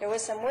there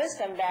was some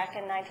wisdom back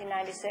in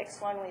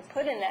 1996 when we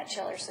put in that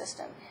chiller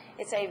system.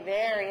 It's a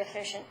very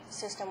efficient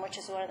system, which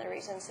is one of the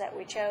reasons that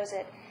we chose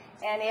it.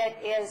 And it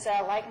is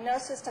like no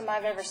system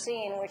I've ever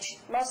seen, which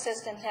most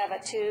systems have a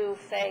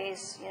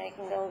 2-phase, you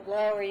can go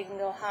low or you can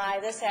go high.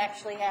 This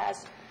actually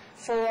has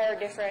 4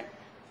 different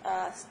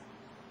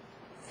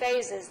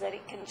phases that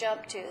it can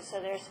jump to. So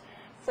there's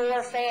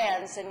 4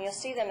 fans, and you'll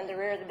see them in the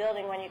rear of the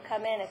building when you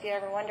come in. If you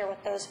ever wonder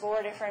what those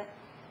 4 different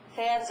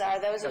fans are,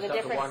 those are the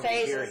different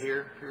phases. You hear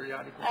here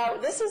periodically?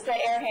 This is the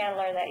air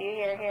handler that you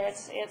hear here.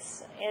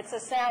 It's a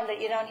sound that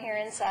you don't hear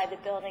inside the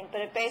building, but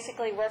it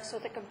basically works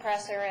with the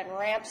compressor and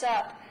ramps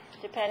up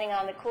depending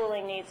on the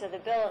cooling needs of the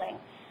building.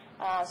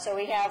 So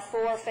we have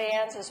 4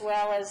 fans as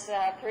well as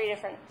 3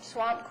 different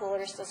swamp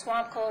coolers. The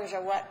swamp coolers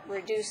are what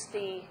reduce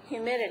the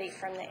humidity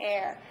from the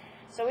air.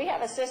 So we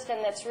have a system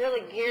that's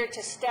really geared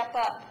to step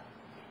up,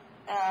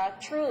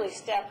 truly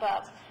step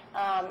up,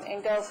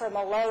 and go from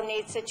a low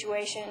need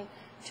situation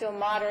to a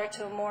moderate,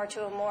 to a more,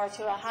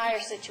 to a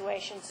higher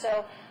situation.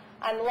 So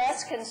I'm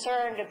less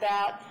concerned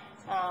about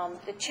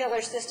the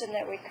chiller system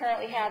that we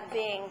currently have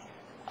being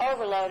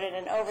overloaded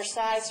and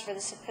oversized for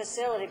this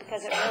facility,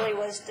 because it really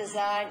was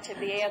designed to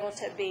be able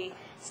to be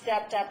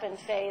stepped up and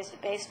phased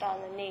based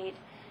on the need.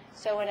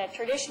 So in a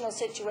traditional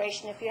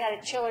situation, if you had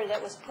a chiller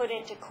that was put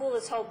in to cool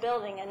this whole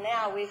building, and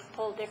now we've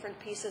pulled different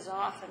pieces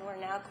off and we're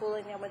now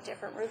cooling them with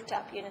different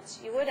rooftop units,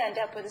 you would end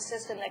up with a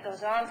system that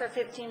goes on for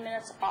 15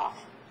 minutes,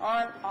 off,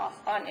 on, off,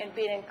 on. It'd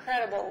be an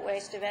incredible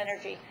waste of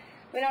energy.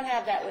 We don't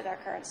have that with our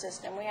current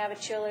system. We have a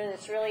chiller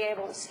that's really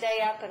able to stay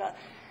up at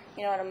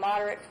a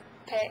moderate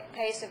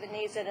pace if it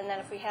needs it, and then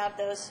if we have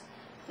those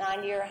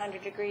 90 or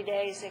 100 degree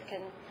days, it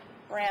can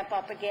ramp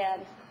up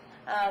again.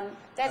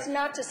 That's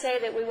not to say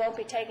that we won't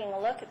be taking a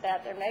look at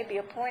that. There may be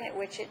a point at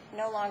which it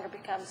no longer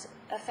becomes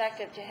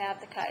effective to have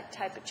the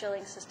type of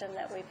chilling system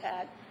that we've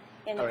had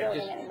in the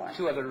building anymore. Just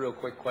 2 other real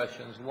quick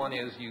questions. One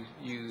is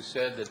you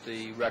said that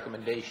the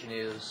recommendation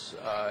is,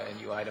 and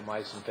you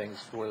itemized some things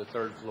for the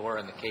 3rd floor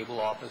and the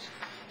cable office,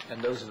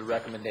 and those are the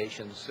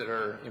recommendations that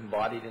are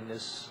embodied in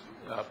this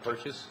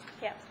purchase?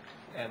 Yeah.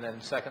 And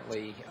then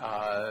secondly,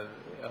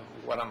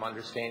 what I'm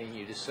understanding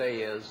you to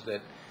say is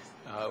that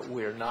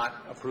We're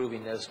not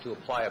approving this to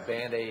apply a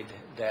Band-Aid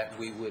that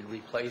we would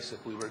replace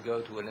if we were to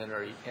go to an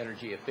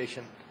energy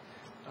efficient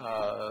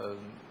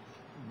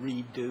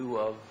redo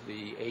of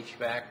the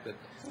HVAC, but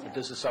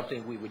this is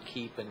something we would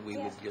keep and we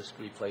would just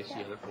replace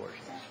the other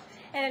portions.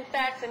 And in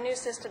fact, the new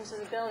systems of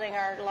the building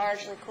are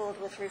largely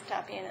cooled with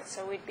rooftop units,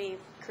 so we'd be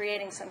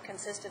creating some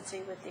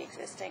consistency with the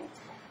existing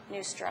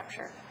new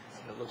structure.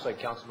 It looks like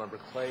Councilmember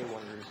Clay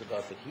wonders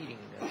about the heating.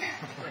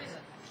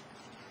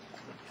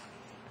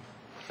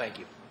 Thank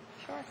you.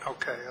 Sure.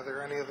 Okay, are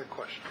there any other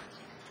questions?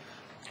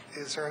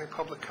 Is there any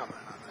public comment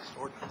on this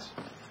ordinance?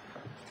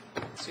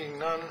 Seeing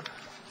none,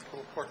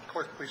 will the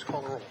clerk please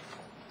call the roll?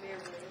 Mayor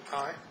Williams.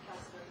 Aye.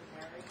 Councilmember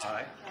Barry.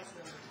 Aye.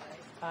 Councilmember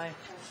Clay. Aye.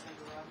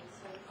 Councilmember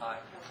Robinson.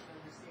 Aye.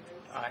 Councilmember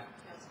Stevens. Aye.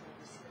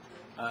 Councilmember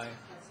Smith. Aye.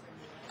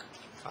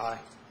 Councilmember Aye. Wright.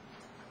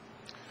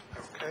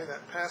 Okay,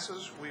 that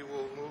passes. We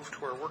will move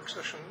to our work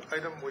session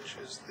item, which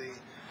is the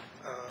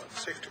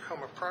Safe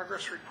Tacoma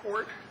Progress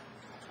Report.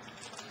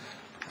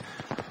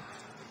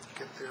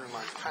 Get there in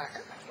my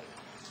packet.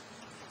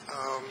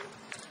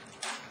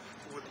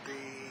 Would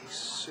the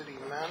city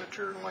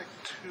manager like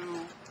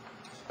to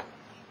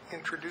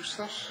introduce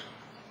this?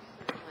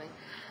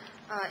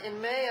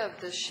 In May of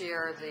this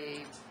year,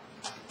 the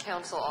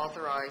council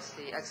authorized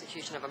the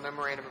execution of a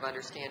memorandum of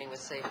understanding with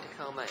Safe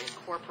Tacoma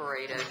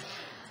Incorporated.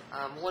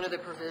 One of the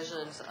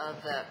provisions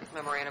of that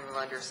memorandum of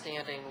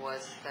understanding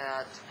was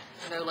that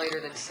no later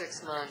than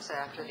 6 months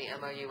after the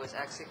MOU was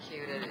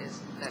executed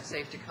is that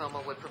Safe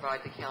Tacoma would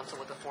provide the council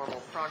with a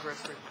formal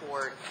progress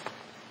report,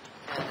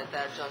 and at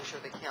that juncture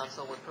the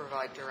council would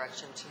provide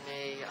direction to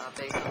me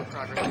based on the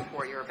progress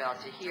report you're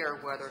about to hear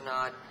whether or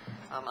not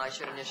I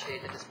should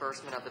initiate the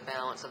disbursement of the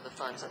balance of the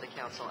funds that the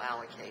council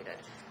allocated.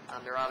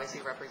 There are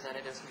obviously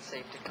representatives from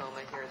Safe Tacoma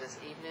here this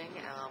evening,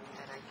 and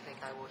I think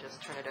I will just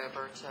turn it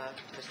over to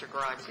Mr.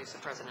 Grimes, who's the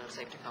president of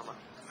Safe Tacoma.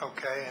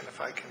 Okay, and if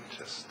I can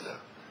just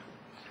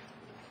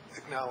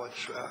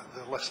acknowledge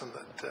the lesson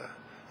that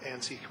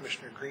ANC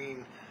Commissioner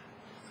Green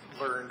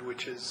learned,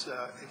 which is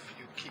if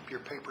you keep your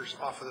papers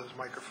off of those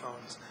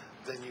microphones,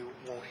 then you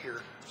won't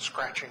hear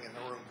scratching in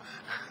the room.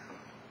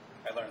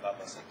 I learned that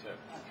lesson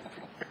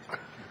too.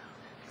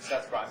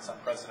 Seth Grimes, I'm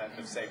president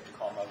of Safe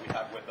Tacoma. We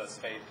have with us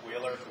Faith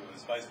Wheeler, who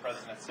is vice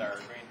president, Sarah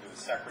Green, who is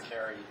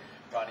secretary,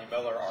 Ronnie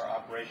Miller, our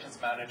operations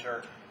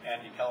manager,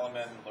 Andy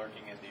Kellerman,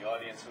 lurking in the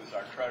audience, who is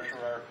our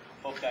treasurer,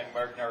 Wolfgang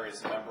Merkner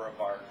is a member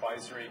of our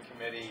advisory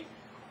committee,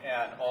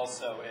 and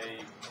also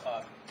an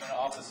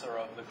officer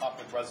of the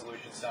Conflict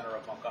Resolution Center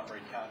of Montgomery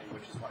County,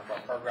 which is one of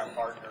our program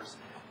partners.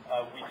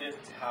 We did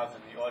have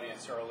in the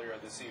audience earlier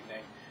this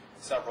evening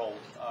several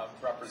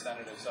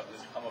representatives of the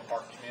Tacoma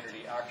Park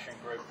Community Action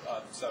Group.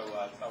 So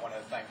I want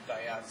to thank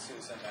Diane,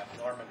 Susan, and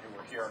Norman who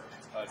were here,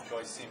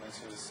 Joyce Siemens,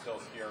 who is still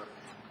here.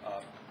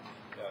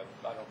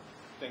 I don't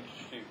think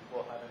she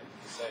will have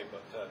anything to say,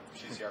 but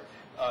she's here.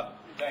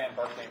 Diane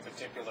Berkeley in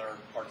particular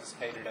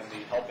participated in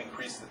the Help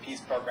Increase the Peace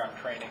program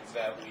trainings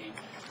that we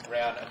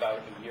ran about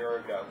a year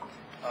ago.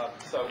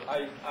 So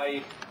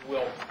I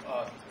will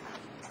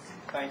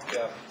thank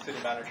City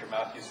Manager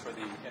Matthews for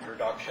the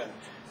introduction.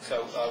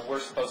 So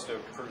we're supposed to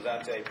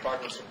present a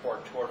progress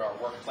report toward our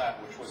work plan,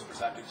 which was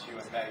presented to you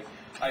in May.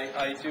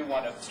 I do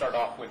want to start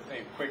off with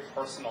a quick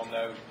personal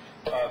note,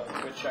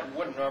 which I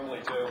wouldn't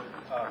normally do.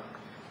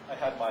 I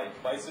had my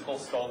bicycle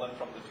stolen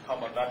from the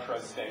Tacoma Metro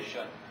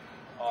station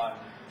on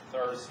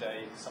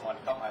Thursday. Someone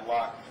cut my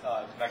lock.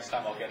 Next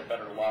time I'll get a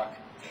better lock,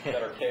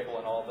 better cable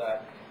and all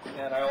that.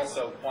 And I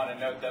also want to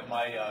note that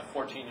my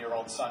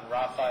 14-year-old son,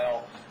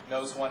 Raphael,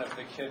 knows one of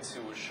the kids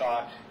who was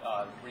shot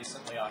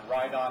recently on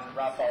Ride-On.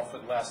 Raphael, for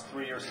the last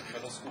 3 years at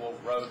middle school,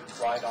 rode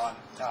Ride-On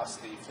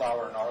past the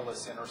Flower and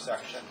Arliss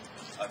intersection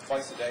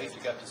twice a day to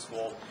get to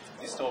school.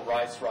 He still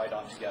rides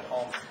Ride-On to get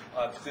home.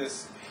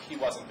 He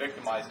wasn't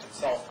victimized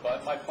himself,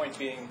 but my point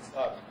being,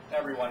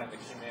 everyone in the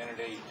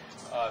community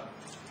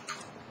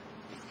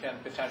can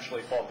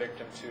potentially fall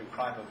victim to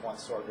crime of one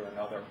sort or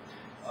another.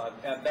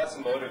 And that's a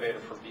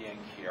motivator for being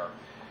here.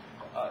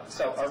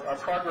 So our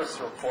progress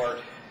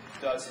report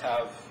does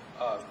have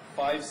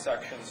 5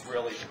 sections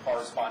really to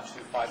correspond to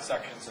 5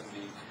 sections in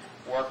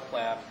the work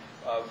plan.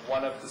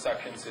 One of the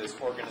sections is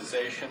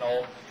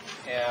organizational,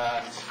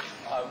 and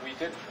we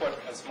did put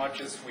as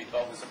much as we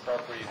felt was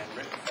appropriate in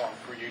written form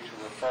for you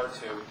to refer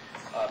to,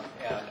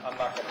 and I'm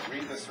not going to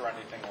read this or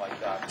anything like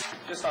that.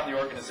 Just on the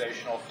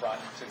organizational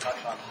front, to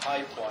touch on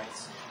high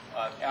points,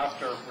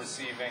 after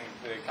receiving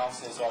the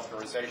council's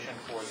authorization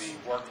for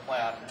the work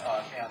plan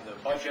and the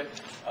budget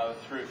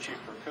through Chief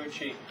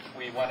Rakucci,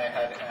 we went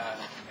ahead and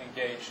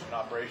engaged an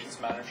operations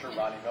manager,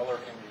 Ronnie Miller,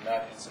 whom we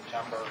met in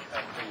September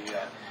at the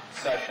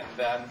session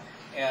then.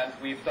 And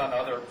we've done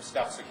other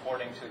steps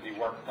according to the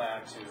work plan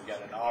to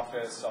get an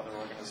office, other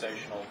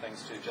organizational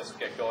things to just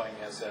get going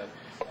as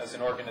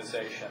an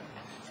organization.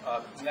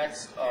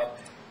 Next up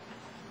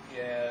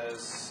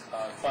is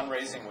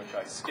fundraising, which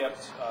I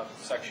skipped,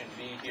 section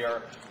B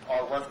here.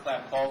 Our work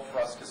plan called for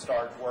us to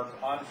start work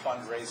on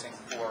fundraising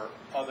for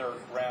other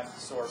grant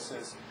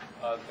sources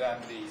than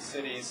the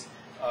city's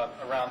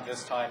around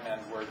this time,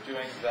 and we're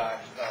doing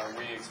that.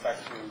 We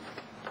expect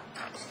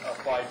to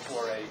apply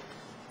for a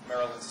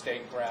Maryland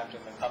State grant in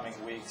the coming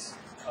weeks,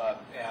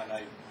 and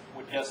I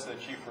would guess that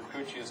Chief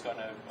Rakucci is going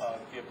to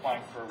be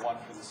applying for one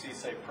for the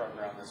CSAFE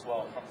program as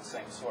well from the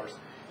same source.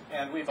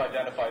 And we've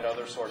identified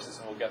other sources,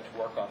 and we'll get to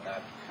work on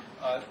that.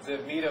 The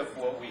meat of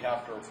what we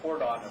have to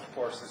report on, of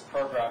course, is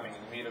programming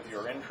and the meat of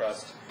your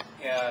interest.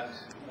 And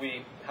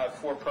we have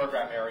 4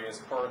 program areas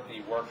per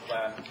the work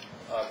plan.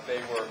 They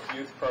were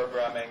youth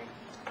programming,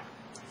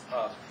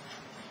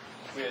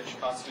 which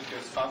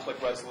constitutes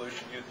conflict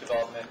resolution, youth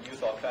development,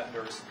 youth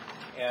offenders,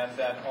 and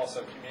then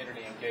also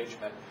community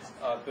engagement.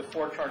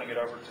 Before turning it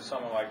over to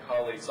some of my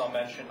colleagues, I'll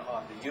mention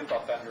on the youth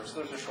offenders,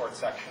 there's a short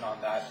section on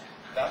that.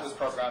 That was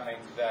programming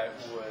that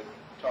would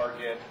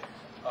target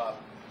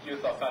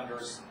youth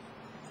offenders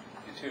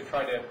to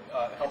try to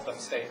help them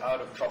stay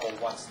out of trouble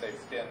once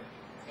they've been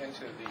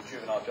into the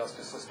juvenile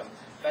justice system.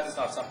 That is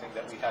not something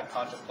that we had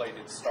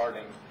contemplated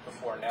starting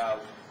before now.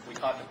 We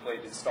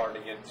contemplated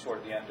starting it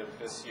toward the end of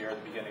this year,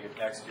 the beginning of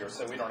next year,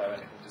 so we don't have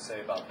anything to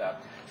say about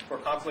that. For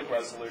conflict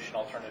resolution,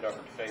 I'll turn it over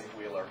to Faith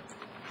Wheeler.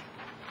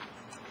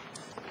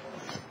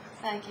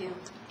 Thank you,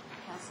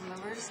 council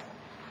members.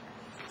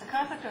 The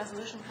conflict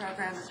resolution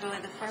program is really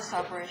the first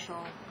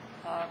operational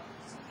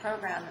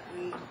program that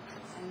we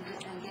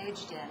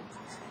engaged in.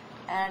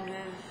 And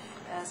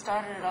we've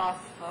started it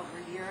off over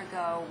a year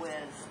ago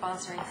with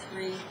sponsoring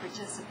 3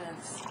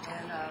 participants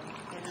in an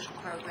initial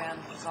program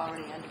that's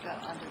already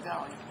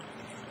undergoing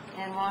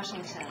in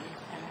Washington,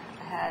 and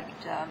had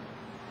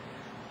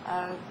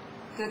a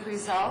good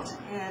result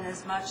in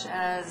as much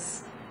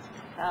as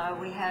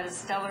we had a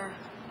stellar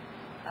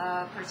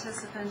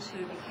participant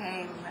who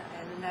became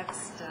in the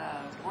next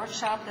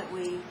workshop that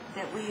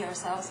we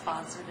ourselves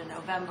sponsored in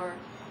November.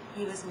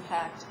 He was in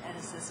fact an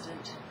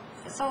assistant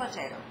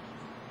facilitator.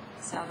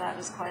 So that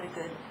was quite a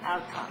good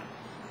outcome.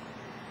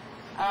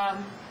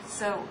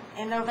 So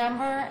in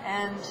November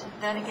and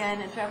then again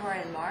in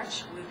February and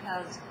March, we've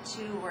held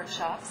 2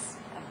 workshops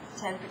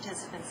of 10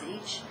 participants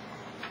each.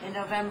 In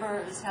November,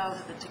 it was held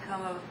at the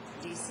Tacoma,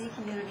 D.C.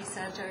 Community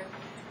Center,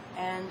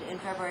 and in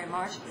February and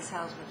March, it was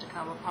held at the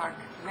Tacoma Park,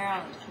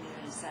 Maryland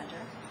Community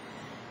Center.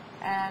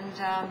 And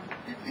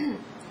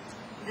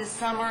this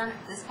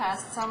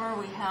past summer,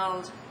 we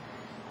held,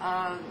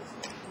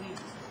 we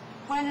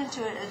went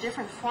into a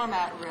different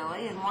format,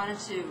 really, and wanted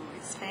to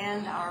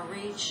expand our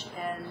reach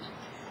and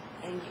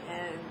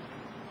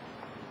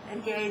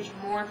engage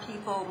more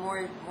people,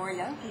 more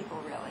young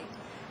people, really.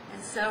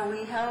 And so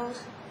we held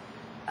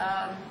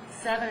 7-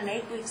 and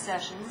 8-week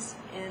sessions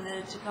in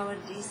the Tacoma,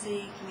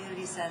 D.C.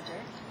 Community Center,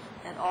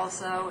 and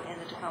also in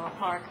the Tacoma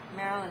Park,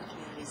 Maryland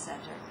Community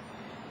Center,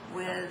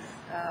 with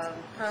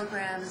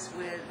programs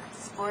with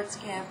sports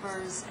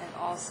campers and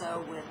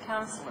also with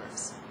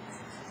counselors.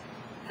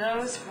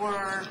 Those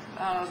were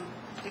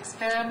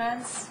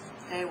experiments.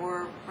 They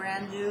were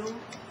brand new,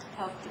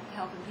 help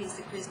increase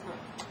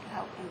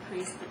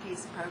the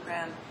peace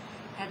program.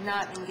 Had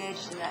not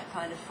engaged in that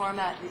kind of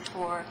format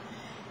before.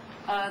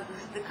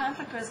 The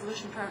conflict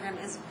resolution program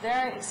is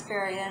very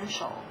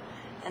experiential,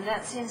 and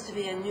that seems to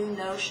be a new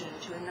notion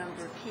to a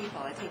number of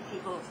people. I think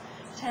people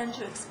tend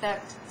to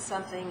expect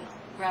something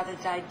rather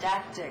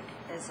didactic,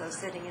 as though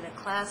sitting in a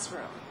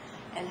classroom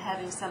and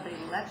having somebody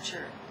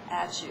lecture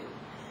at you.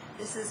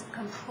 This is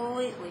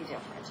completely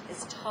different.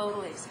 It's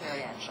totally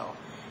experiential.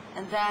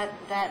 And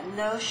that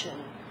notion,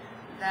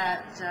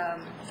 that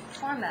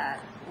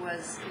format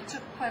it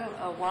took quite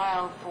a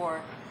while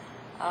for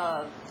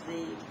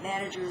the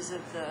managers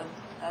of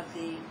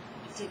the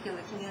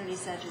particular community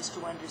centers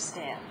to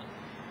understand.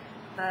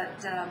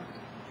 But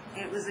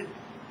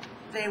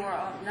they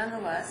were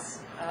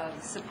nonetheless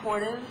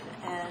supportive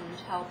and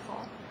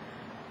helpful,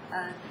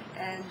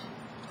 and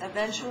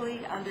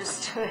eventually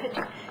understood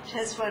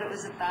just what it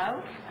was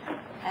about.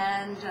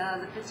 And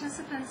the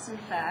participants, in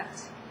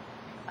fact,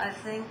 I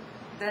think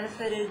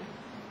benefited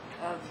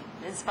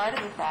in spite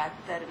of the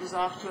fact that it was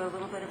off to a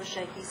little bit of a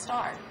shaky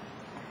start.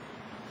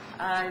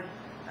 I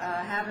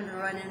happened to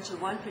run into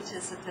one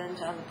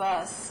participant on the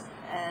bus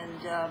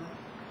and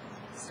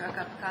struck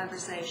up a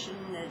conversation,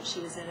 and she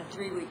was in a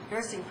 3-week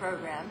nursing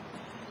program.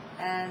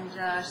 And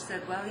she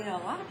said, well, you know,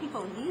 a lot of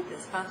people need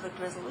this conflict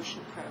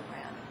resolution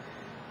program.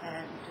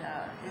 And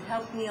it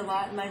helped me a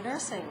lot in my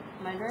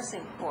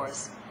nursing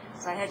course.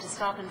 So I had to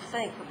stop and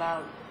think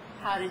about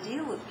how to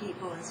deal with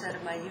people instead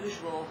of my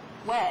usual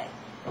way.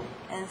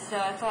 And so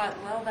I thought,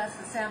 well, that's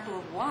a sample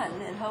of one,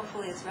 and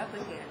hopefully it's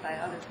replicated by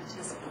other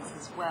participants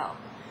as well.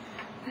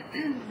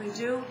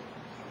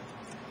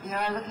 We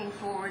are looking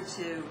forward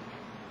to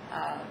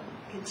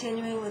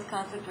continuing with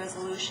conflict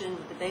resolution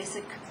with the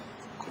basic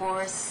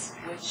course,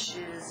 which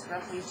is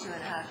roughly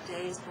 2.5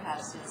 days,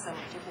 perhaps in some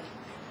different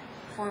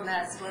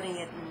formats, splitting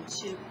it in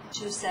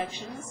two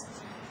sections.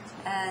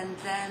 And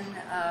then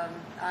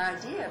our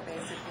idea,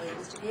 basically,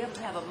 is to be able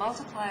to have a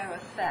multiplier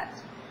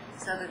effect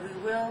so that we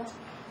will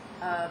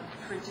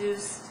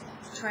produce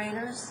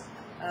trainers,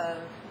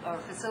 or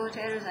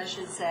facilitators, I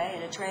should say,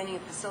 in a training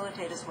and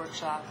facilitators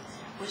workshop,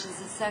 which is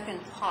the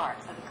second part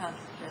of the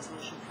conflict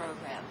resolution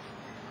program.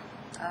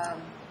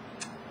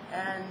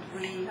 And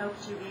we hope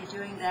to be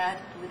doing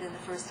that within the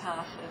first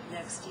half of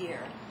next year.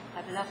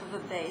 Have enough of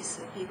a base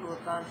of people who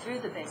have gone through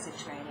the basic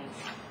training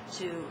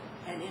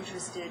and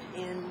interested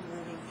in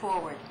moving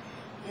forward.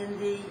 You'll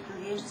be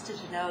interested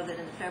to know that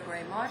in the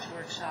February-March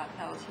workshop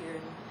held here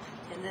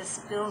in this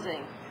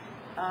building,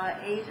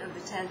 8 of the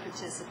 10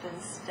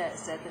 participants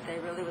said that they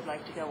really would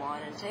like to go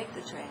on and take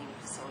the Training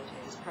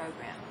Facilitators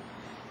program.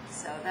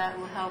 So that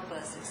will help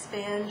us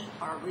expand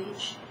our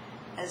reach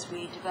as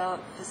we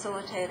develop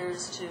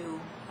facilitators to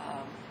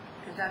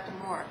conduct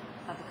more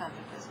of the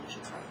conflict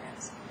resolution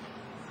programs.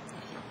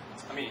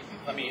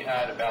 Let me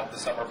add about the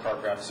summer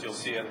programs. You'll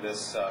see in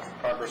this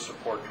progress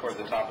report toward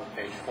the top of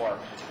page 4.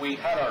 We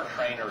had our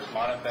trainers,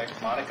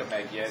 Monica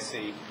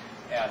Magliesi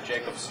and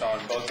Jacob Stone,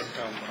 both of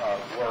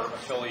whom were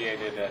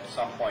affiliated at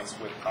some points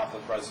with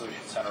Conflict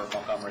Resolution Center of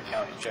Montgomery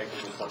County. Jacob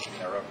was working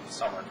there over the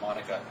summer, and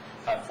Monica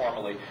had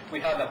formerly. We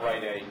had them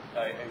write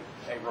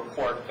a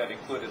report that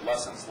included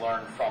lessons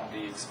learned from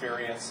the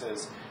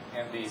experiences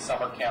in the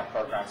summer camp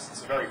programs.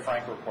 It's a very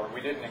frank report.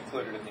 We didn't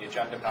include it in the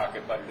agenda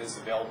packet, but it is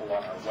available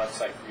on our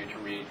website for you to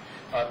read.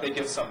 They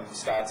give some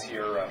stats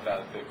here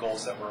about the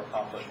goals that were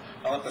accomplished.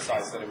 I'll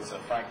emphasize that it was a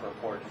frank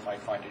report. You might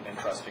find it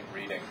interesting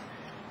reading.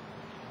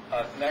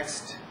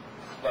 Next,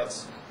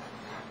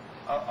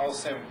 I'll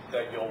assume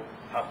that you'll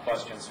have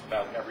questions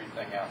about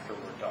everything after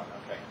we're done,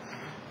 okay?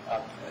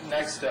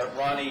 Next,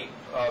 Ronnie,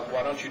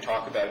 why don't you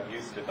talk about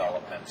youth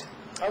development?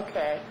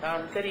 Okay,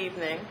 good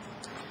evening.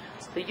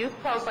 The youth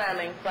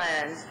programming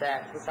plans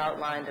that was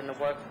outlined in the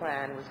work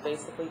plan was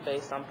basically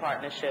based on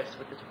partnerships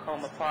with the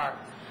Tacoma Park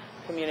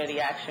Community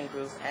Action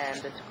Group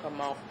and the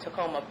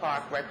Tacoma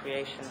Park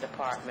Recreation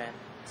Department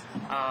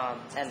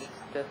and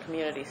the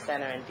Community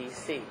Center in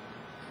D.C.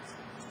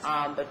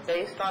 But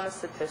based on the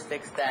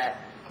statistics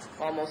that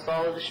almost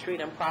all of the street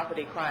and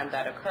property crime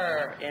that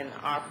occur in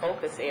our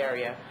focus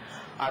area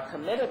are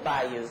committed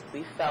by youth,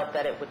 we felt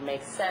that it would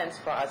make sense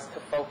for us to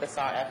focus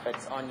our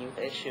efforts on youth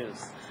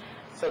issues.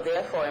 So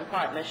therefore, in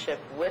partnership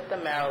with the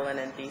Maryland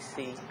and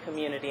D.C.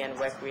 Community and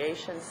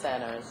Recreation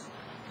Centers,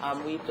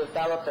 we've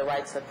developed a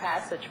Rites of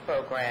Passage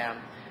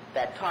program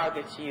that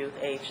targets youth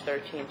aged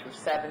 13 through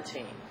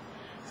 17.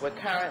 We're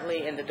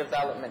currently in the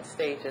development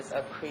stages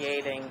of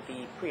creating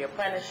the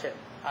pre-apprenticeship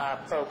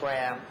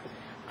program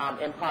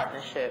in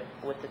partnership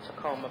with the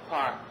Tacoma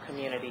Park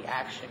Community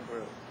Action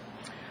Group.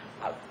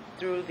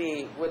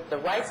 With the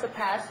Rites of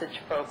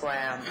Passage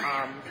program,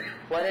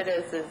 what it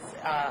is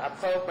a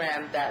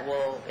program that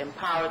will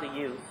empower the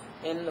youth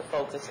in the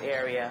focus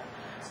area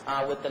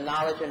with the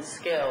knowledge and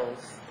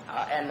skills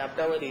and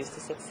abilities to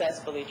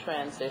successfully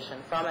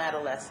transition from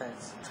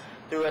adolescence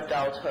through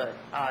adulthood.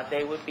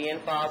 They would be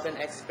involved in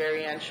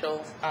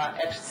experiential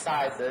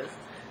exercises,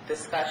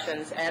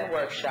 discussions, and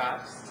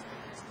workshops,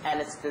 and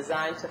it's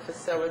designed to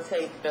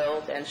facilitate,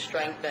 build, and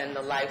strengthen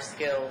the life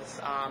skills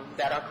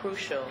that are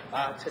crucial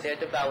to their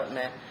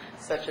development,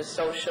 such as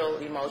social,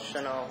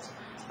 emotional,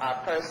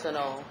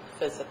 personal,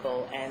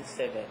 physical, and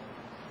civic.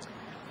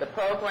 The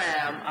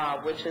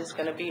program, which is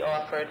going to be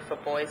offered for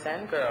boys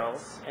and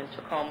girls in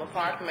Tacoma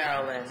Park,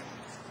 Maryland,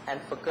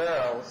 and for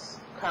girls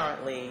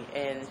currently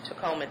in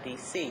Tacoma,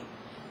 D.C.,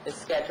 is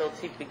scheduled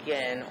to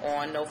begin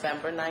on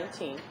November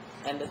 19th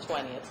and the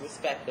 20th,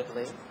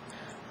 respectively.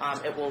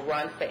 It will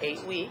run for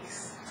 8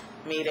 weeks,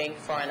 meeting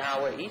for an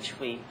hour each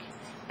week,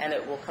 and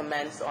it will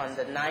commence on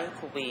the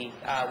 9th week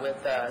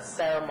with a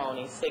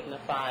ceremony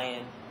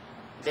signifying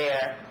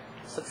their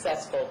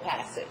successful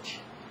passage.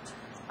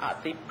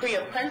 The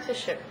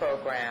pre-apprenticeship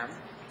program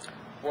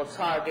will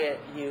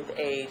target youth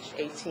aged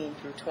 18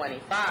 through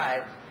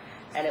 25,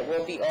 and it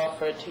will be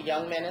offered to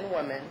young men and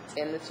women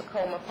in the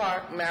Tacoma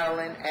Park,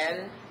 Maryland,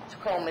 and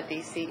Tacoma,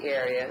 D.C.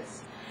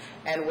 areas.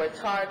 And we're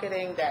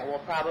targeting that we'll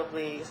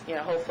probably,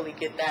 hopefully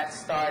get that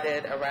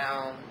started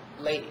around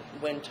late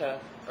winter,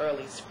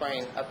 early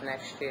spring of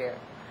next year.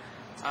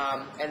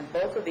 And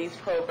both of these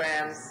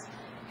programs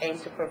aim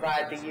to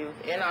provide the youth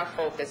in our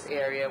focus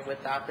area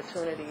with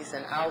opportunities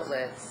and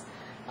outlets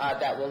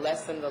that will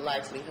lessen the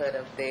likelihood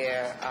of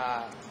their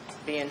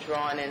being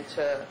drawn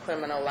into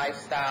criminal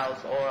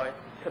lifestyles or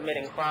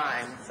committing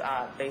crimes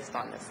based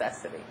on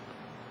necessity.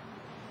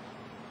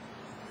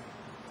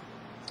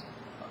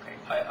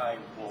 I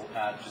will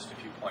add just a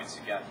few points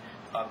again.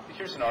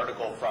 Here's an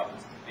article from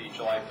the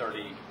July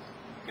 30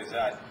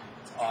 Gazette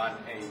on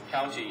a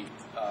county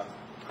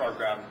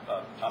program.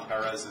 Tom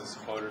Perez is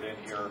quoted in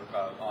here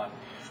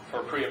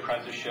for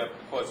pre-apprenticeship.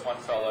 Quotes one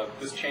fellow,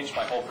 "This changed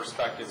my whole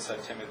perspective,"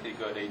 said Timothy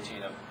Good,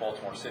 18, of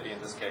Baltimore City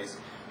in this case,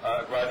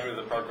 a graduate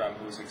of the program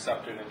who was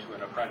accepted into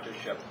an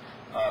apprenticeship.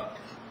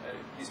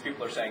 These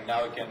people are saying,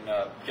 now I can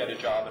get a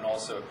job and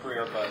also a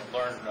career, but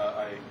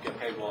I get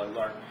paid while I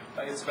learn.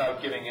 It's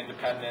about giving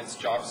independence,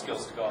 job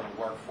skills to go in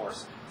the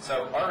workforce.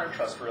 So our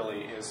interest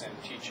really is in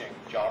teaching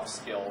job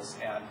skills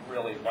and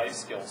really life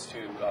skills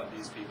to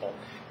these people.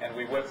 And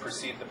we would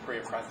precede the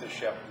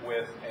pre-apprenticeship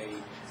with a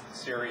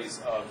series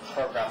of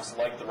programs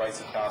like the Rites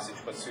of Passage,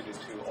 but suited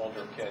to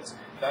older kids.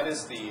 That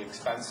is the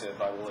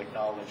expensive, I will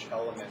acknowledge,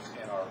 element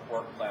in our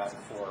work plan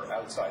for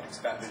outside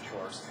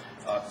expenditures.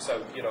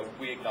 So,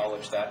 we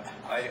acknowledge that.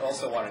 I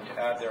also wanted to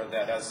add there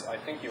that, as I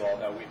think you all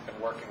know, we've been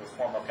working with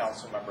former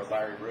council member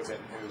Larry Rubin,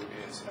 who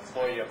is an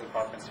employee of the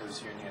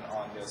Carpenters Union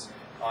on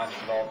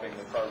developing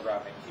the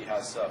programming. He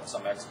has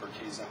some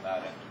expertise in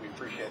that, and we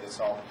appreciate his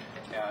help.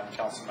 And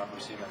Council Member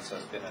Siemens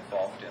has been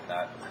involved in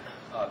that.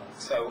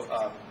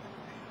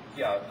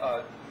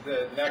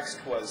 The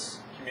next was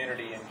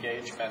community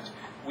engagement.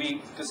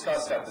 We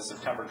discussed at the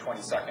September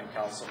 22nd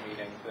council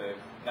meeting the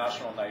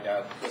National Night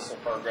Out Whistle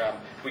program.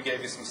 We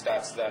gave you some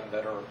stats then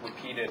that are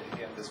repeated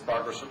in this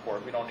progress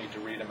report. We don't need to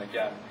read them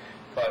again,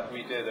 but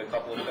we did a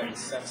couple of things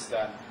since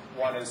then.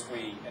 One is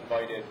we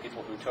invited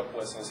people who took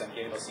whistles and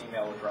gave us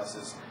email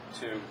addresses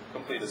to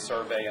complete a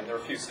survey, and there are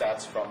a few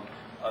stats from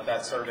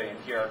that survey in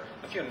here.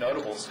 A few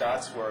notable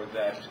stats were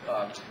that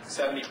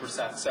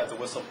 70% said the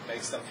whistle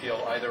makes them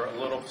feel either a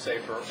little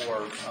safer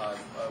or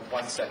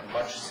one said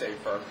much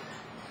safer.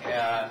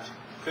 And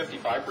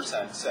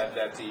 55% said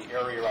that the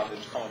area around the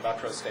Tacoma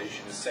Metro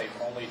Station is safe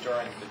only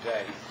during the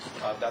day.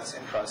 That's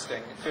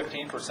interesting.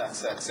 15%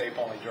 said safe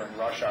only during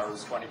rush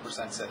hours.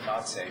 20% said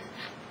not safe.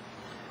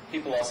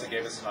 People also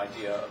gave us an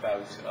idea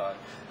about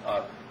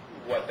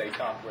what they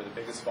found were the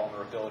biggest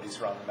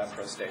vulnerabilities around the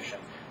Metro Station.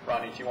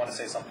 Ronnie, do you want to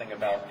say something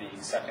about the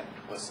second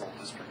whistle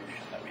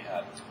distribution that we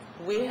had?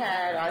 We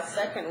had our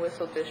second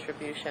whistle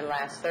distribution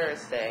last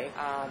Thursday,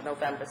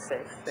 November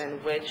 6th, in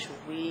which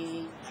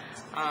we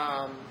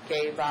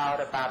gave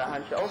out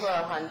about over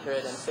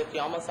 150,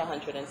 almost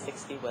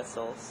 160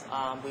 whistles.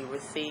 We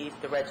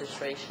received the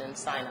registration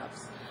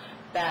sign-ups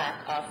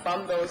back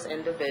from those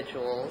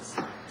individuals,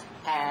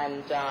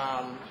 and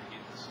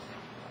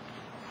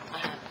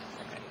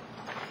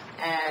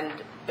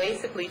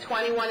basically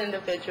 21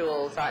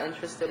 individuals are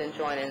interested in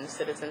joining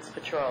Citizens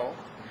Patrol.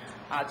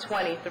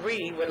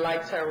 23 would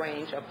like to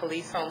arrange a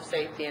police home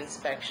safety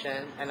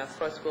inspection, and of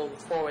course we'll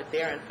forward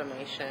their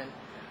information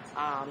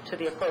to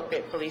the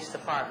appropriate police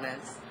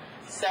departments.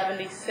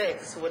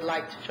 76 would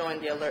like to join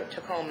the Alert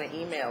Tacoma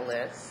email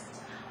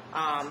list.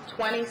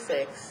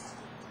 26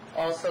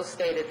 also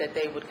stated that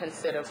they would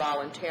consider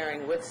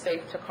volunteering with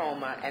Safe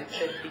Tacoma, and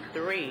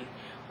 53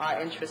 are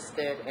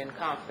interested in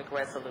conflict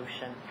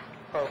resolution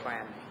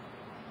programming.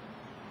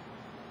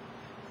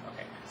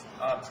 Okay.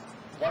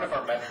 One of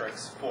our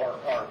metrics for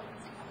our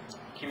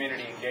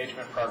community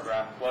engagement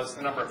program was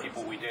the number of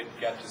people we did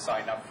get to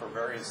sign up for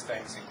various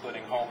things,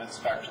 including home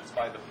inspections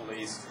by the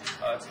police,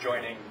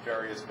 joining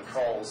various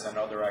patrols and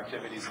other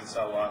activities and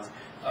so on.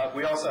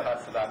 We also had,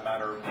 for that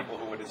matter, people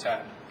who would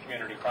attend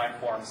community crime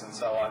forums and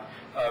so on.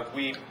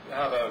 We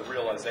have a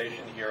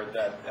realization here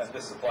that, and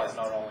this applies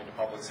not only to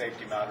public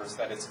safety matters,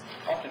 that it's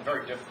often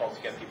very difficult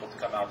to get people to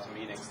come out to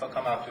meetings. They'll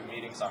come out to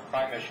meetings on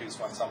crime issues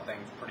when something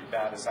pretty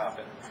bad has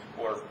happened,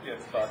 or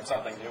if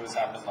something new has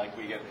happened, like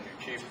we get a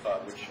new chief,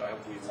 which I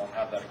hope we won't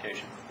have that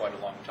occasion for quite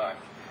a long time.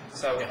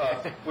 So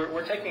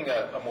we're taking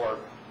a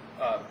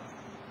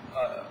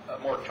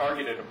more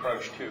targeted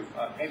approach to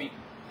maybe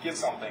give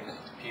something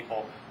to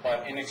people,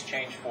 but in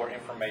exchange for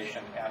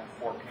information and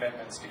for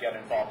commitments to get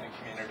involved in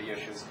community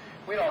issues.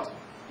 We don't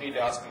need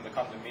to ask them to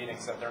come to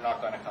meetings that they're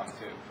not going to come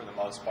to, for the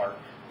most part.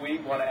 We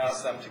want to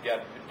ask them to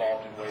get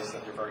involved in ways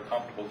that they're very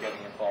comfortable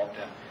getting involved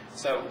in.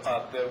 So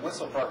the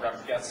whistle program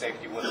gets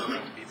safety whistles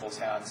into people's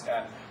hands,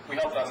 and we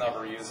hope they'll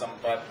never use them,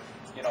 but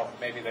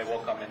maybe they will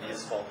come in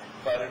useful.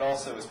 But it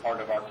also is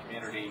part of our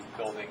community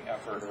building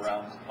effort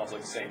around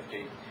public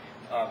safety.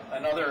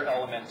 Another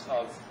element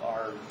of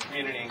our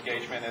community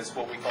engagement is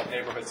what we call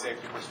neighborhood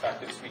safety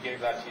perspectives. We gave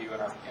that to you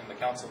in the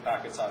council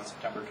packets on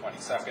September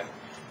 22nd.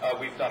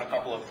 We've done a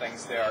couple of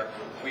things there.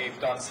 We've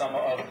done some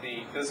of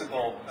the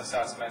physical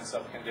assessments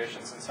of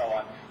conditions and so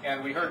on.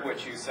 And we heard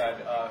what you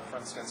said. For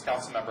instance,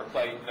 Councilmember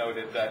Clay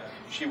noted that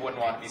she wouldn't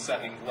want to be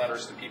sending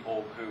letters to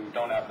people who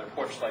don't have their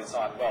porch lights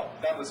on. Well,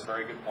 that was a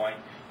very good point.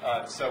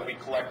 So we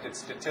collected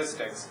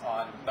statistics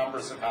on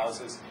numbers of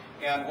houses.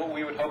 And what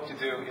we would hope to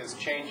do is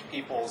change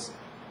people's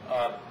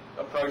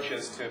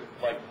approaches to,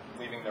 like,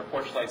 leaving their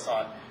porch lights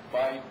on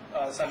by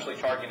essentially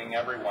targeting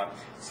everyone.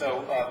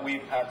 So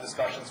we've had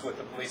discussions with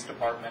the police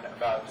department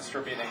about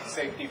distributing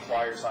safety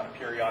flyers on a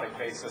periodic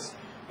basis.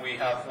 We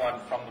have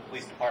one from the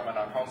police department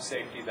on home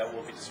safety that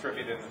will be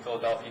distributed in the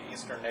Philadelphia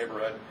Eastern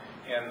neighborhood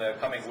in the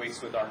coming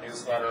weeks with our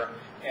newsletter.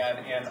 And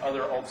in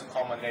other Old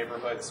Tacoma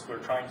neighborhoods, we're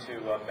trying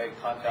to make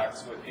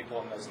contacts with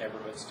people in those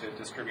neighborhoods to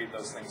distribute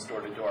those things door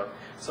to door.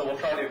 So we'll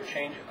try to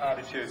change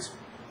attitudes,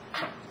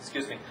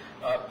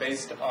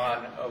 based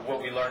on what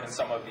we learn in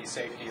some of these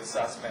safety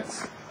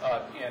assessments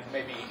in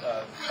maybe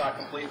not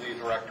completely a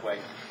direct way.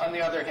 On the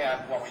other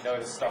hand, when we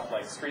notice stuff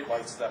like street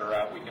lights that are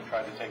out, we can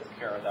try to take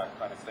care of that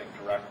kind of thing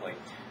directly.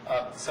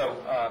 So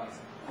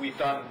we've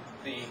done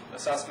the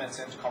assessments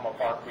in Tacoma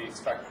Park, we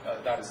expect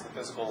that is the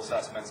physical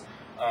assessments.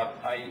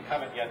 I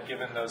haven't yet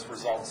given those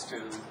results to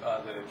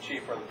the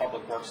chief or the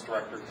public works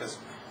director because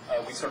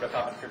we sort of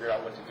haven't figured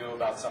out what to do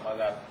about some of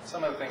that.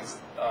 Some of the things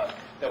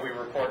that we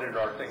reported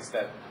are things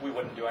that we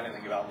wouldn't do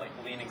anything about, like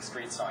leaning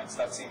street signs.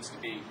 That seems to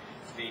be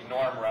the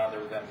norm rather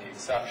than the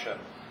exception.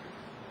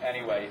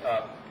 Anyway,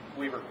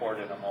 we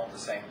recorded them all the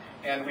same.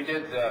 And we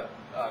did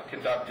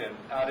conduct an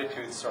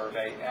attitude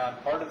survey,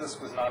 and part of this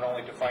was not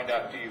only to find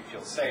out, do you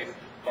feel safe,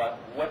 but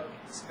what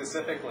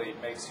specifically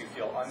makes you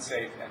feel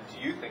unsafe and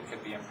do you think can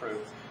be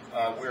improved?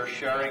 We're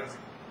sharing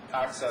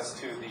access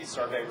to the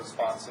survey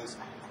responses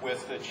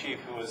with the chief,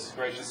 who has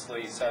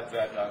graciously said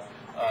that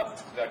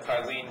that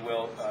Kylene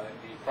will,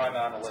 the crime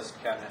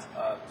analyst, can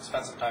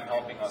spend some time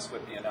helping us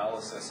with the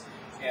analysis.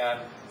 And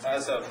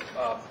as of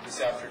this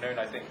afternoon,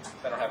 I think,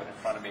 I don't have it in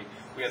front of me,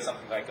 we had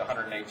something like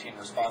 118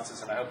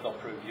 responses, and I hope they'll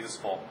prove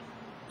useful.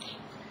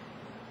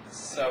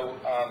 So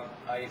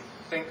I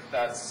think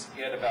that's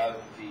it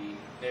about the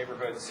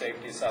neighborhood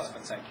safety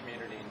assessments and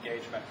community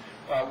engagement.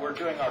 We're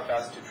doing our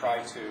best to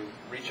try to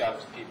reach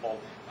out to people,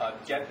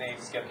 get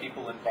names, get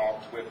people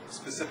involved with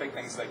specific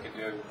things they can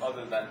do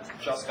other than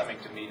just coming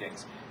to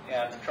meetings,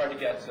 and try to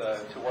get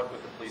to work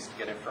with the police to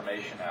get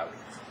information out.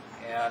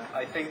 And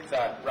I think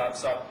that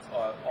wraps up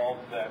all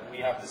that we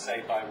have to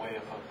say by way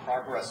of a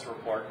progress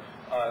report.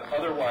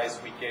 Otherwise,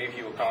 we gave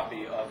you a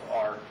copy of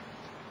our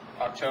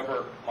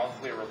October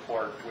monthly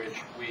report,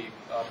 which we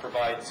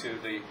provide to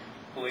the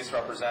police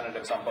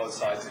representatives on both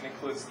sides. It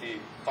includes the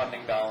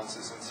funding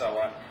balances and so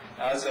on.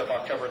 As of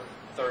October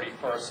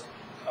 31st,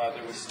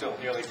 there was still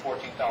nearly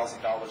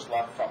 $14,000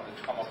 left from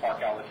the Tacoma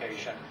Park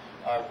allocation.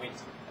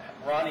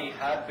 Ronnie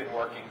had been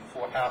working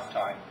for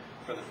half-time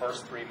for the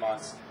first 3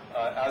 months.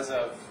 As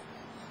of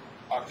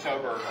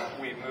October,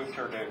 we moved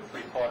her to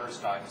three-quarters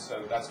time,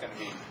 so that's going to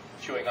be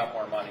chewing up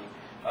more money.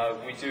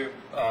 We do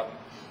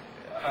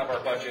have our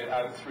budget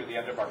out through the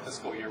end of our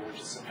fiscal year, which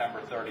is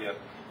September 30th,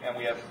 and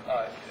we have,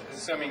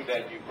 assuming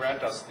that you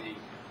grant us the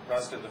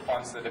rest of the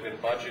funds that have been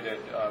budgeted,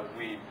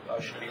 we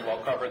should be well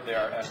covered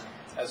there. And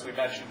as we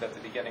mentioned at the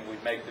beginning, we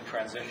make the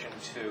transition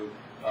to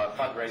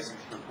fundraising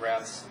through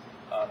grants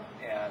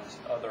and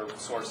other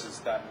sources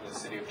than the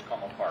City of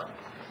Tacoma Park.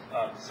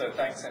 So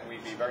thanks, and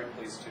we'd be very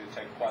pleased to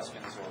take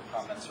questions or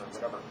comments or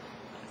whatever.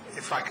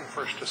 If I can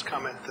first just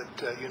comment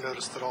that you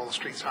noticed that all the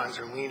street signs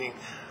are leaning.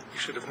 You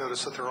should have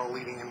noticed that they're all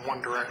leaning in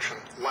one direction,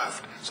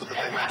 left, so that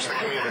they match the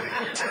community.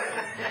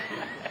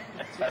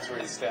 That's where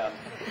you stand.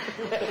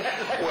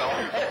 Well,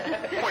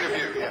 point of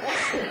view,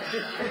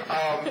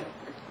 yeah.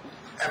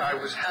 And I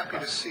was happy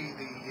to see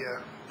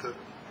the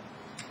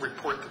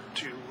report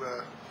that you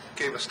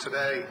gave us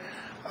today.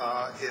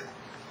 It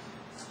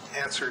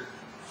answered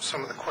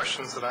some of the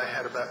questions that I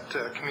had about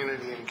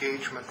community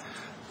engagement,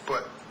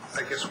 but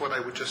I guess what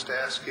I would just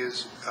ask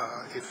is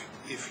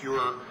if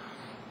you're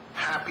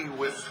happy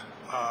with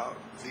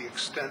the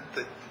extent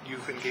that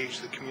you've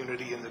engaged the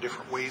community in the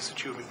different ways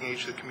that you've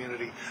engaged the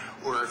community,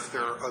 or if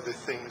there are other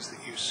things that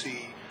you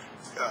see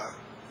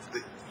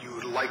that you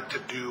would like to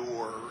do,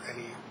 or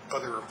any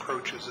other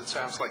approaches. It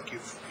sounds like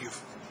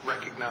you've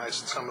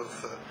recognized some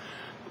of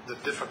the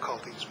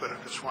difficulties, but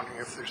I'm just wondering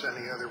if there's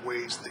any other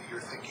ways that you're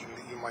thinking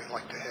that you might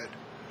like to head.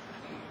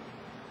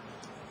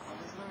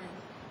 Always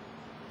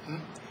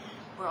learning.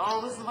 We're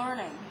always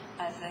learning,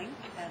 I think,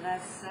 and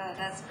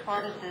that's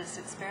part of this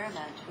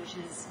experiment, which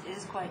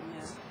is quite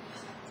new.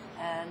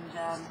 And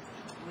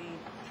we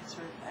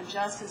sort of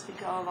adjust as we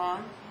go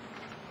along.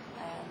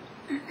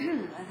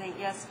 And I think,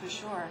 yes, for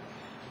sure.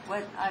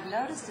 What I've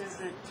noticed is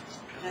that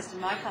just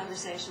in my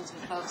conversations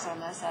with folks on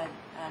my side,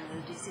 on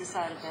the D.C.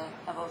 side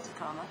of Old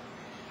Tacoma,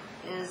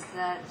 is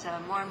that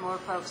more and more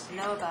folks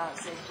know about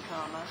Safe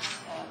Tacoma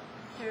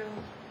through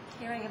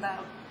hearing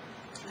about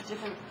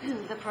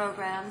the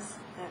programs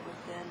that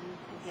we've been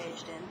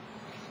engaged in,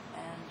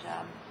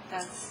 and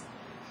that's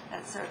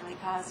certainly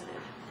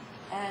positive.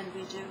 And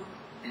we do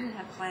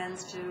have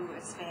plans to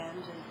expand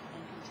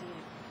and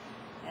continue,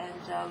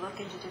 and look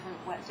into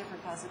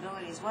different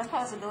possibilities. One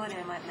possibility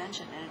I might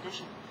mention, in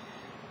addition,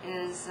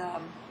 is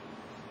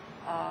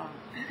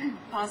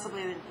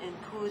possibly in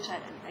Coolidge.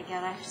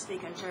 Again, I have to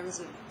speak in terms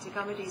of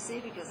Tacoma, D.C.,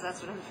 because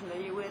that's what I'm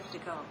familiar with.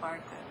 Tacoma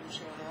Park, I'm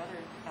sure there are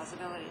other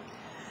possibilities.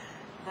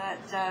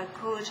 But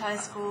Coolidge High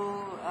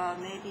School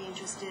may be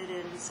interested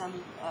in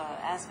some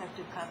aspect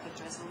of conflict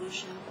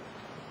resolution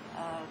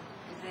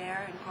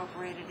there,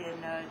 incorporated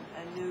in a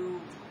new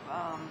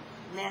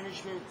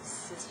management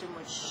system,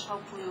 which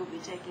hopefully will be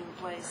taking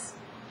place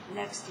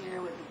next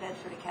year with the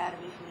Bedford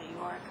Academy from New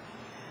York.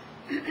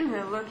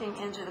 We're looking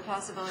into the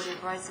possibility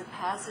of rites of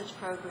passage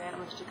program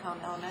with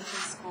Tacoma Elementary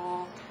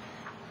School,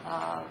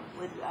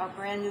 with our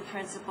brand new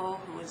principal,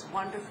 who is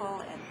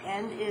wonderful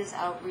and is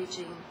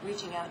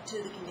reaching out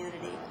to the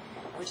community,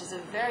 which is a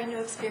very new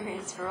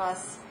experience for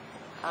us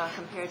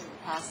compared to the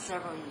past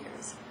several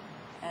years.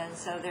 And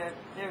so there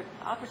are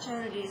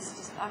opportunities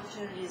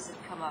that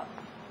come up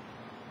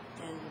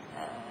in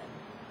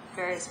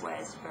various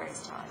ways,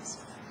 various times.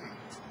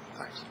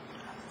 Thanks.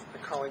 My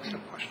colleagues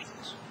have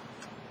questions.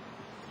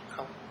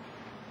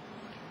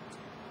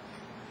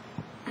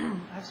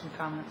 have some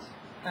comments.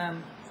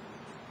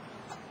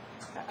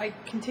 I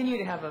continue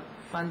to have a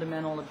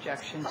fundamental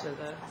objection to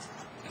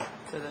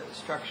the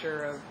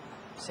structure of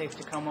Safe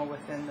Tacoma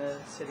within the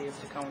city of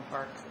Tacoma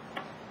Park.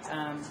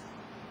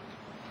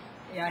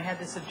 I had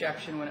this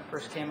objection when it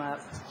first came up,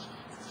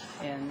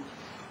 and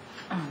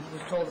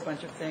was told a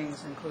bunch of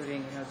things,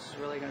 including, this is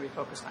really going to be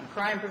focused on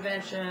crime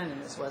prevention,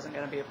 and this wasn't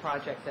going to be a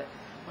project that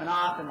went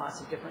off in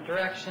lots of different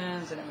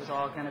directions, and it was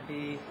all going to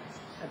be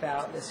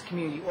about this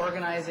community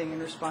organizing in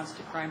response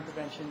to crime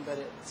prevention, but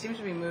it seems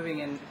to be moving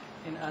in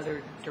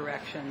other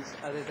directions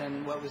other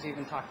than what was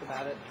even talked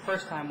about it the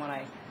first time when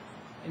I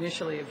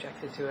initially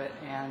objected to it,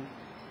 and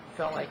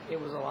felt like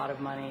it was a lot of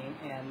money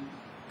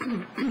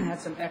and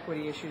had some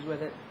equity issues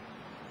with it.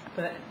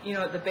 But,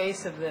 at the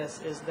base of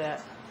this is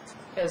that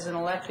as an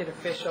elected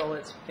official,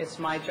 it's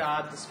my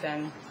job to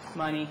spend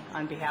money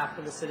on behalf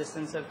of the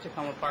citizens of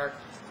Tacoma Park,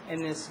 and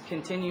this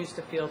continues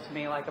to feel to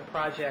me like a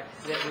project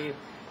that we've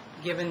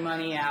given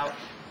money out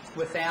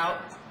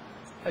without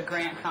a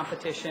grant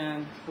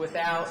competition,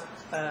 without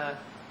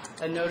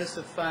a notice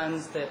of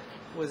funds that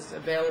was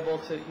available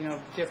to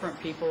different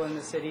people in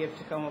the city of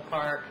Tacoma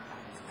Park,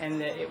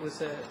 and that it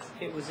was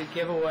a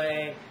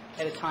giveaway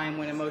at a time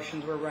when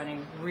emotions were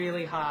running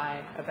really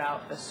high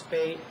about a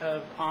spate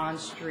of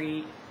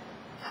on-street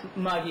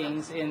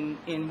muggings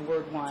in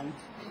Ward 1.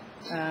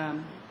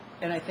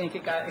 And I think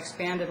it got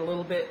expanded a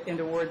little bit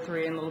into Ward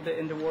 3 and a little bit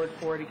into Ward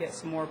 4 to get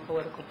some more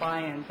political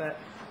buy-in. But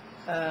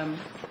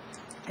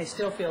I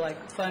still feel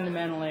like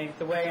fundamentally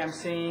the way I'm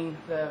seeing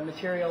the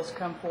materials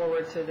come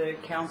forward to the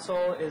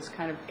council is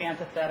kind of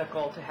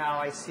antithetical to how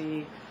I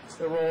see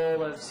the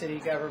role of city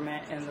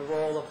government and the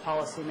role of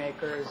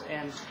policymakers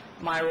and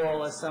my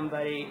role as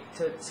somebody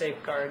to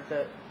safeguard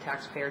the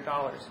taxpayer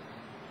dollars.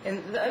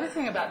 And the other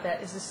thing about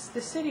that is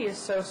the city is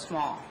so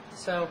small.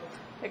 So,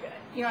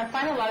 I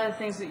find a lot of the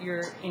things that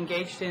you're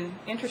engaged in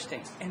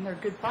interesting, and they're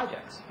good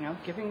projects.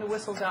 Giving the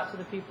whistles out to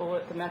the people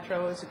at the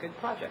Metro is a good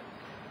project.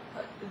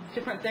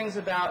 Different things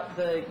about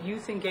the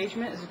youth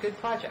engagement is a good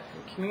project.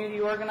 The community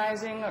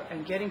organizing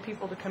and getting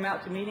people to come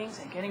out to meetings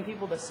and getting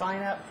people to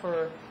sign up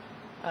for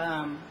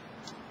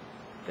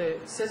the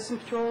citizen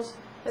patrols,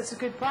 that's a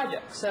good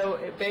project. So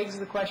it begs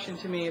the question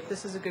to me, if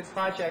this is a good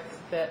project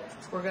that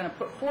we're going to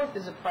put forth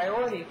as a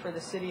priority for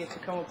the city of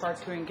Tacoma Park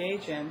to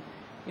engage in,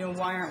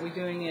 why aren't we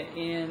doing it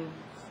in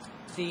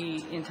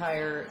the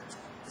entire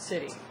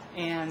city?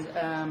 And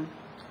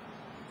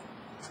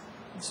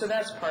so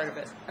that's part of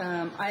it.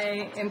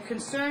 I am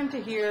concerned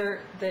to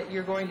hear that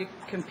you're going to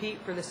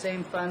compete for the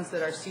same funds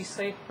that our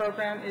CSAFE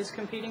program is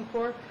competing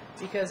for,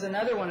 because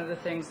another one of the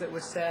things that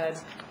was said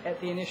at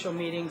the initial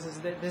meetings is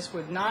that this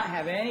would not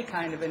have any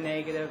kind of a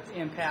negative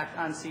impact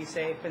on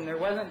CSAFE, and there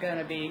wasn't going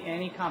to be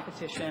any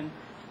competition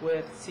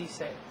with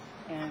CSAFE.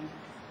 And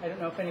I don't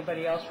know if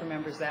anybody else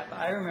remembers that, but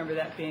I remember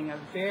that being a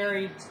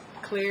very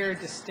clear,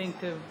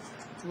 distinctive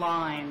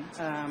line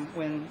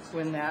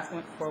when that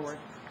went forward.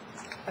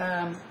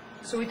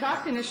 So we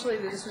talked initially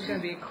that this was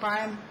going to be a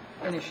crime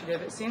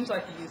initiative. It seems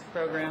like a youth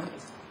program.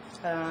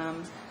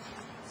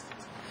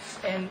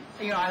 And,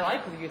 I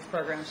like the youth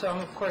program, so I'm,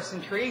 of course,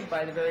 intrigued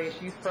by the various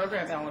youth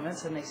program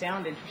elements, and they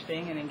sound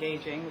interesting and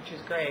engaging, which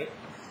is great.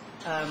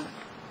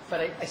 But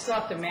I still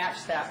have to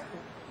match that,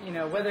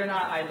 whether or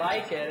not I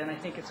like it, and I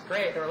think it's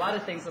great. There are a lot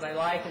of things that I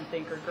like and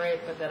think are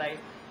great, but that I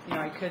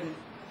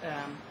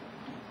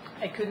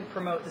couldn't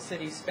promote the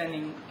city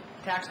spending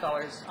tax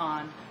dollars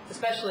on,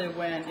 especially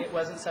when it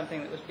wasn't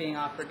something that was being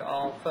offered to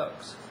all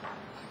folks.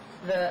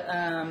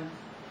 I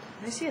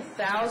see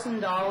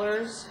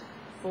 $1,000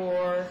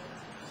 for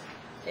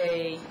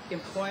a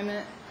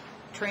employment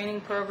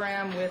training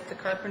program with the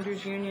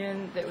Carpenters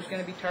Union that was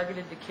going to be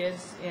targeted to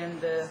kids in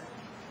the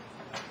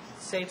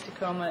Safe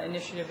Tacoma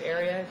Initiative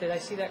area. Did I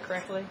see that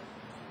correctly?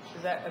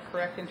 Is that a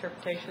correct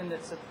interpretation?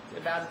 That's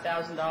about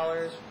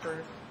 $1,000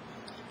 per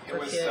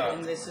kid,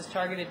 and this is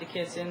targeted to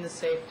kids in the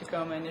Safe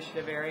Tacoma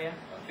Initiative area?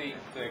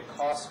 The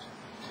cost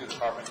to the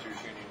Carpenters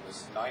Union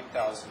was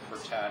 $9,000 for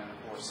 10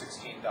 or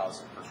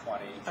 $16,000 for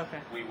 20. Okay.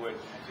 We would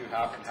do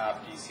half and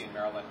half, DC and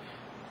Maryland.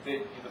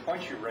 The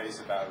point you raise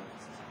about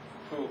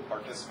who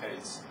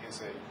participates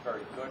is a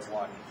very good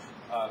one,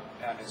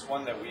 and it's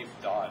one that we've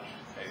dodged,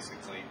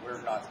 basically.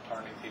 We're not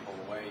turning people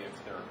away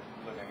if they're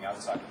living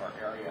outside of our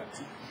area,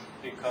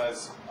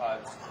 because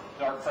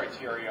our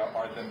criteria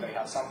are that they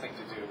have something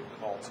to do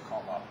with Old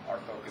Tacoma, our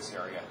focus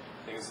area.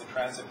 They use the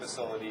transit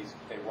facilities,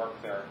 they work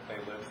there, they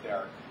live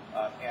there,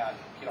 and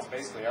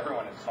basically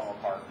everyone in Tacoma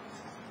Park,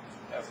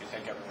 if you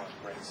take everyone with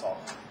a grain of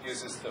salt,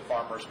 uses the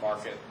farmers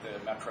market, the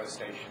metro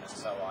station, and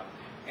so on.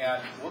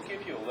 And we'll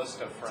give you a list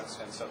of, for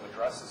instance, of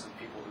addresses of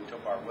people who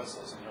took our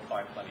whistles, and you'll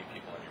find plenty of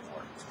people in your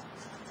ward.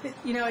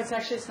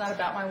 It's not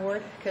about my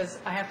ward, because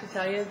I have to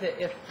tell you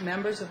that if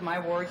members of my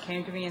ward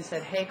came to me and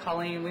said, hey,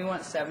 Colleen, we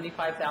want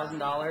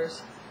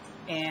 $75,000,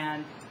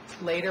 and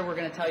later we're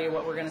going to tell you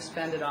what we're going to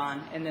spend it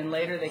on, and then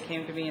later they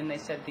came to me and they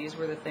said these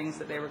were the things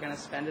that they were going to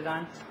spend it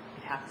on,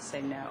 I'd have to say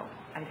no.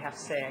 I'd have to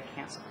say I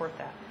can't support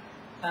that.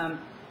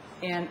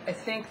 And I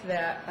think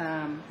that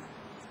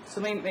So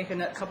let me make a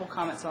couple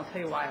comments, and I'll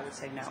tell you why I would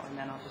say no, and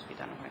then I'll just be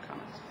done with my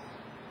comments.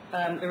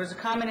 There was a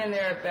comment in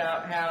there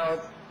about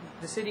how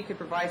the city could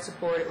provide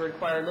support. It would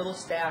require little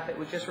staff. It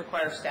would just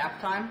require staff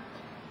time.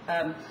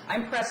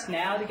 I'm pressed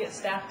now to get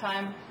staff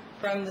time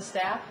from the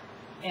staff,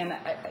 and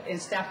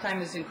staff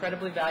time is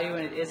incredibly valuable,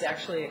 and it is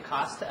actually a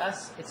cost to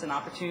us. It's an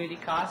opportunity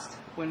cost.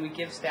 When we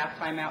give staff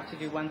time out to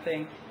do one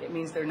thing, it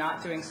means they're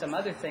not doing some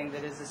other thing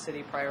that is a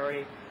city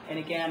priority. And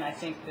again, I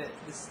think that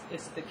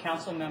it's the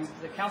council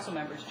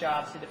members'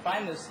 job to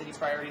define those city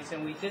priorities,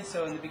 and we did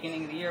so in the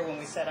beginning of the year when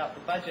we set out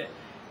the budget,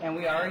 and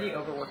we already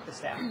overworked the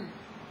staff.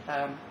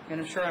 And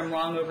I'm sure I'm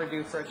long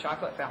overdue for a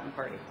chocolate fountain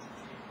party.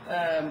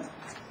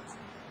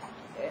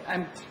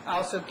 I'm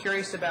also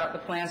curious about the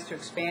plans to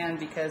expand,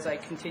 because I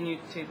continue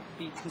to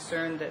be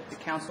concerned that the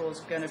council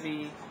is going to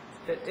be,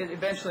 that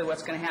eventually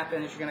what's going to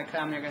happen is you're going to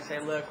come and you're going to say,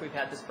 look, we've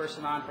had this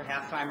person on for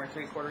half-time or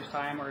three-quarters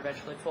time or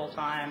eventually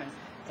full-time,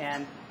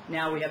 and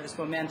now we have this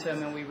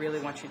momentum and we really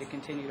want you to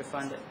continue to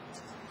fund it.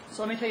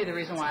 So let me tell you the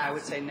reason why I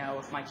would say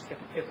no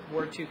if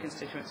Ward 2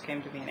 constituents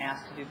came to me and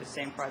asked to do the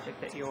same project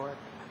that you're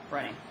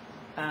running.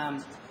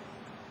 I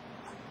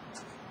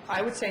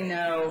would say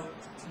no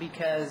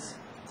because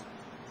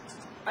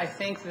I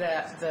think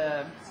that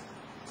the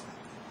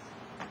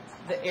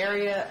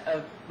area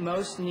of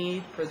most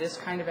need for this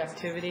kind of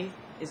activity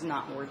is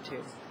not Ward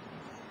 2.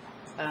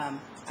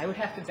 I would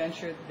have to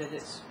venture that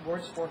it's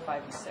Wards 4,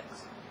 5, and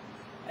 6.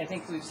 I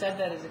think we've said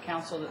that as a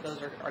council, that those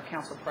are our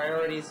council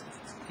priorities.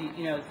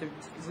 The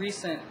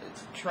recent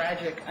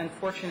tragic,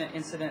 unfortunate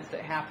incident that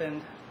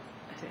happened,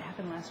 did it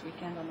happen last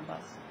weekend on the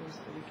bus? It was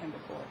the weekend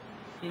before.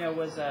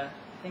 Was I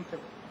think the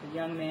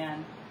young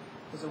man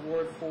was a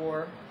Ward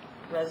 4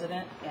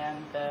 resident,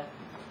 and the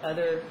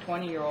other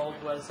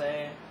 20-year-old was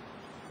a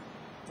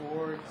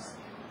Ward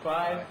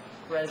 5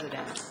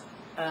 resident.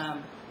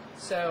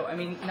 So, I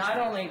mean, not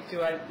only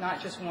do I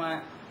not just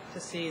want to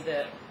see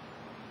that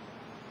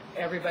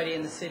everybody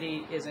in the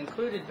city is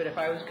included, but if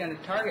I was going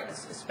to target,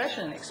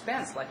 especially an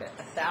expense like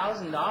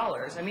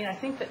 $1,000, I mean, I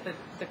think that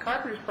the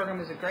Carpenters program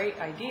is a great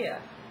idea.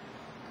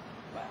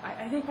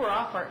 I think we're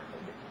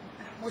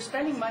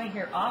spending money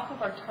here off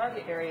of our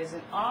target areas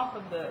and off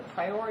of the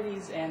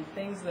priorities and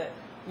things that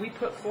we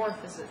put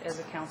forth as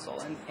a council,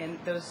 and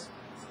those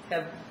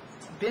have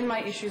been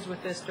my issues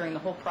with this during the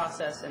whole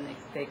process, and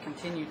they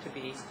continue to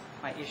be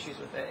my issues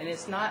with it. And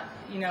it's not,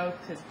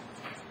 to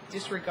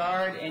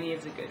disregard any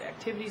of the good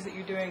activities that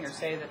you're doing or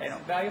say that I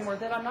don't value more,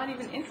 that I'm not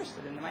even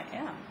interested in them. I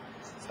am.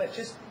 But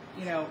just,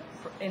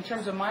 in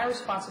terms of my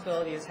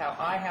responsibility is how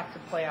I have to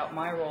play out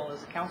my role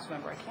as a council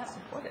member, I can't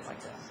support it like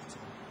this.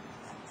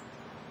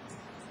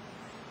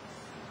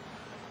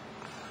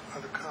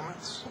 Other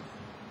comments?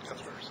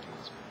 Councilmember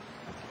Stevens.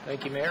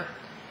 Thank you, Mayor.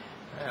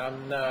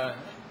 And I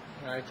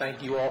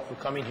thank you all for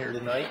coming here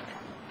tonight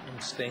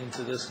and staying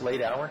to this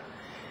late hour.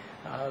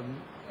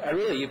 I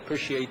really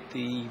appreciate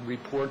the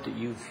report that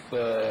you've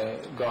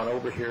gone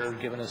over here,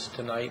 given us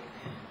tonight.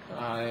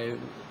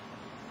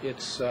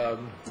 It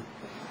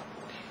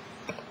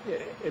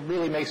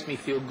really makes me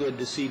feel good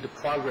to see the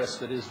progress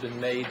that has been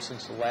made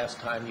since the last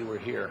time you were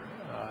here.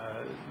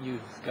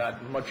 You've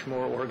got much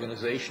more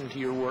organization to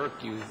your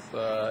work. You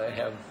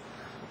have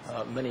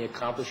many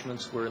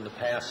accomplishments where in the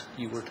past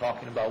you were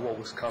talking about what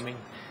was coming.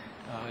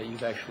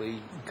 You've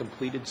actually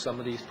completed some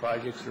of these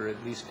projects, or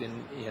at least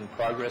in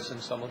progress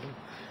in some of them.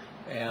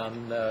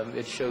 And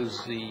it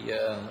shows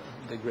the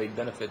great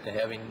benefit to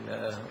having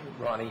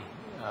Ronnie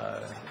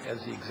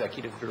as the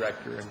executive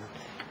director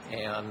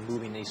and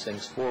moving these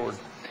things forward.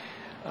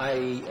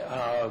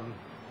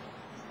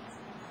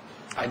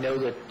 I know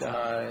that,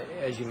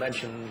 as you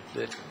mentioned,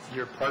 that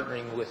you're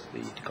partnering with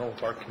the Tacoma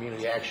Park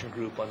Community Action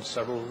Group on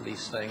several of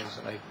these things,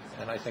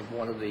 and I think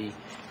one of the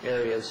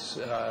areas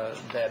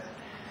that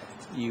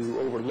you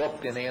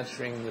overlooked in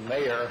answering the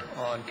mayor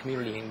on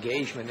community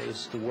engagement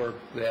is the work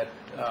that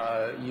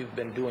you've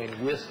been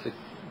doing with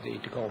the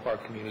Tacoma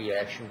Park Community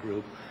Action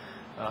Group.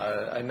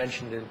 I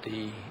mentioned at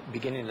the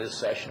beginning of this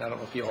session, I don't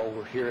know if you all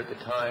were here at the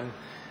time,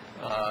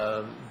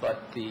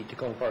 but the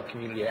Tacoma Park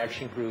Community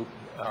Action Group,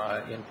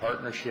 in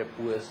partnership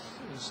with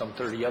some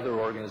 30 other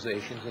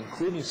organizations,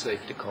 including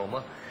Safe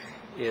Tacoma,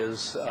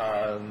 is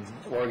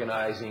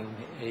organizing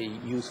a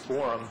youth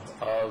forum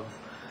of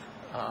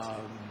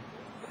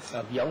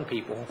young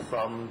people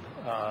from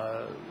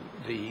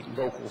the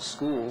local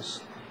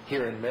schools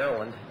here in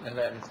Maryland, and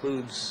that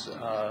includes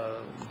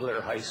Blair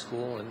High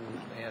School and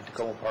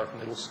Tacoma Park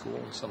Middle School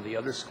and some of the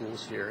other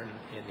schools here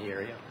in the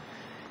area.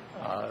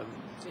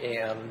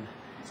 And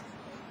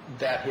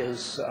that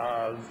has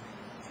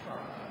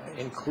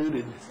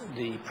included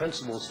the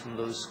principals from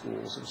those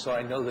schools. And so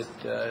I know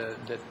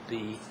that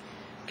the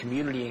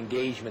community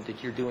engagement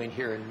that you're doing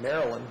here in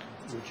Maryland,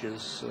 which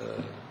is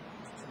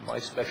my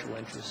special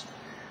interest,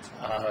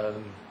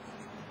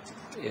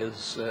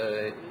 is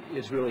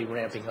really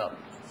ramping up.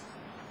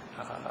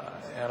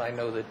 And I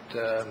know that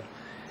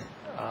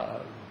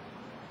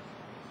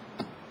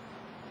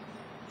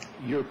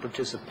your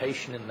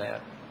participation in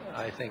that,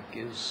 I think,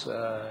 is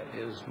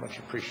much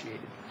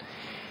appreciated.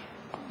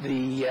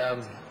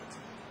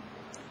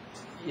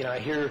 I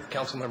hear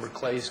Councilmember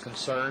Clay's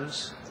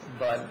concerns,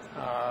 but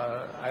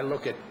I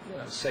look at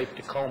Safe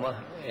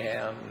Tacoma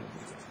and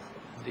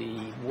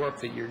the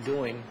work that you're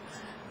doing.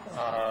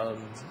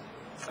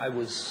 I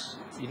was,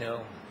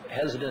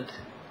 hesitant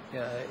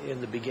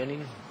in the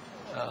beginning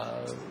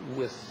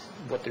with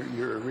what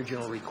your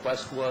original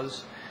request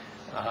was.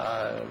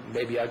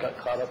 Maybe I got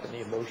caught up in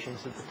the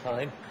emotions at the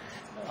time,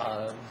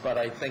 but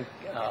I think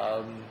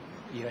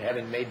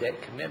having made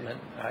that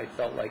commitment, I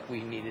felt like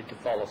we needed to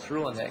follow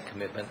through on that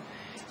commitment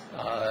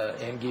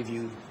and give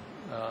you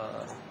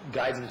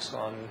guidance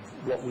on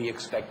what we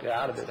expected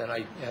out of it.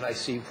 And I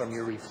see from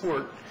your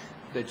report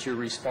that you're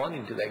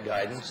responding to that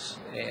guidance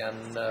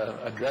and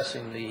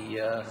addressing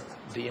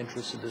the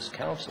interests of this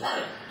council.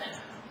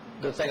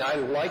 The thing I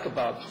like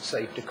about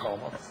Safe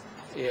Tacoma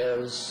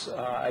is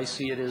I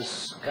see it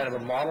as kind of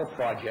a model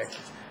project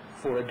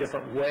for a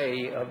different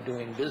way of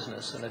doing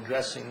business and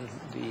addressing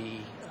the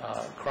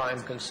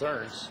crime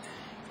concerns.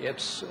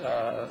 It's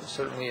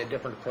certainly a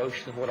different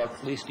approach than what our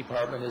police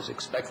department is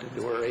expected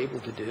or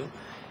able to do,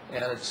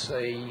 and it's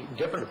a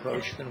different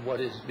approach than what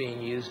is being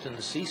used in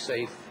the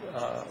CSAFE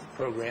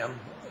program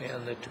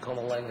in the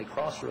Tacoma-Langley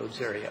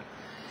Crossroads area.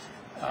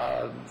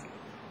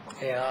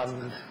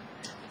 And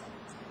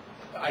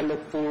I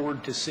look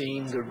forward to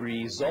seeing the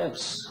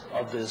results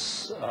of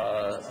this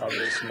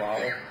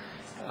model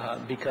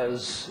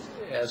because,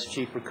 as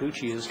Chief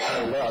Rakucci has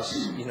told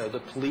us,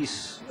 the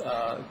police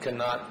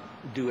cannot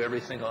do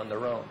everything on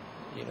their own.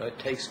 It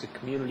takes the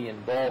community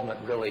involvement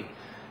really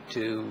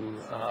to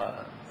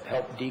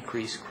help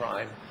decrease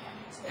crime.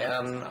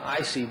 And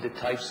I see the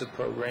types of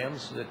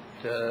programs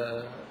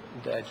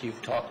that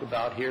you've talked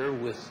about here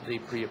with the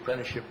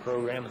pre-apprenticeship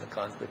program and the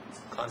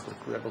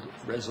conflict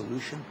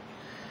resolution.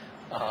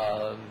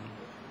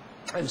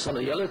 And some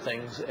of the other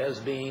things as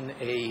being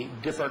a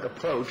different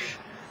approach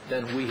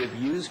than we have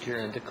used here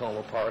in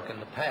Tacoma Park in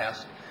the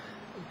past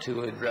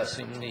to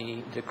addressing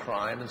the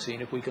crime and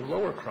seeing if we can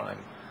lower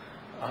crime.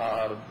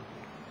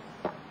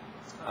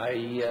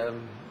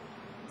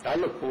 I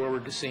look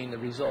forward to seeing the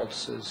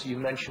results. As you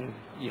mentioned,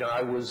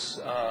 I was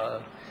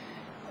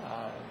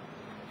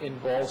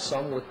involved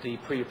some with the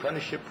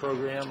pre-apprenticeship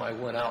program. I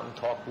went out and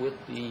talked with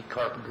the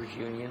Carpenters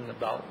Union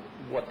about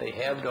what they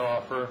have to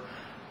offer.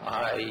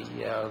 I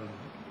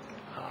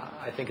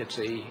think it's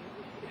a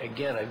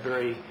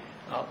very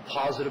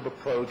positive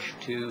approach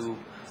to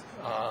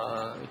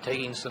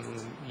taking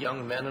some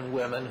young men and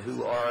women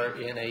who are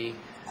in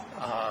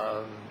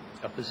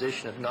a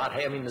position of not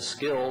having the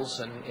skills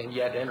and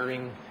yet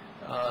entering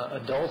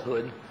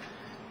adulthood,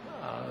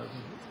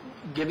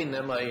 giving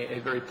them a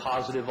very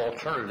positive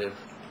alternative.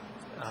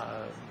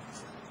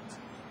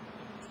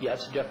 Yeah,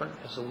 it's different.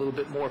 It's a little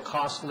bit more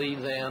costly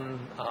than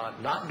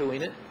not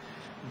doing it,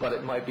 but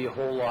it might be a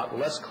whole lot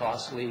less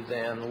costly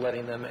than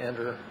letting them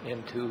enter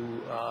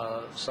into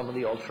some of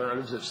the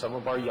alternatives that some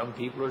of our young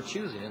people are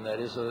choosing, and that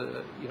is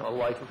a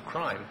life of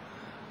crime.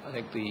 I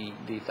think the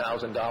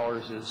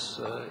 $1,000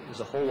 is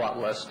a whole lot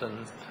less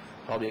than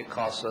probably it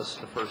costs us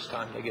the first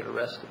time they get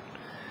arrested.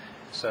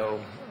 So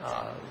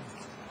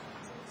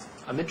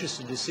I'm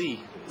interested to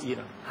see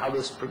how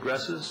this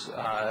progresses.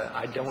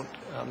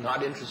 I'm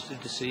not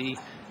interested to see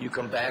you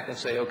come back and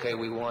say, okay,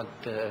 we want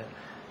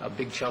a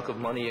big chunk of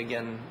money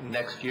again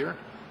next year.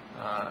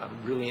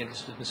 I'm really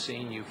interested in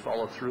seeing you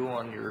follow through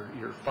on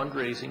your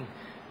fundraising,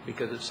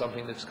 because it's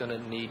something that's going to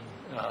need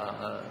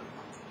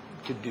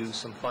to do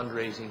some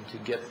fundraising to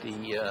get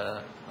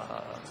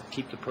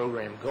keep the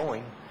program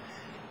going.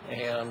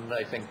 And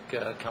I think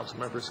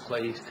Councilmember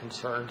Clay's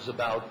concerns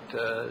about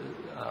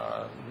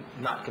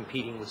not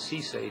competing with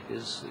CSAFE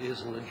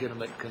is a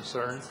legitimate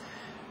concern,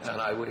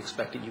 and I would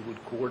expect that you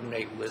would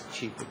coordinate with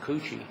Chief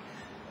Rakucci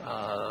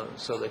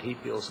so that he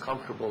feels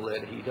comfortable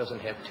that he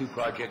doesn't have two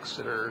projects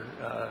that are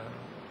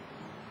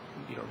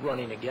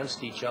running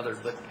against each other,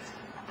 but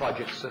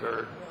projects that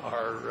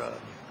are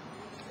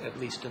at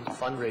least in the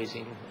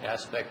fundraising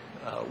aspect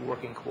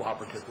working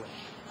cooperatively.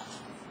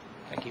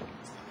 Thank you.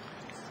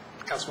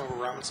 Councilmember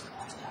Robinson.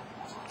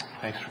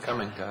 Thanks for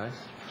coming, guys.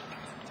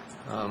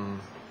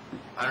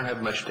 I don't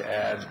have much to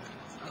add,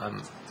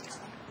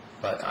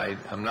 but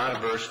I'm not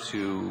averse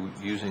to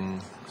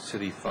using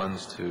city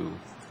funds to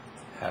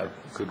have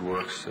good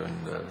works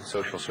and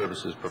social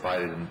services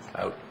provided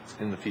out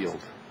in the field.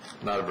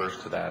 Not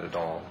averse to that at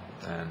all.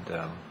 And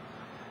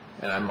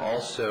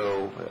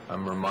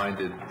I'm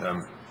reminded,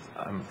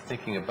 I'm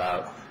thinking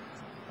about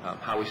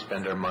how we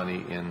spend our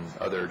money in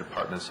other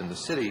departments in the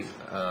city,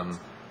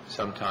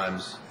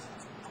 sometimes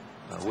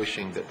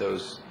wishing that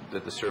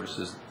the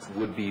services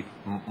would be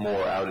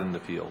more out in the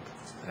field.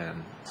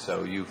 And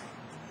so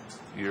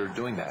you're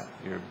doing that.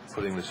 You're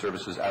putting the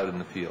services out in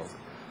the field.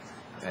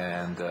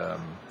 And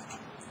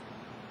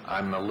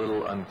I'm a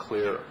little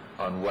unclear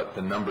on what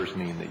the numbers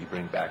mean that you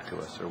bring back to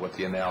us, or what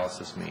the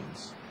analysis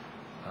means.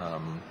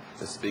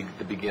 This the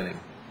beginning,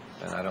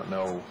 and I don't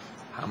know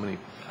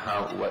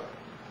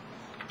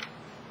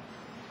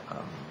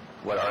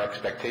what our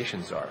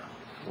expectations are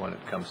when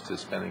it comes to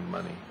spending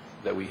money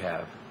that we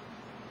have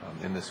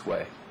in this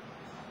way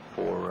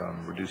for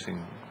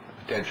reducing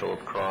potential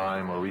of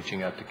crime or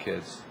reaching out to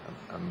kids.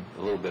 I'm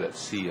a little bit at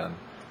sea on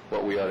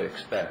what we ought to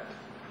expect.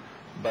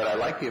 But I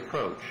like the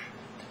approach,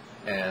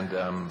 and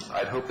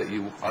I'd hope that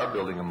you are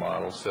building a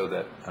model so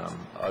that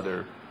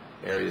other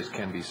areas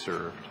can be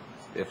served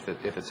if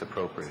it's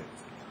appropriate.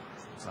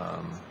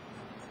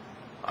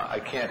 I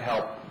can't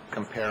help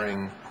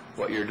comparing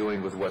what you're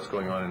doing with what's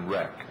going on in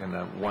rec, and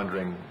I'm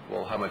wondering,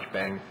 well, how much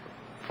bang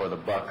for the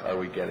buck are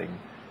we getting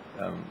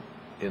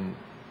in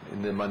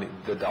the money,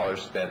 the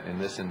dollars spent in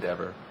this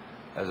endeavor,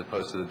 as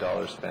opposed to the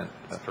dollars spent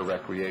for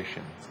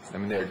recreation. I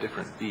mean, they're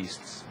different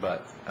beasts,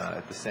 but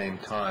at the same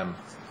time,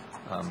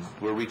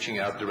 we're reaching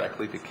out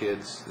directly to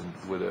kids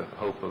with a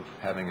hope of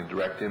having a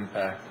direct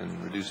impact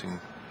and reducing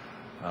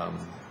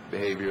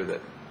behavior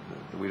that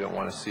we don't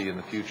want to see in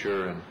the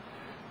future. And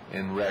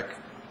in rec,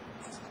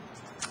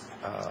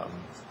 I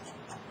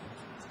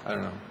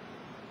don't know.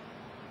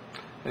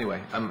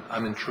 Anyway,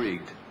 I'm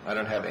intrigued. I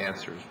don't have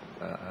answers.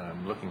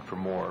 I'm looking for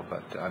more,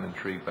 but I'm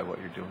intrigued by what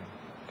you're doing.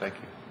 Thank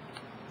you.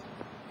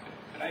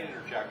 Can I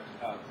interject?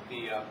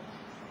 The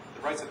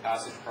Rites of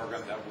Passage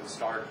program that would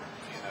start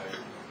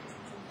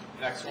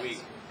next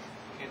week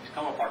in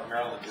Tacoma Park,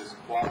 Maryland, is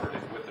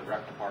cooperative with the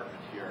rec department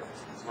here.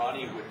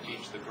 Ronnie would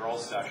teach the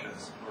girls'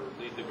 sessions, or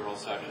lead the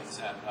girls' sessions,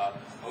 and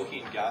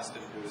Okeen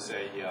Gaston, who is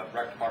a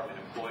rec department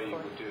employee,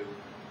 would do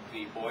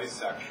the boys'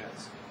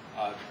 sections.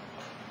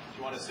 Do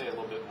you want to say a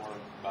little bit more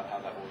about how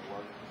that would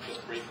work,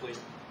 just briefly?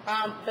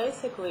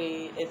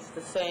 Basically, it's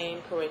the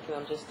same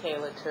curriculum, just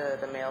tailored to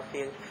the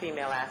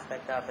male-female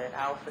aspect of it.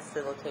 I'll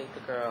facilitate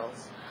the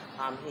girls.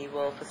 He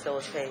will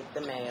facilitate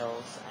the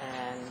males,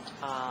 and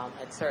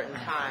at certain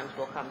times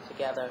we'll come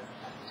together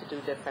to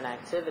do different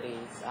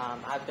activities.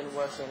 I've been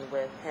working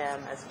with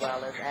him as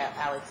well as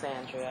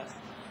Alexandria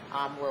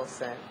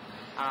Wilson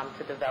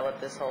to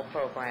develop this whole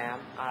program.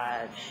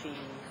 She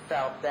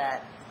felt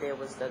that there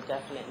was a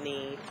definite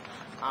need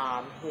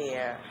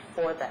here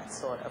for that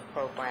sort of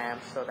program,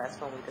 so that's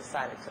when we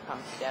decided to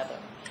come together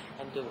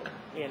and do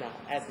it,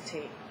 as a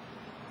team.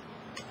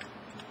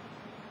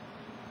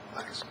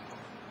 Thanks.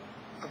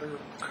 Other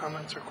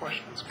comments or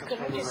questions? Could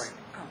I just,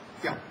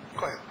 Yeah,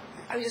 go ahead.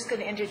 I was just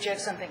going to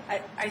interject something.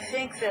 I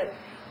think that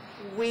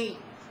we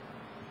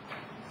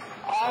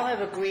all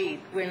have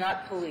agreed we're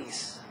not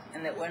police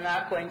and that we're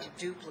not going to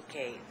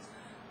duplicate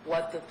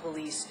what the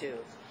police do.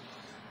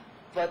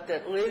 But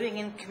that living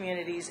in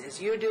communities,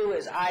 as you do,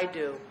 as I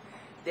do,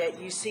 that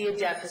you see a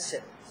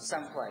deficit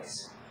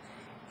someplace.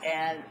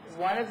 And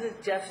one of the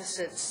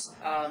deficits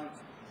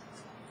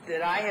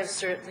that I have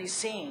certainly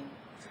seen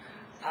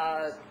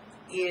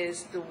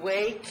is the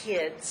way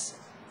kids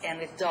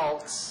and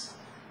adults,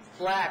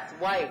 black,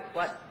 white,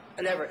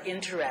 whatever,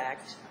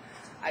 interact.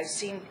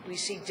 We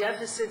see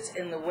deficits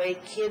in the way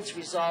kids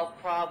resolve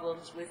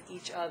problems with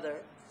each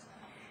other.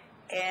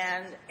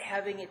 And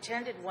having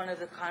attended one of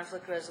the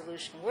conflict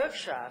resolution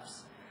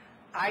workshops,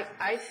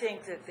 I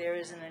think that there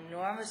is an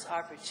enormous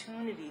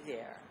opportunity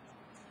there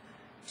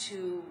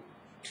to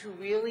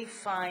really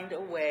find a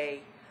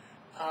way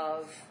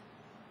of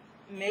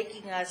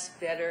making us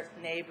better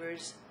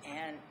neighbors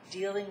and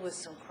dealing with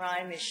some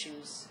crime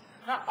issues,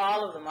 not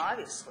all of them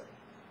obviously,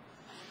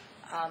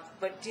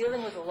 but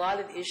dealing with a lot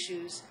of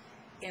issues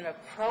in a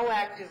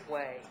proactive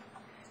way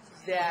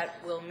that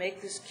will make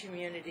this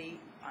community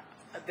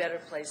a better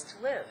place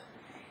to live.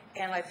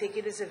 And I think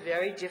it is a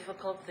very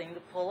difficult thing to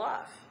pull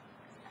off.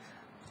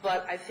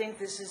 But I think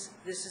this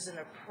is an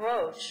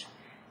approach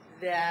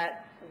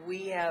that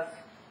we have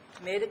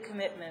made a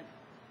commitment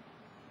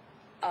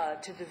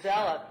to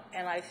develop,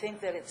 and I think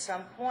that at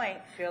some point,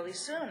 fairly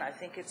soon, I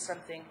think it's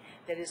something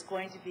that is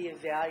going to be of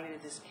value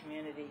to this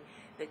community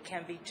that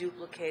can be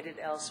duplicated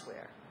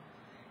elsewhere.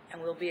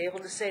 And we'll be able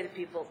to say to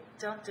people,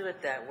 don't do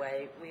it that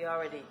way, we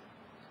already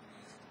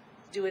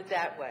do it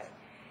that way.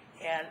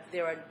 And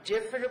there are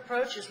different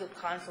approaches with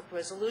conflict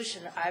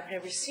resolution. I've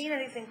never seen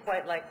anything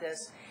quite like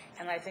this,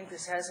 and I think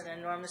this has an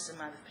enormous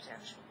amount of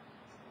potential.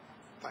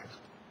 Thanks.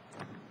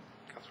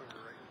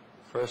 Councilmember Ray.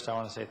 First, I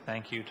want to say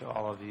thank you to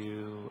all of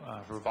you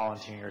for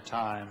volunteering your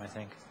time. I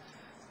think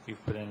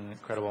you've put in an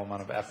incredible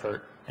amount of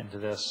effort into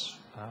this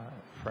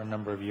for a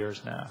number of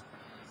years now.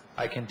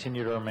 I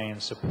continue to remain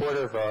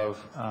supportive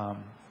of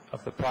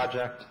the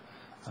project.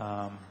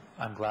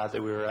 I'm glad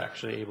that we were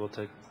actually able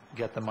to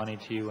get the money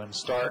to you and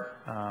start,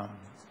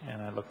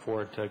 and I look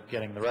forward to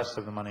getting the rest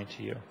of the money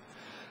to you.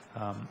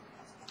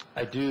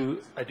 I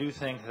do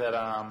think that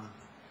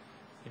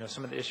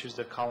some of the issues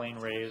that Colleen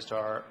raised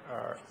are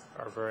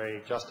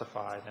very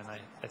justified, and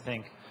I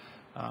think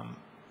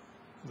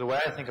the way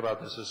I think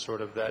about this is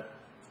sort of that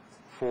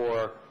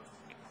for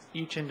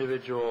each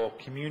individual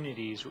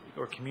communities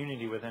or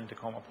community within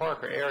Tacoma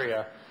Park or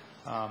area,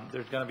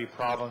 there's going to be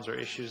problems or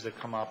issues that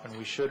come up, and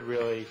we should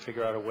really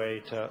figure out a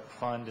way to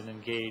fund and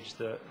engage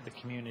the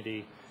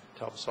community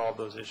to help solve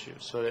those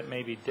issues. So that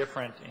may be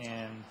different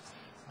in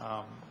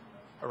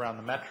around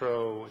the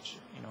metro, which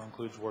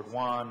includes Ward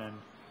 1 and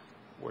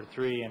Ward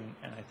 3, and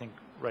I think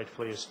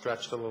rightfully is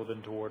stretched a little bit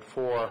into Ward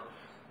 4,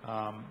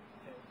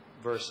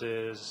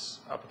 versus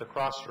up at the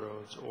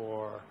crossroads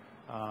or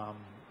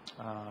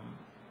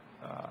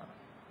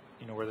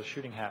where the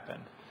shooting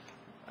happened.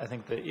 I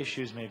think the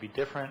issues may be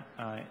different,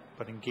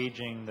 but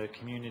engaging the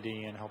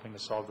community and helping to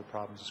solve the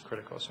problems is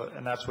critical. So,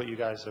 and that's what you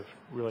guys have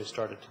really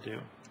started to do.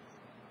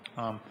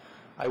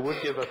 I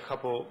would give a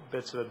couple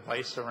bits of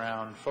advice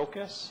around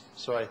focus.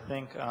 So I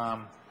think,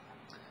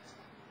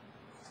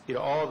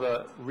 all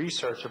the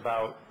research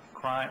about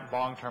crime,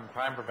 long-term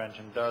crime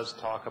prevention does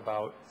talk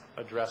about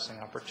addressing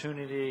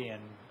opportunity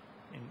and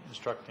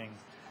instructing,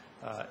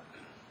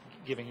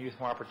 giving youth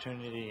more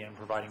opportunity and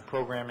providing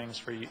programming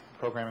for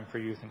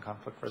youth and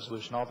conflict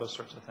resolution, all those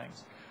sorts of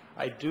things.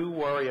 I do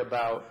worry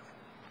about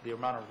the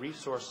amount of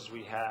resources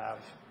we have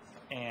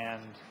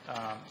and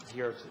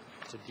here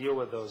to deal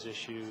with those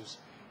issues,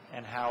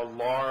 and how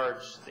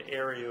large the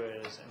area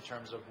is in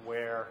terms of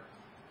where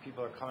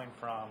people are coming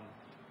from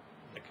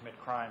that commit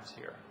crimes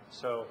here.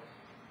 So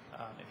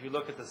if you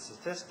look at the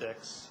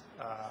statistics,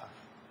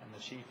 and the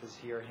chief is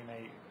here, he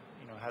may,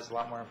 has a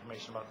lot more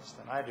information about this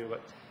than I do,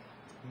 but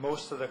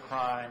most of the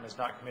crime is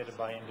not committed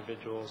by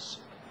individuals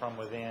from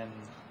within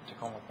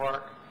Tacoma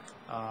Park,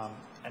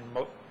 and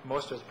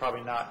most of it's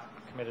probably not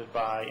committed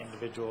by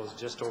individuals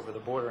just over the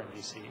border in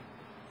D.C.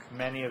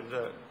 Many of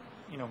the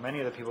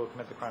people who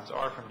commit the crimes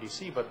are from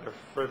D.C., but they're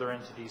further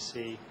into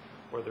D.C.,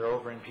 or they're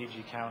over in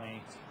PG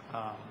County,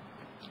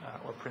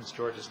 or Prince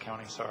George's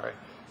County, sorry.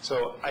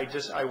 So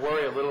I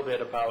worry a little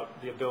bit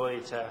about the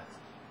ability to,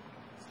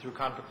 through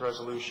conflict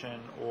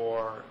resolution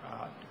or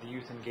the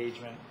youth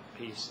engagement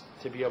piece,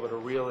 to be able to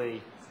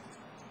really,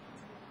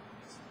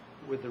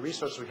 with the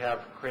resources we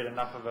have, create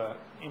enough of an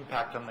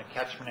impact on the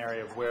catchment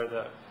area of where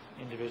the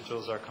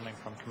individuals are coming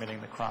from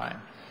committing the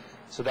crime.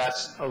 So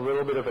that's a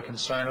little bit of a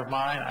concern of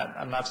mine.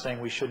 I'm not saying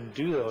we shouldn't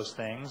do those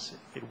things.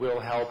 It will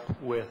help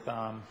with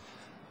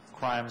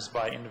crimes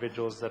by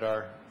individuals that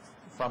are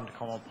from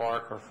Tacoma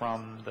Park or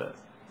from the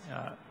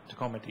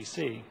Tacoma,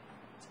 D.C.,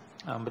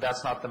 but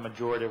that's not the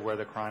majority of where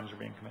the crimes are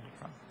being committed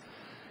from.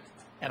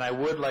 And I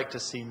would like to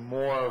see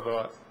more of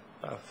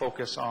a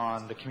focus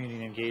on the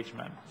community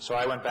engagement. So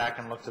I went back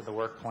and looked at the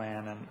work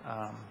plan, and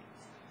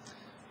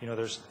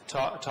there's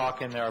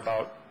talk in there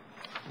about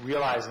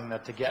realizing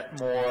that to get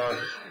more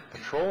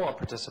patrol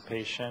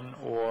participation,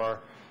 or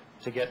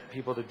to get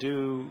people to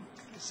do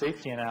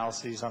safety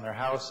analyses on their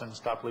house and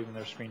stop leaving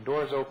their screen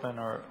doors open,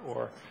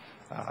 or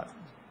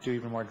do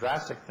even more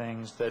drastic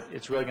things, that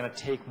it's really going to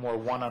take more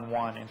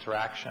one-on-one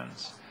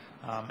interactions.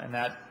 And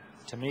that,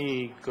 to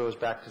me, goes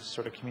back to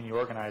sort of community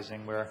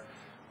organizing, where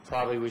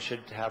probably we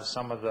should have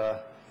some of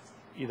the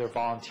either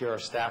volunteer or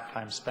staff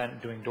time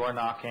spent doing door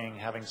knocking,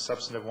 having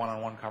substantive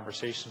one-on-one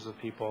conversations with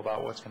people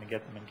about what's going to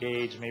get them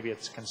engaged. Maybe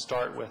it can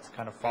start with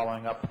kind of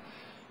following up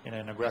in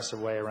an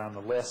aggressive way around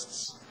the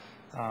lists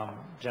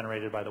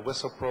generated by the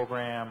whistle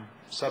program,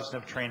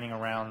 substantive training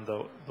around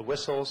the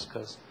whistles,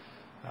 because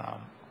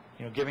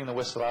giving the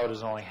whistle out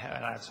is only,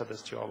 and I've said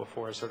this to you all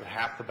before, is sort of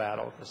half the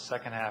battle. The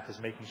second half is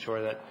making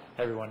sure that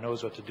everyone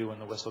knows what to do when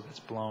the whistle gets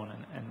blown,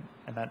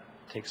 and that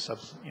takes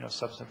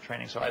substantive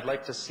training. So I'd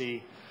like to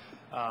see,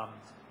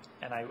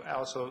 and I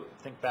also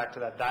think back to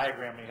that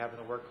diagram you have in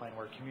the work plan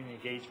where community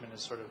engagement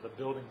is sort of the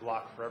building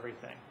block for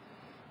everything,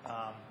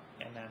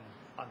 and then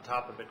on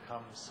top of it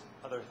comes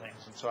other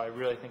things. And so I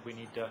really think we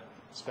need to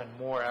spend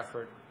more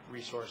effort,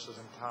 resources,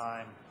 and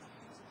time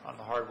on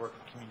the hard work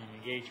of community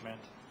engagement.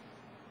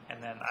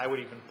 And then I would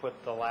even put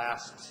the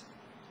last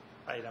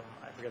item,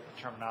 I forget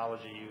the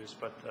terminology used,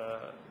 but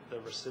the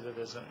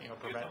recidivism,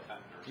 prevent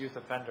youth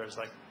offenders.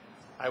 Like,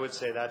 I would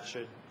say that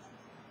should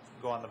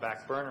go on the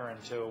back burner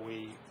until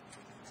we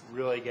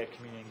really get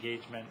community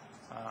engagement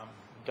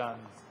done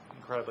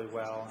incredibly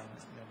well and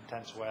in an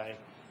intense way,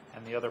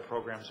 and the other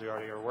programs we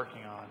already are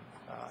working on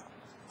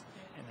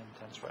in an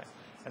intense way.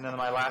 And then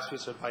my last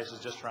piece of advice is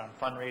just around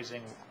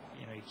fundraising.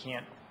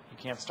 You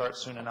can't start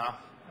soon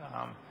enough.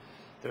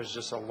 There's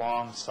just a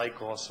long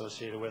cycle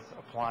associated with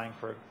applying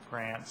for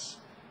grants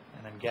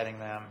and then getting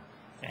them.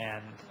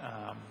 And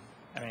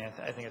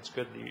I think it's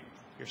good that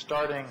you're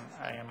starting.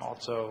 I am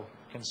also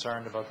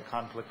concerned about the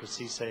conflict with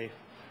CSAFE.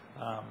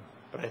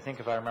 But I think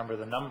if I remember,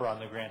 the number on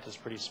the grant is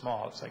pretty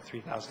small. It's like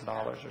 $3,000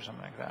 or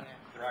something like that.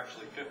 There are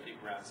actually 50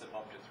 grants of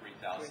up to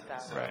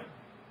 $3,000. So right.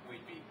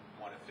 We'd be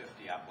one of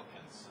 50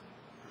 applicants, and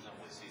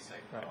presumably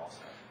CSAFE would also.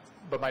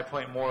 But my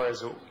point more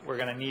is we're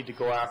going to need to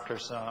go after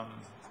some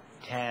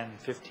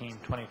 $10,000,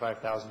 $15,000,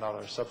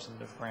 $25,000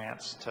 substantive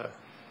grants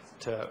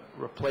to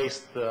replace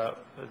the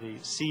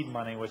seed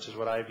money, which is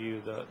what I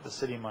view the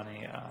city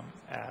money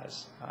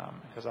as,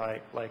 because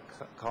I, like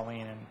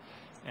Colleen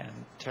and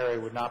Terry,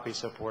 would not be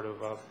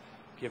supportive of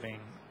giving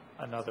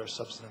another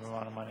substantive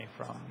amount of money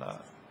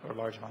or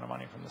large amount of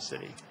money from the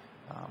city.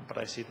 But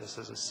I see this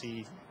as a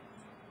seed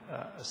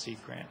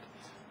grant.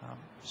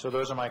 So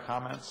those are my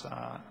comments. May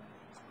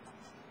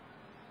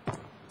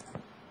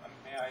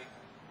I?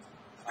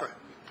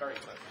 Very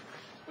quick.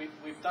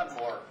 We've done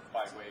more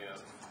by way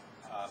of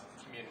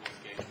community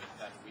engagement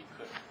than we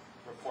could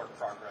report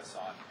progress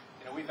on.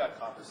 We've had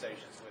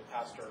conversations with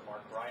Pastor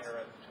Mark Reiner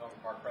at the Tacoma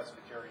Park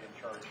Presbyterian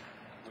Church,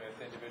 with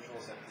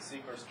individuals at the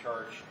Seekers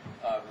Church.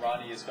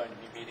 Ronnie is going to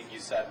be meeting, you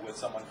said, with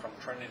someone from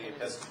Trinity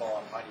Episcopal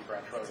on Piney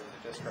Branch Road in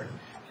the district.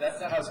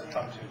 That hasn't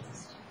come to...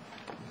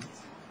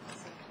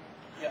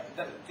 Yeah,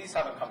 these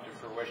haven't come to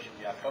fruition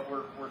yet, but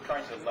we're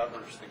trying to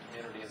leverage the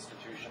community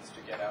institutions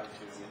to get out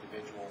to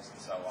individuals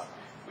and so on.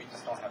 We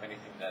just don't have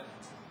anything that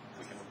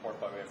we can report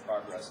by way of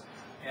progress.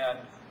 And,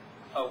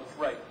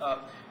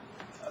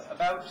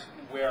 about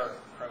where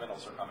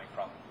criminals are coming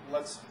from.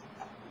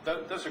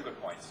 Those are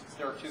good points.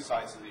 There are two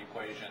sides of the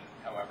equation,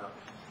 however.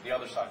 The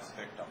other side is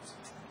victims.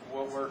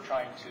 What we're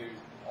trying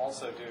to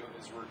also do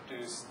is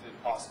reduce the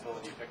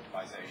possibility of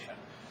victimization.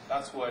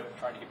 That's what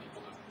trying to get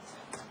people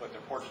to put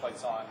their porch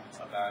lights on,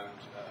 about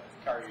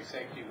carry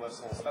safety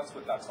whistles. That's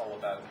what that's all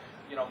about.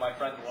 You know, my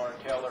friend Lauren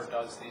Taylor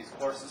does these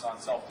courses on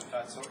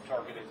self-defense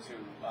targeted to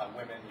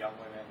women, young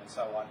women, and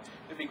so on.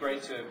 It'd be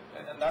great to,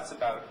 and that's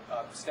about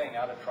staying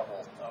out of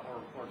trouble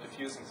or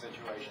diffusing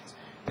situations.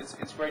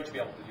 It's great to be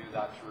able to do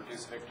that to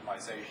reduce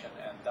victimization,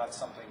 and that's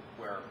something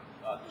where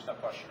there's no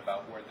question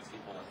about where the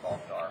people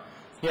involved are.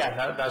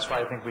 Yeah, that's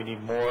why I think we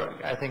need more.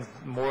 I think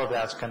more of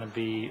that's going to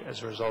be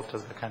as a result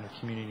of the kind of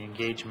community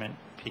engagement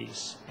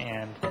piece.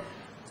 And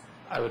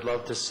I would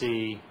love to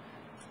see,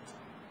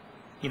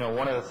 you know,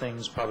 one of the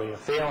things probably a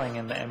failing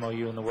in the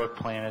MOU and the work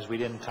plan is we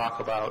didn't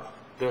talk about,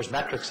 there's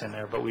metrics in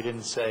there, but we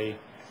didn't say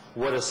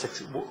what does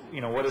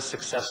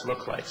success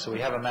look like. So we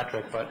have a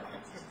metric, but,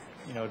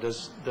 you know,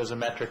 does a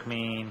metric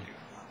mean,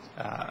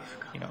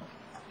 you know,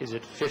 is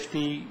it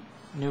 50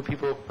 new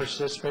people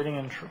participating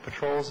in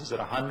patrols? Is it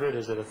 100?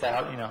 Is it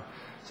 1,000? You know,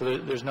 so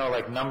there's no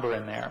like number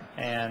in there.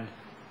 And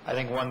I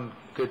think one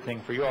good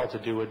thing for you all to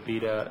do would be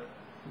to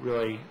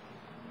really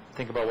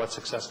think about what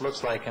success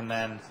looks like, and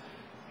then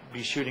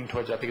be shooting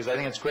towards that. Because I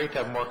think it's great to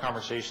have more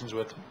conversations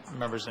with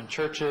members in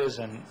churches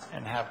and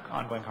have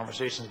ongoing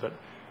conversations, but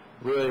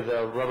really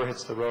the rubber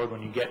hits the road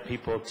when you get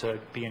people to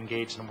be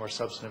engaged in a more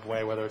substantive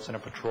way, whether it's in a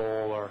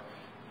patrol or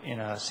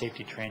in a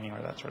safety training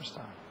or that sort of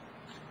stuff.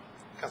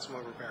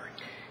 Councilmember Berry.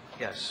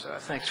 Yes,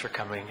 thanks for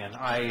coming, and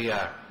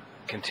I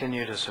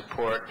continue to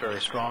support very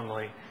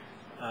strongly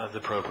the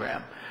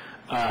program.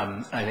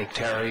 I think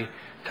Terry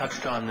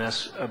touched on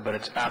this, but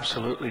it's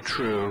absolutely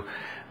true,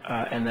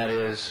 and that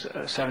is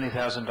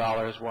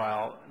 $70,000,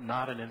 while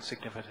not an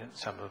insignificant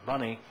sum of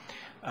money,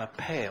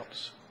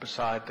 pales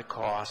beside the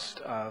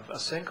cost of a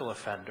single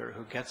offender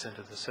who gets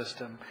into the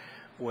system,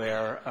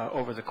 where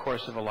over the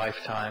course of a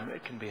lifetime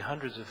it can be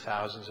hundreds of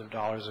thousands of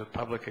dollars of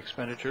public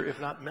expenditure,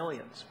 if not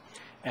millions.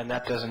 And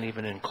that doesn't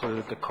even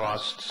include the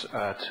costs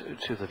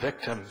to the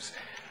victims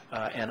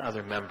and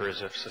other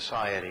members of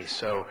society.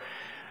 So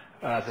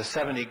the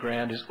 70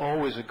 grand is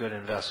always a good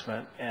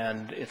investment,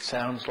 and it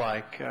sounds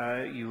like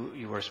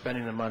you are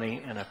spending the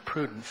money in a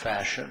prudent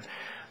fashion.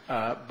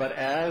 But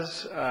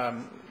as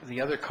the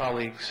other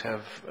colleagues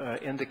have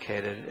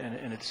indicated,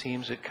 and it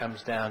seems it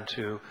comes down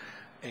to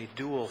a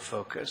dual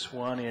focus.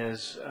 One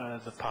is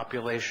the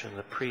population,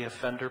 the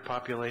pre-offender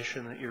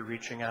population that you're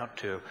reaching out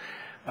to.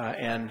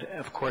 And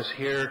of course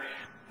here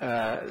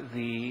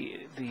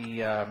the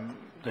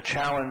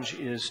challenge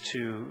is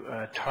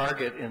to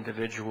target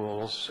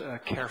individuals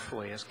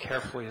carefully as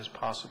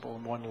possible,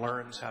 and one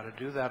learns how to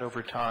do that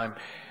over time.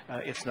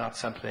 It's not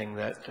something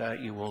that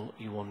you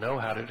will know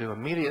how to do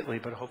immediately,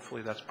 but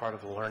hopefully that's part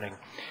of the learning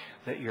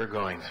that you're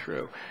going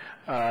through.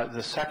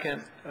 The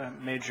second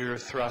major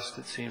thrust,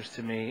 it seems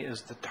to me,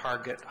 is the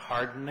target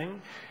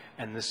hardening,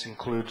 and this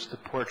includes the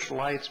porch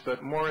lights,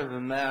 but more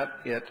than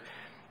that, it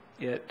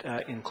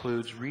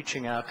includes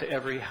reaching out to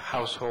every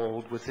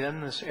household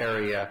within this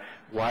area,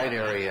 wide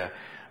area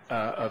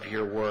of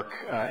your work,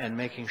 and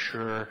making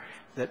sure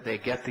that they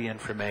get the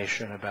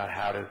information about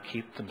how to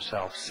keep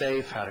themselves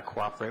safe, how to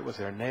cooperate with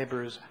their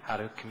neighbors, how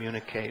to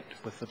communicate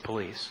with the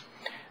police.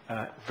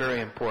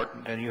 Very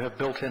important. And you have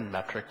built-in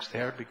metrics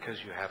there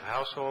because you have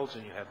households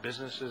and you have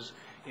businesses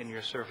in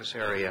your service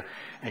area,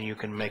 and you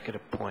can make it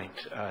a point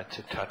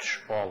to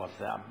touch all of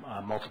them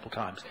multiple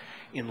times.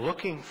 In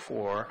looking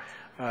for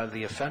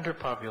the offender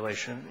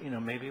population, you know,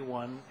 maybe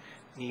one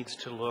needs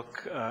to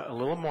look a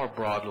little more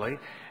broadly,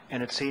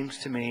 and it seems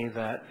to me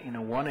that, you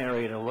know, one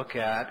area to look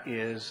at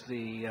is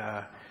the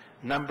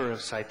number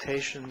of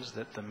citations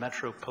that the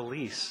Metro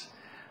Police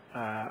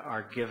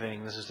are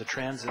giving. This is the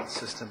transit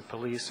system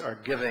police are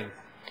giving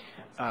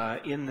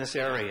in this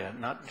area,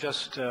 not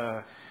just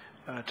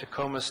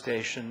Tacoma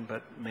Station,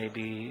 but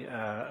maybe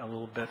a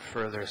little bit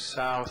further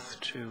south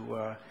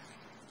to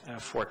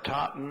Fort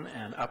Totten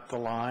and up the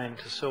line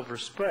to Silver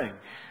Spring.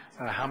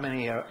 How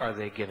many are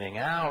they giving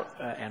out?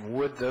 And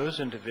would those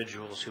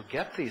individuals who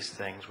get these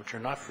things, which are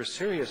not for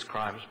serious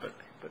crimes, but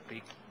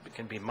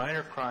can be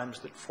minor crimes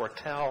that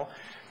foretell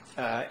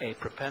a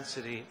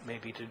propensity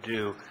maybe to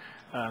do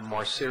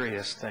more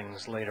serious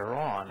things later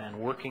on, and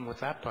working with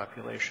that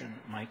population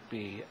might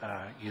be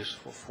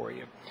useful for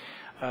you.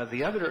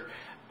 The other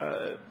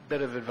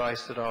bit of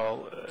advice that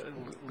I'll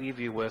leave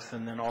you with,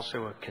 and then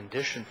also a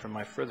condition for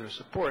my further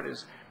support,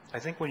 is I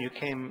think when you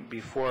came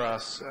before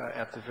us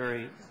at the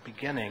very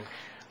beginning,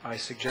 I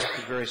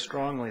suggested very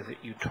strongly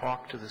that you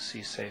talk to the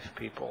CSAFE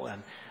people,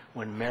 and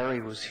when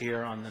Mary was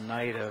here on the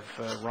night of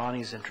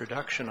Ronnie's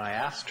introduction, I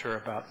asked her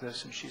about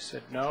this, and she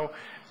said, no,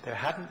 there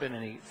hadn't been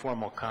any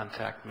formal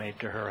contact made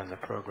to her in the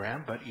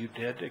program, but you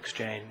did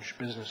exchange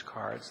business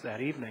cards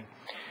that evening.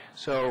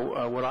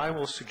 So what I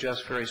will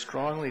suggest very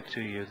strongly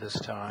to you this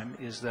time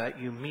is that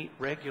you meet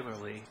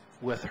regularly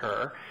with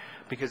her,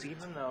 because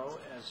even though,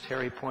 as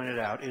Terry pointed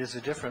out, it is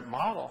a different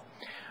model,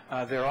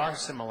 there are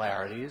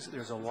similarities.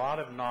 There's a lot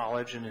of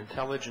knowledge and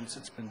intelligence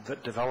that's been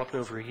developed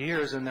over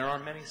years, and there are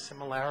many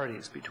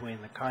similarities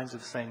between the kinds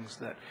of things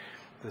that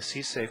the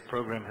CSAFE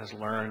program has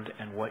learned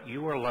and what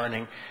you are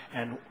learning,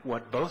 and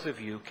what both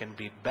of you can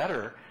be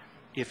better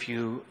if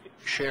you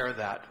share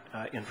that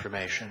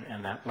information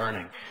and that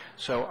learning.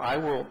 So I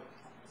will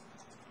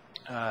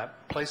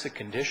place a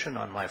condition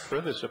on my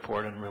further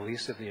support and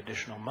release of the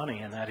additional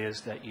money, and that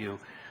is that you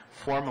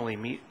formally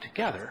meet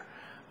together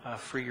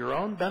for your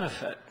own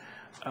benefit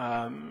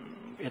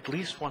at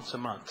least once a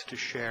month to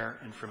share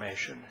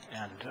information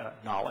and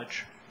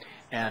knowledge.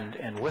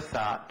 And with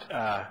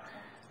that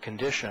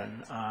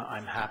condition,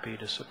 I'm happy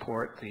to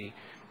support the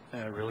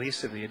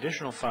release of the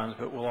additional funds,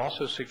 but will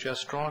also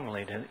suggest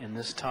strongly in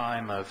this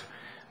time of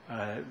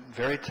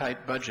very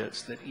tight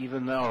budgets that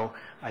even though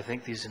I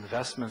think these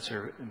investments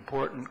are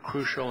important,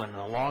 crucial, and in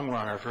the long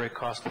run are very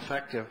cost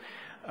effective,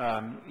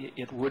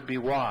 it would be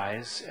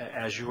wise,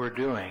 as you are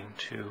doing,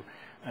 to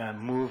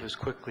move as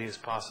quickly as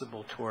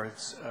possible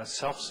towards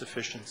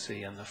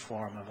self-sufficiency in the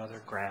form of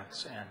other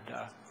grants and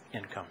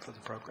income for the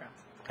program.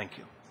 Thank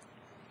you.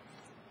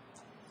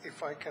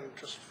 If I can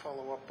just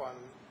follow up on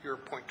your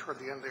point toward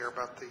the end there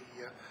about the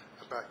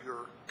about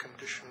your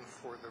condition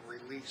for the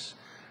release,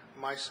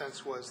 my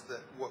sense was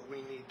that what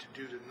we need to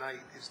do tonight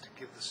is to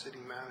give the city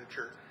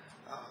manager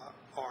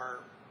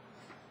our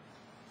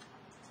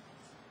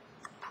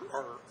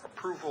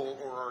approval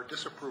or our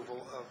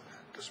disapproval of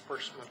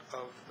disbursement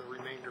of the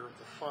remainder of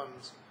the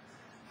funds.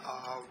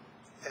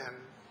 And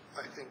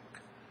I think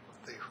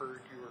they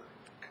heard your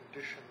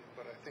condition,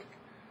 but I think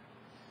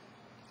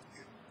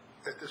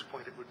at this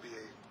point it would be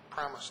a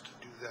promise to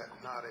do that,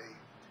 not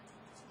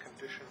a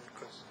condition,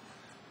 because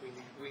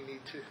we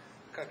need to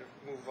kind of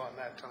move on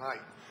that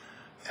tonight.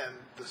 And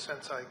the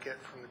sense I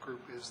get from the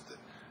group is that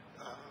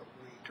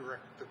we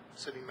direct the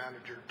city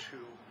manager to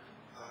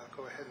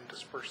go ahead and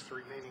disperse the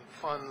remaining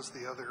funds.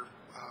 The other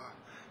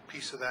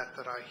piece of that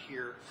I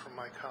hear from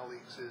my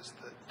colleagues is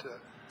that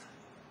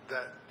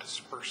that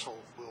dispersal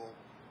will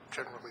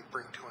generally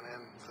bring to an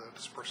end the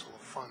dispersal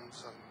of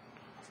funds, and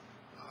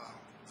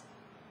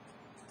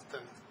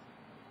then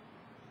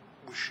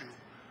wish you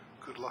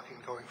good luck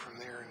in going from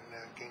there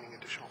and gaining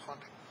additional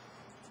funding.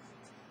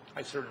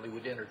 I certainly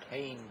would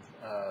entertain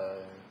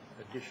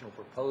additional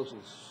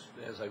proposals,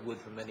 as I would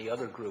from any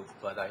other group,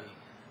 but I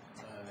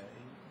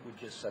would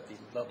just set the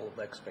level of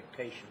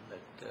expectation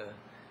that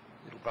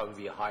it'll probably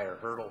be a higher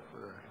hurdle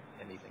for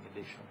anything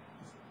additional.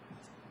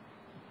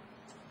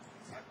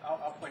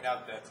 I'll point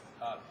out that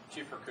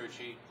Chief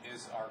Rakucci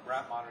is our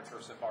grant monitor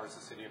so far as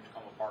the City of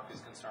Tacoma Park is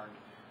concerned.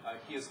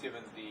 He is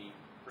given the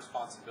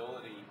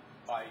responsibility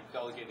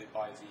delegated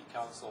by the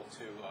council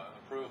to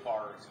approve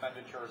our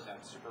expenditures and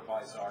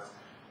supervise our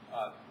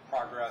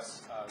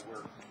progress.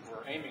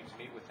 We're aiming to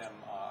meet with him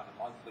on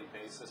a monthly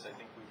basis. I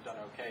think we've done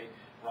okay.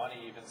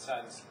 Ronnie even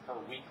sends her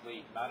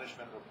weekly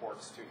management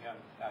reports to him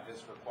at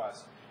his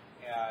request,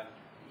 and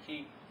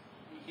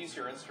he's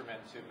your instrument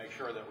to make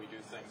sure that we do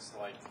things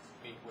like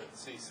meet with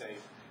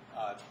CSAFE.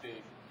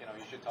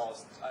 You should tell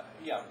us,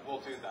 yeah, we'll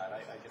do that.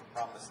 I can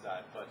promise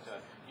that. But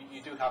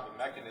you do have a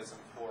mechanism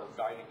for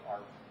guiding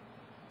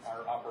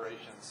our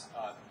operations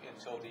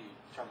until the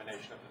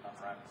termination of the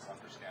memorandum of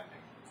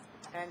understanding.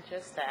 And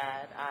just to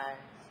add, I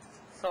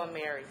saw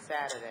Mary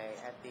Saturday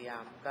at the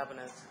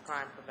Governor's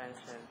Crime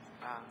Prevention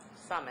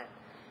Summit,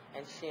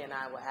 and she and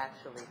I were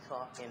actually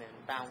talking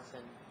and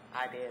bouncing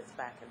ideas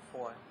back and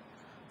forth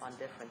on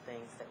different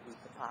things that we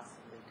could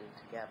possibly do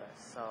together.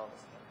 So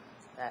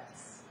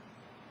that's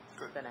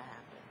going to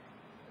happen.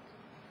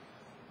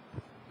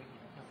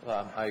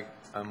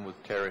 I'm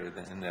with Terry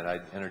in that I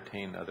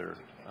entertain other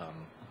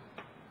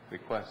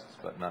requests,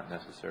 but not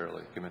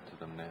necessarily commit to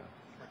them now.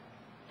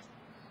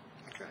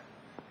 Okay.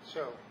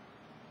 So,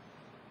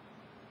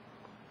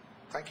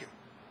 thank you.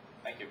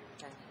 Thank you.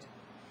 Thank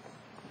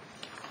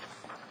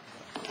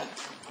you.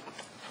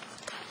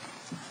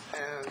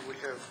 And we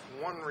have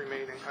one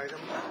remaining item,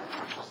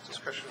 which is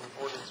discussion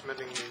of ordinance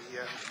amending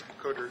the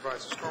Code to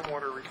revise the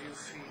stormwater review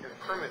fee and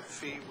permit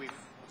fee. We've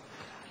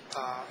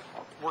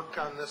worked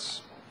on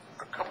this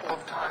a couple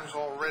of times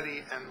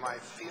already, and my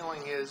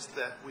feeling is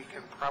that we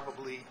can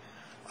probably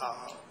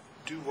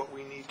do what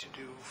we need to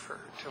do for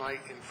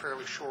tonight in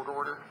fairly short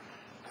order,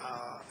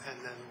 and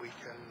then we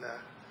can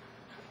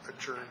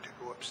adjourn to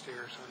go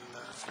upstairs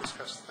and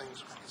discuss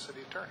things with the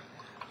city attorney.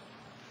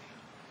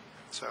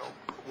 So,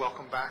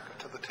 welcome back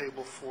to the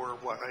table for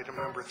what, item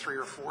number 3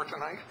 or 4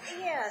 tonight?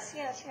 Yes.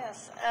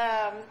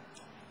 I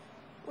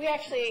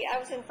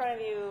was in front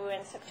of you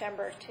in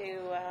September to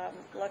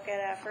look at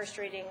a first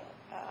reading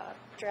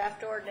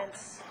draft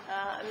ordinance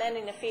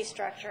amending the fee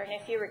structure. And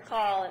if you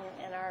recall,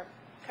 in our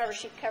cover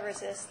sheet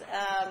covers this.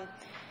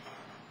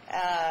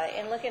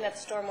 In looking at the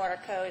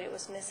stormwater code, it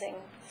was missing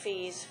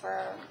fees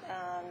for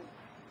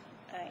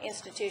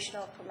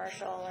institutional,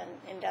 commercial, and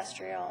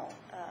industrial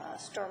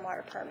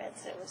stormwater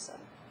permits. It was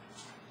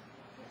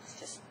it's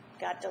just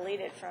got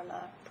deleted from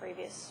a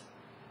previous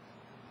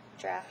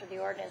draft of the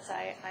ordinance,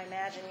 I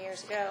imagine,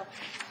 years ago.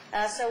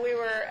 So we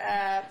were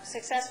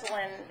successful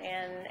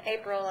in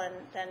April and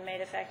then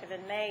made effective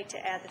in May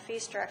to add the fee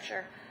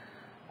structure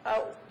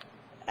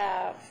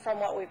from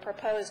what we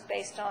proposed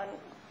based on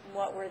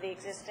what were the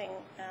existing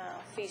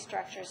fee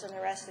structures in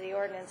the rest of the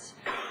ordinance.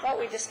 What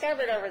we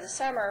discovered over the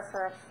summer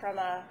from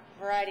a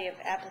variety of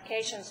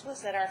applications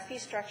was that our fee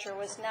structure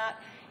was not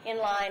in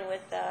line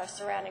with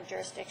surrounding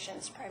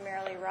jurisdictions,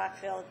 primarily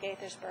Rockville,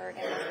 Gaithersburg,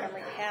 and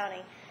Montgomery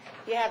County.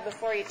 You have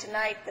before you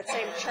tonight the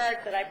same chart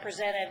that I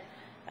presented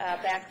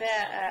back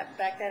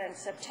then in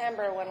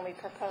September when we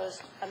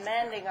proposed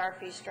amending our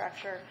fee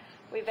structure.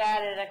 We've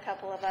added a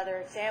couple of other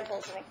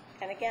examples,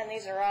 and again,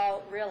 these are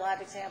all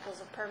real-life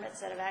examples of permits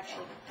that have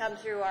actually come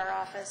through our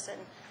office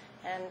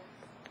and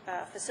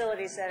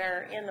facilities that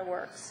are in the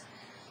works.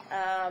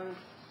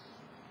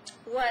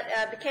 What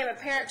became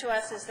apparent to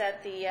us is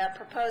that the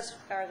proposed,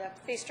 or the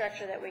fee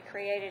structure that we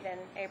created in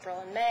April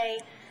and May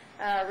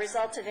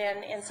resulted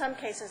in some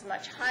cases,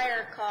 much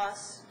higher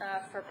costs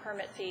for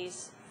permit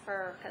fees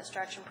for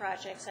construction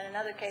projects, and in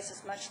other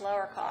cases, much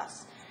lower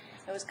costs.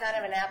 It was kind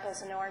of an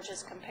apples and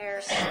oranges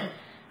comparison.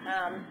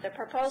 The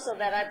proposal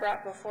that I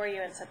brought before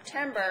you in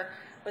September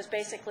was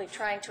basically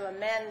trying to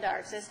amend our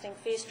existing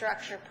fee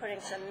structure,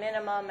 putting some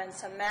minimum and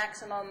some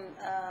maximum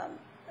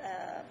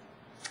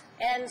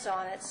ends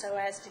on it so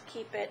as to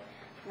keep it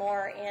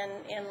more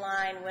in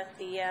line with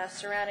the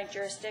surrounding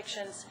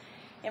jurisdictions.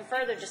 In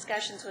further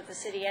discussions with the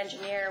city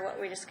engineer, what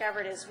we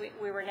discovered is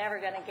we were never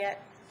going to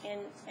get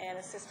in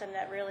a system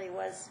that really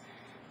was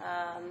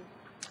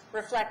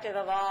reflective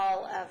of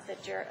all of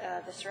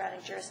the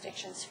surrounding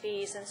jurisdictions'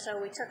 fees. And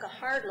so we took a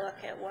hard look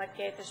at what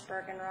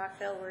Gaithersburg and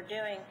Rockville were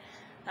doing.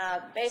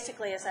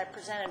 Basically, as I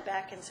presented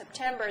back in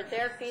September,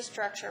 their fee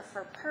structure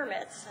for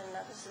permits,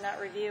 and this is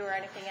not review or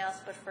anything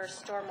else, but for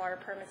stormwater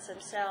permits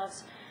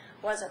themselves,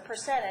 was a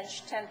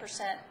percentage,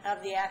 10%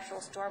 of the actual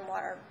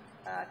stormwater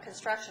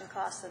construction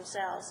costs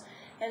themselves.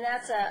 And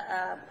that's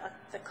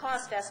the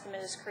cost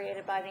estimate is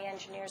created by the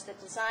engineers that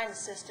design the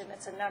system.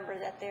 It's a number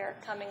that they're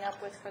coming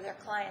up with for their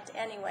client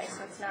anyway,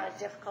 so it's not a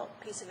difficult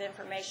piece of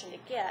information to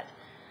get.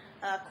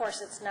 Of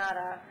course, it's not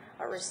a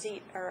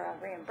receipt or a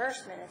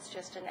reimbursement. It's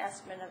just an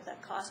estimate of the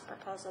cost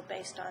proposal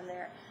based on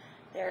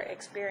their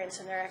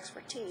experience and their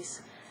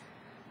expertise.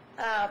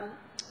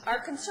 Our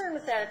concern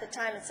with that at the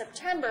time in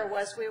September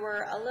was we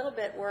were a little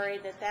bit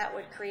worried that that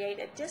would create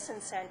a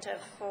disincentive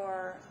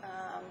for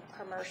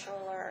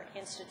commercial or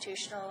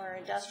institutional or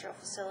industrial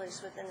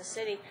facilities within the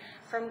city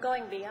from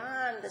going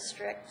beyond the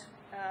strict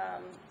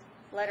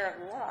letter of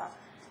the law.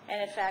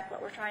 And in fact, what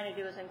we're trying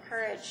to do is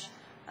encourage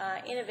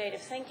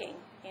innovative thinking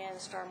in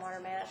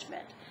stormwater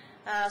management.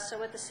 So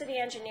what the city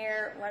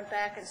engineer went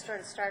back and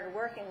started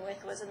working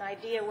with was an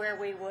idea where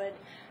we would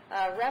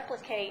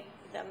replicate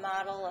the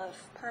model of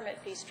permit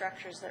fee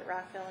structures that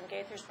Rockville and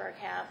Gaithersburg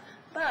have,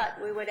 but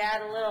we would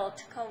add a little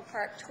Tacoma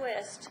Park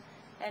twist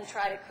and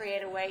try to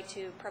create a way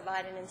to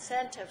provide an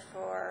incentive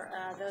for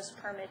those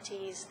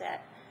permittees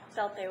that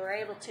felt they were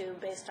able to,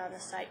 based on the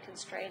site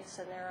constraints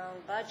and their own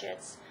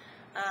budgets,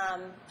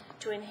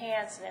 to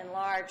enhance and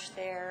enlarge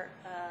their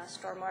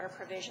stormwater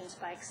provisions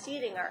by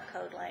exceeding our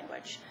code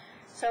language.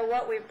 So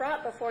what we've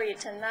brought before you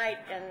tonight,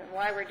 and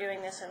why we're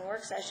doing this in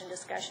work session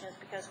discussion, is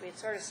because we had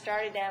sort of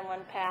started down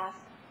one path,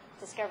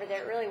 discovered that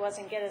it really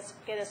wasn't get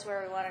us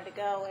where we wanted to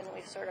go, and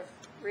we've sort of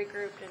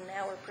regrouped, and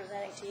now we're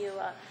presenting to you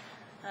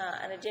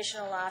an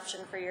additional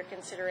option for your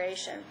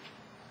consideration.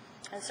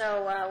 And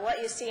so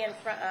what you see in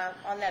front,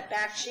 on that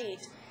back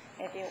sheet,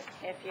 if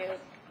you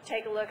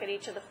take a look at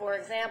each of the four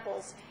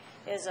examples,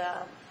 is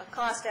a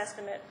cost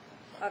estimate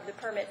of the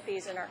permit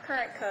fees in our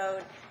current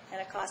code and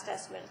a cost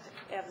estimate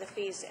of the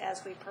fees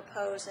as we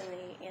propose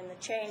in the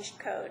changed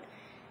code.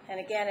 And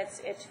again,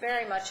 it's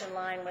very much in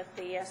line with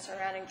the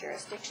surrounding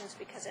jurisdictions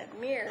because it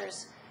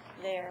mirrors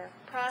their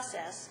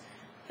process.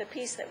 The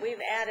piece that we've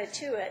added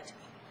to it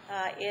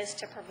is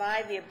to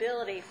provide the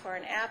ability for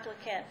an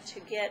applicant to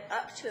get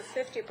up to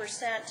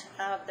 50%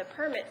 of the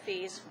permit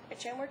fees,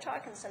 which, and we're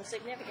talking some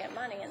significant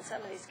money in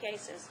some of these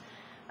cases,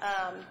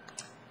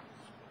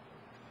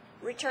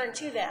 returned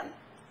to them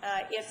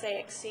if they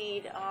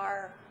exceed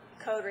our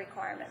code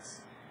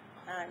requirements.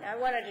 And I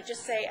wanted to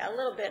just say a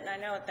little bit, and I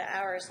know the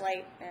hour is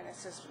late, and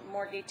this is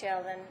more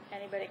detail than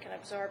anybody can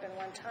absorb in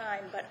one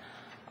time, but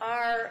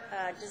our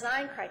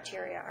design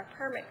criteria, our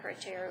permit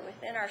criteria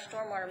within our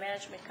stormwater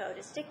management code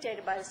is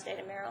dictated by the state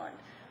of Maryland.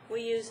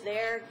 We use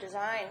their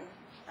design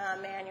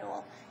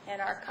manual, and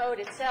our code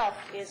itself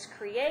is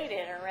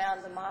created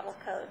around the model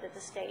code that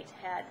the state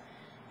had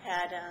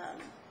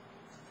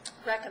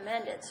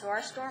recommended. So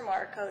our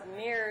stormwater code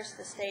mirrors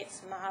the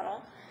state's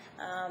model.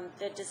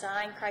 The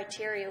design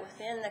criteria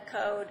within the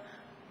code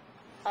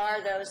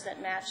are those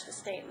that match the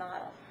state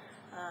model.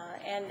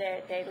 And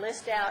they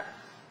list out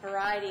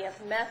variety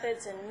of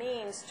methods and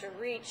means to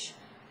reach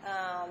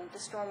the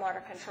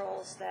stormwater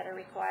controls that are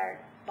required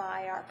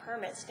by our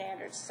permit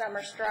standards. Some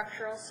are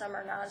structural, some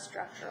are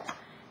non-structural.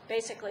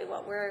 Basically,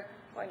 what we're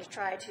going to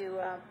try to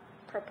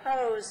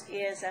propose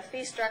is a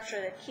fee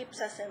structure that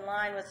keeps us in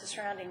line with the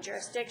surrounding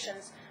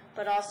jurisdictions,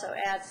 but also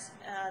adds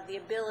the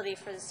ability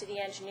for the city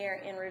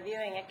engineer in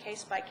reviewing a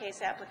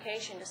case-by-case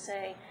application to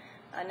say,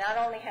 not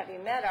only have you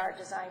met our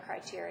design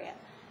criteria,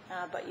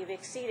 but you've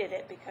exceeded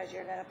it because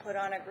you're going to put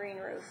on a green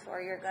roof,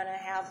 or you're going to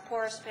have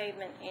porous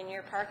pavement in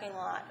your parking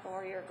lot,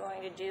 or you're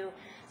going to do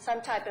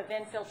some type of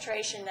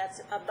infiltration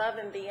that's above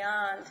and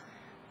beyond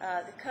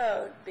the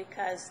code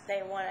because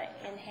they want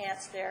to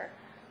enhance their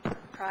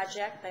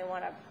project, they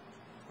want to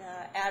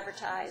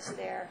advertise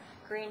their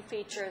green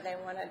feature, they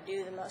want to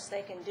do the most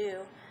they can do,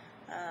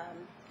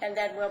 and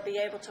then we'll be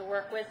able to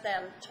work with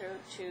them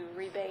to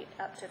rebate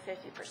up to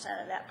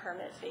 50% of that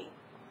permit fee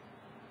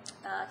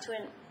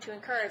to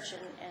encourage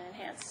and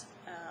enhance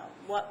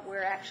what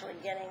we're actually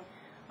getting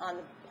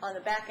on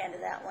the back end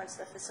of that once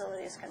the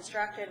facility is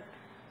constructed.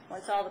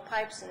 Once all the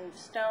pipes and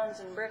stones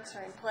and bricks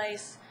are in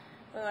place,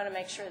 we want to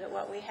make sure that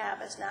what we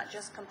have is not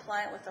just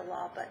compliant with the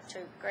law, but to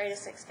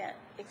greatest extent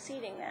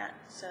exceeding that,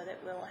 so that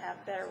we'll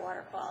have better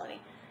water quality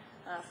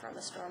from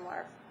the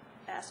stormwater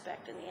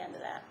aspect in the end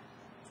of that.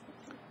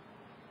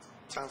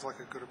 Sounds like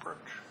a good approach.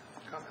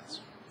 Comments?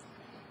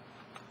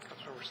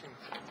 Councilmember Seaman.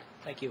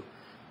 Thank you.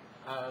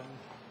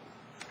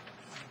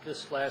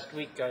 This last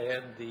week I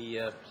had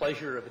the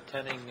pleasure of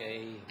attending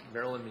a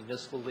Maryland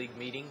Municipal League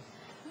meeting,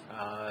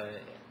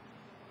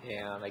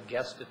 and a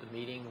guest at the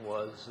meeting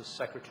was the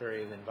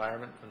Secretary of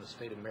Environment from the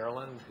state of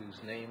Maryland,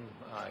 whose name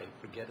I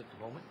forget at the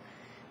moment,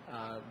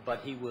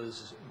 but he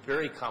was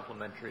very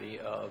complimentary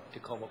of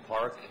Tacoma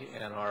Park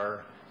and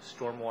our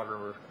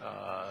stormwater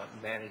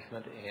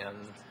management and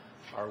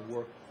our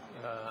work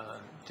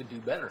to do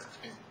better.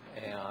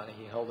 And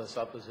he held us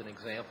up as an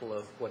example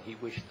of what he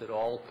wished that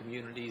all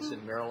communities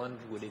in Maryland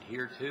would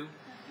adhere to,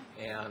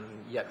 and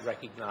yet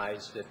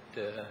recognize that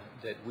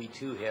that we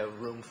too have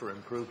room for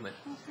improvement.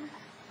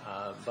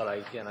 But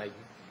I'd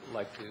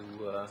like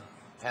to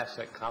pass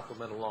that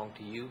compliment along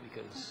to you,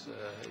 because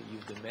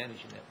you've been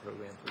managing that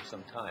program for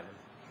some time,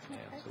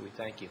 and so we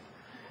thank you.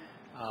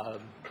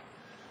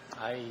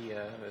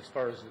 As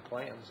far as the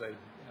plans, I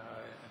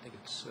think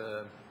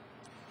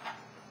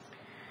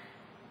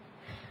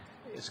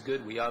it's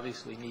good. We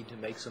obviously need to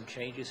make some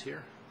changes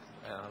here,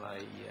 and I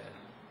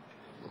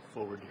look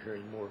forward to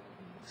hearing more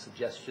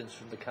suggestions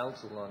from the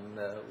council on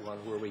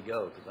where we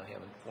go, because I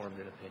haven't formed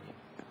an opinion.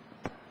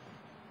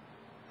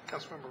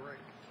 Councilmember Wright.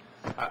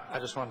 I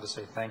just wanted to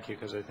say thank you,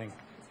 because I think,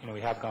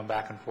 we have gone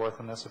back and forth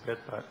on this a bit,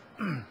 but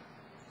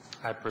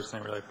I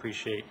personally really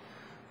appreciate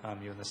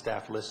you and the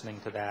staff listening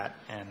to that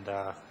and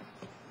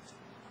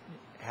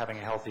having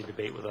a healthy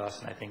debate with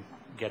us, and I think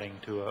getting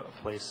to a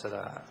place that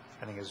I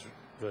think is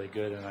really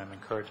good and I'm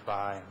encouraged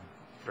by and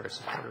very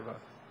supportive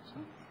of. So.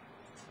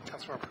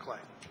 Councilmember Clay.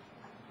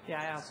 Yeah,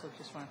 I also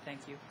just want to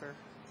thank you for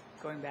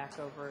going back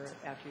over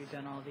after you've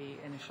done all the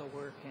initial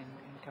work and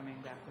coming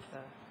back with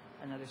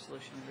another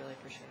solution. I really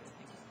appreciate it.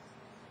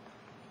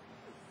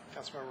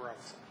 Thank you. Councilmember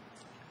Robinson.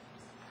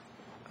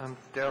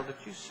 Darrell,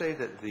 did you say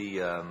that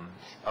the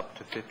up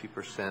to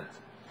 50%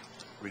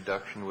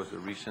 reduction was a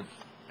recent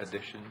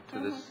addition to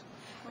this?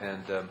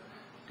 And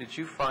did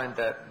you find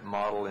that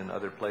model in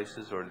other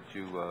places, or did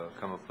you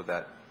come up with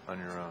that on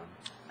your own?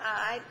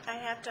 I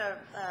have to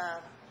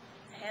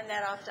hand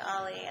that off to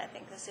Ali. I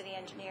think the city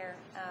engineer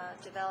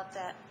developed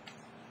that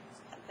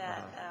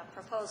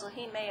proposal.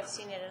 He may have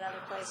seen it in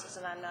other places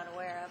that I'm not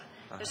aware of.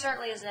 There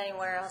certainly isn't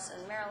anywhere else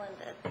in Maryland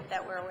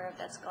that we're aware of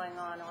that's going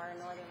on, or in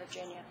Northern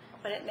Virginia,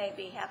 but it may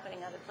be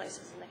happening other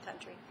places in the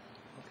country.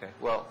 Okay.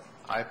 Well,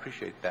 I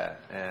appreciate that.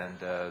 And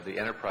the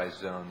enterprise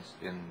zones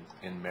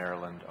in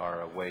Maryland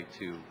are a way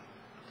to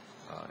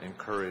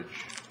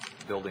encourage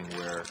building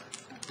where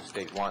the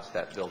state wants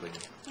that building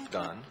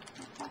done.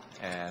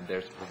 And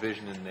there's a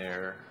provision in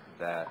there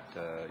that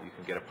you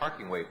can get a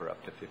parking waiver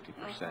up to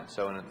 50%.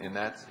 So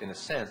in a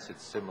sense,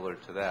 it's similar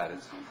to that.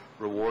 It's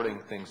rewarding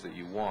things that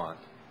you want.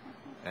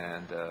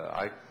 And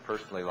I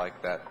personally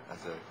like that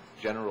as a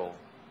general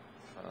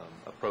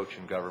approach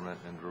in government,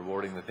 and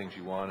rewarding the things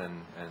you want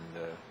and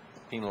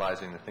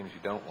penalizing the things you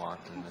don't want.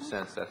 And in a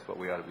sense, that's what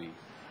we ought to be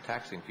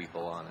taxing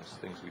people on, is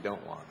things we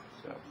don't want.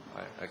 So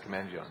I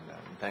commend you on that.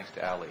 And thanks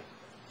to Ali.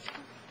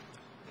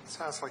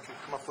 Sounds like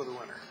you've come up with a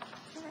winner.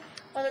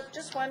 Well,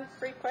 just one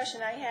brief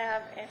question I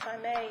have, if I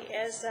may,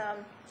 is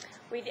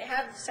we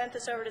have sent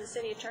this over to the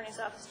city attorney's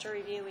office to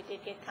review. We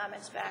did get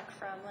comments back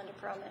from Linda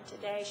Perlman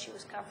today. She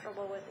was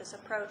comfortable with this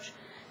approach,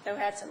 though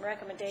had some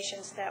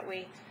recommendations that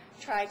we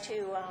try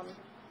to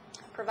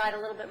provide a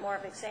little bit more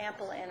of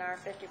example in our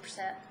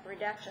 50%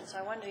 reduction. So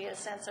I wanted to get a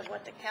sense of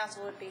what the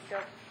council would feel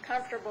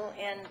comfortable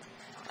in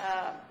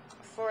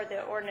for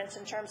the ordinance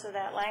in terms of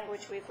that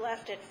language. We've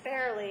left it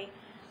fairly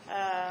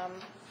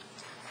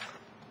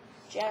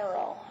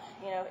general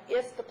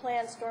if the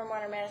planned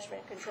stormwater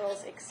management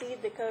controls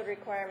exceed the code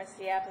requirements,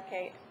 the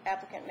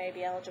applicant may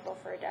be eligible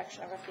for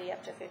reduction of a fee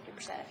up to 50%.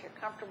 If you're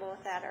comfortable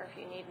with that, or if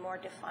you need more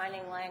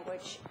defining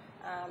language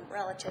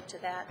relative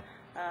to that,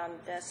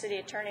 the city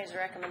attorney's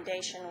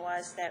recommendation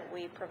was that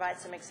we provide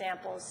some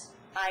examples,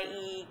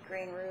 i.e.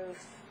 green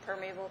roof,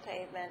 permeable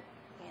pavement,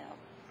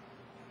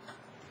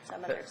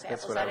 some other That's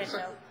examples. what I I was,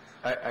 didn't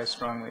know. I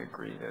strongly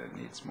agree that it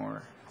needs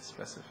more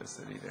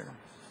specificity there,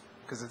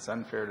 because it's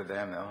unfair to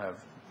them.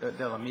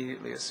 They'll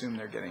immediately assume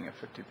they're getting a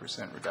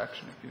 50%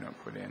 reduction if you don't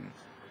put in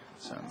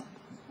some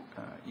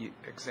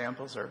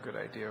examples are a good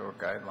idea, or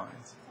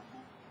guidelines.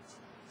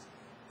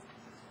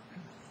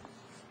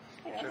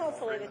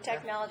 Hopefully the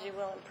technology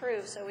will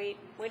improve, so we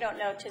don't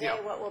know today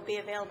Yeah. what will be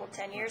available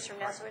 10 years from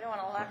now, so we don't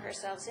want to lock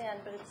ourselves in,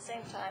 but at the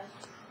same time,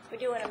 we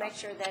do want to make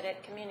sure that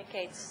it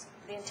communicates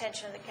the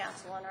intention of the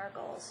council and our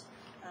goals,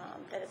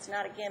 that it's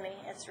not a gimme,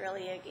 it's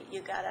really,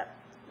 you got to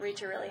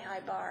reach a really high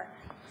bar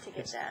to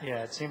get that.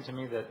 Yeah, it seemed to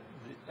me that,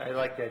 I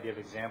like the idea of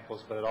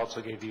examples, but it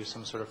also gave you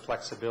some sort of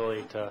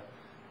flexibility to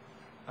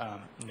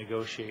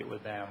negotiate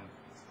with them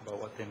about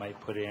what they might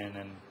put in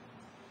and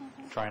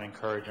try and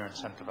encourage or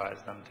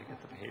incentivize them to get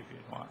the behavior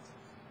you want.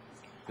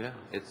 Yeah,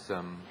 it's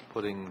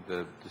putting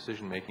the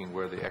decision-making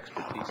where the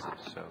expertise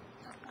is, so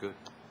good.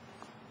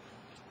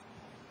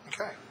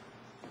 Okay.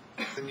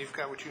 Then you've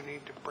got what you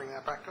need to bring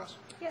that back to us?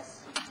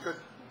 Yes. Good.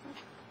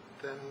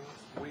 Then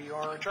we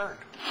are adjourned.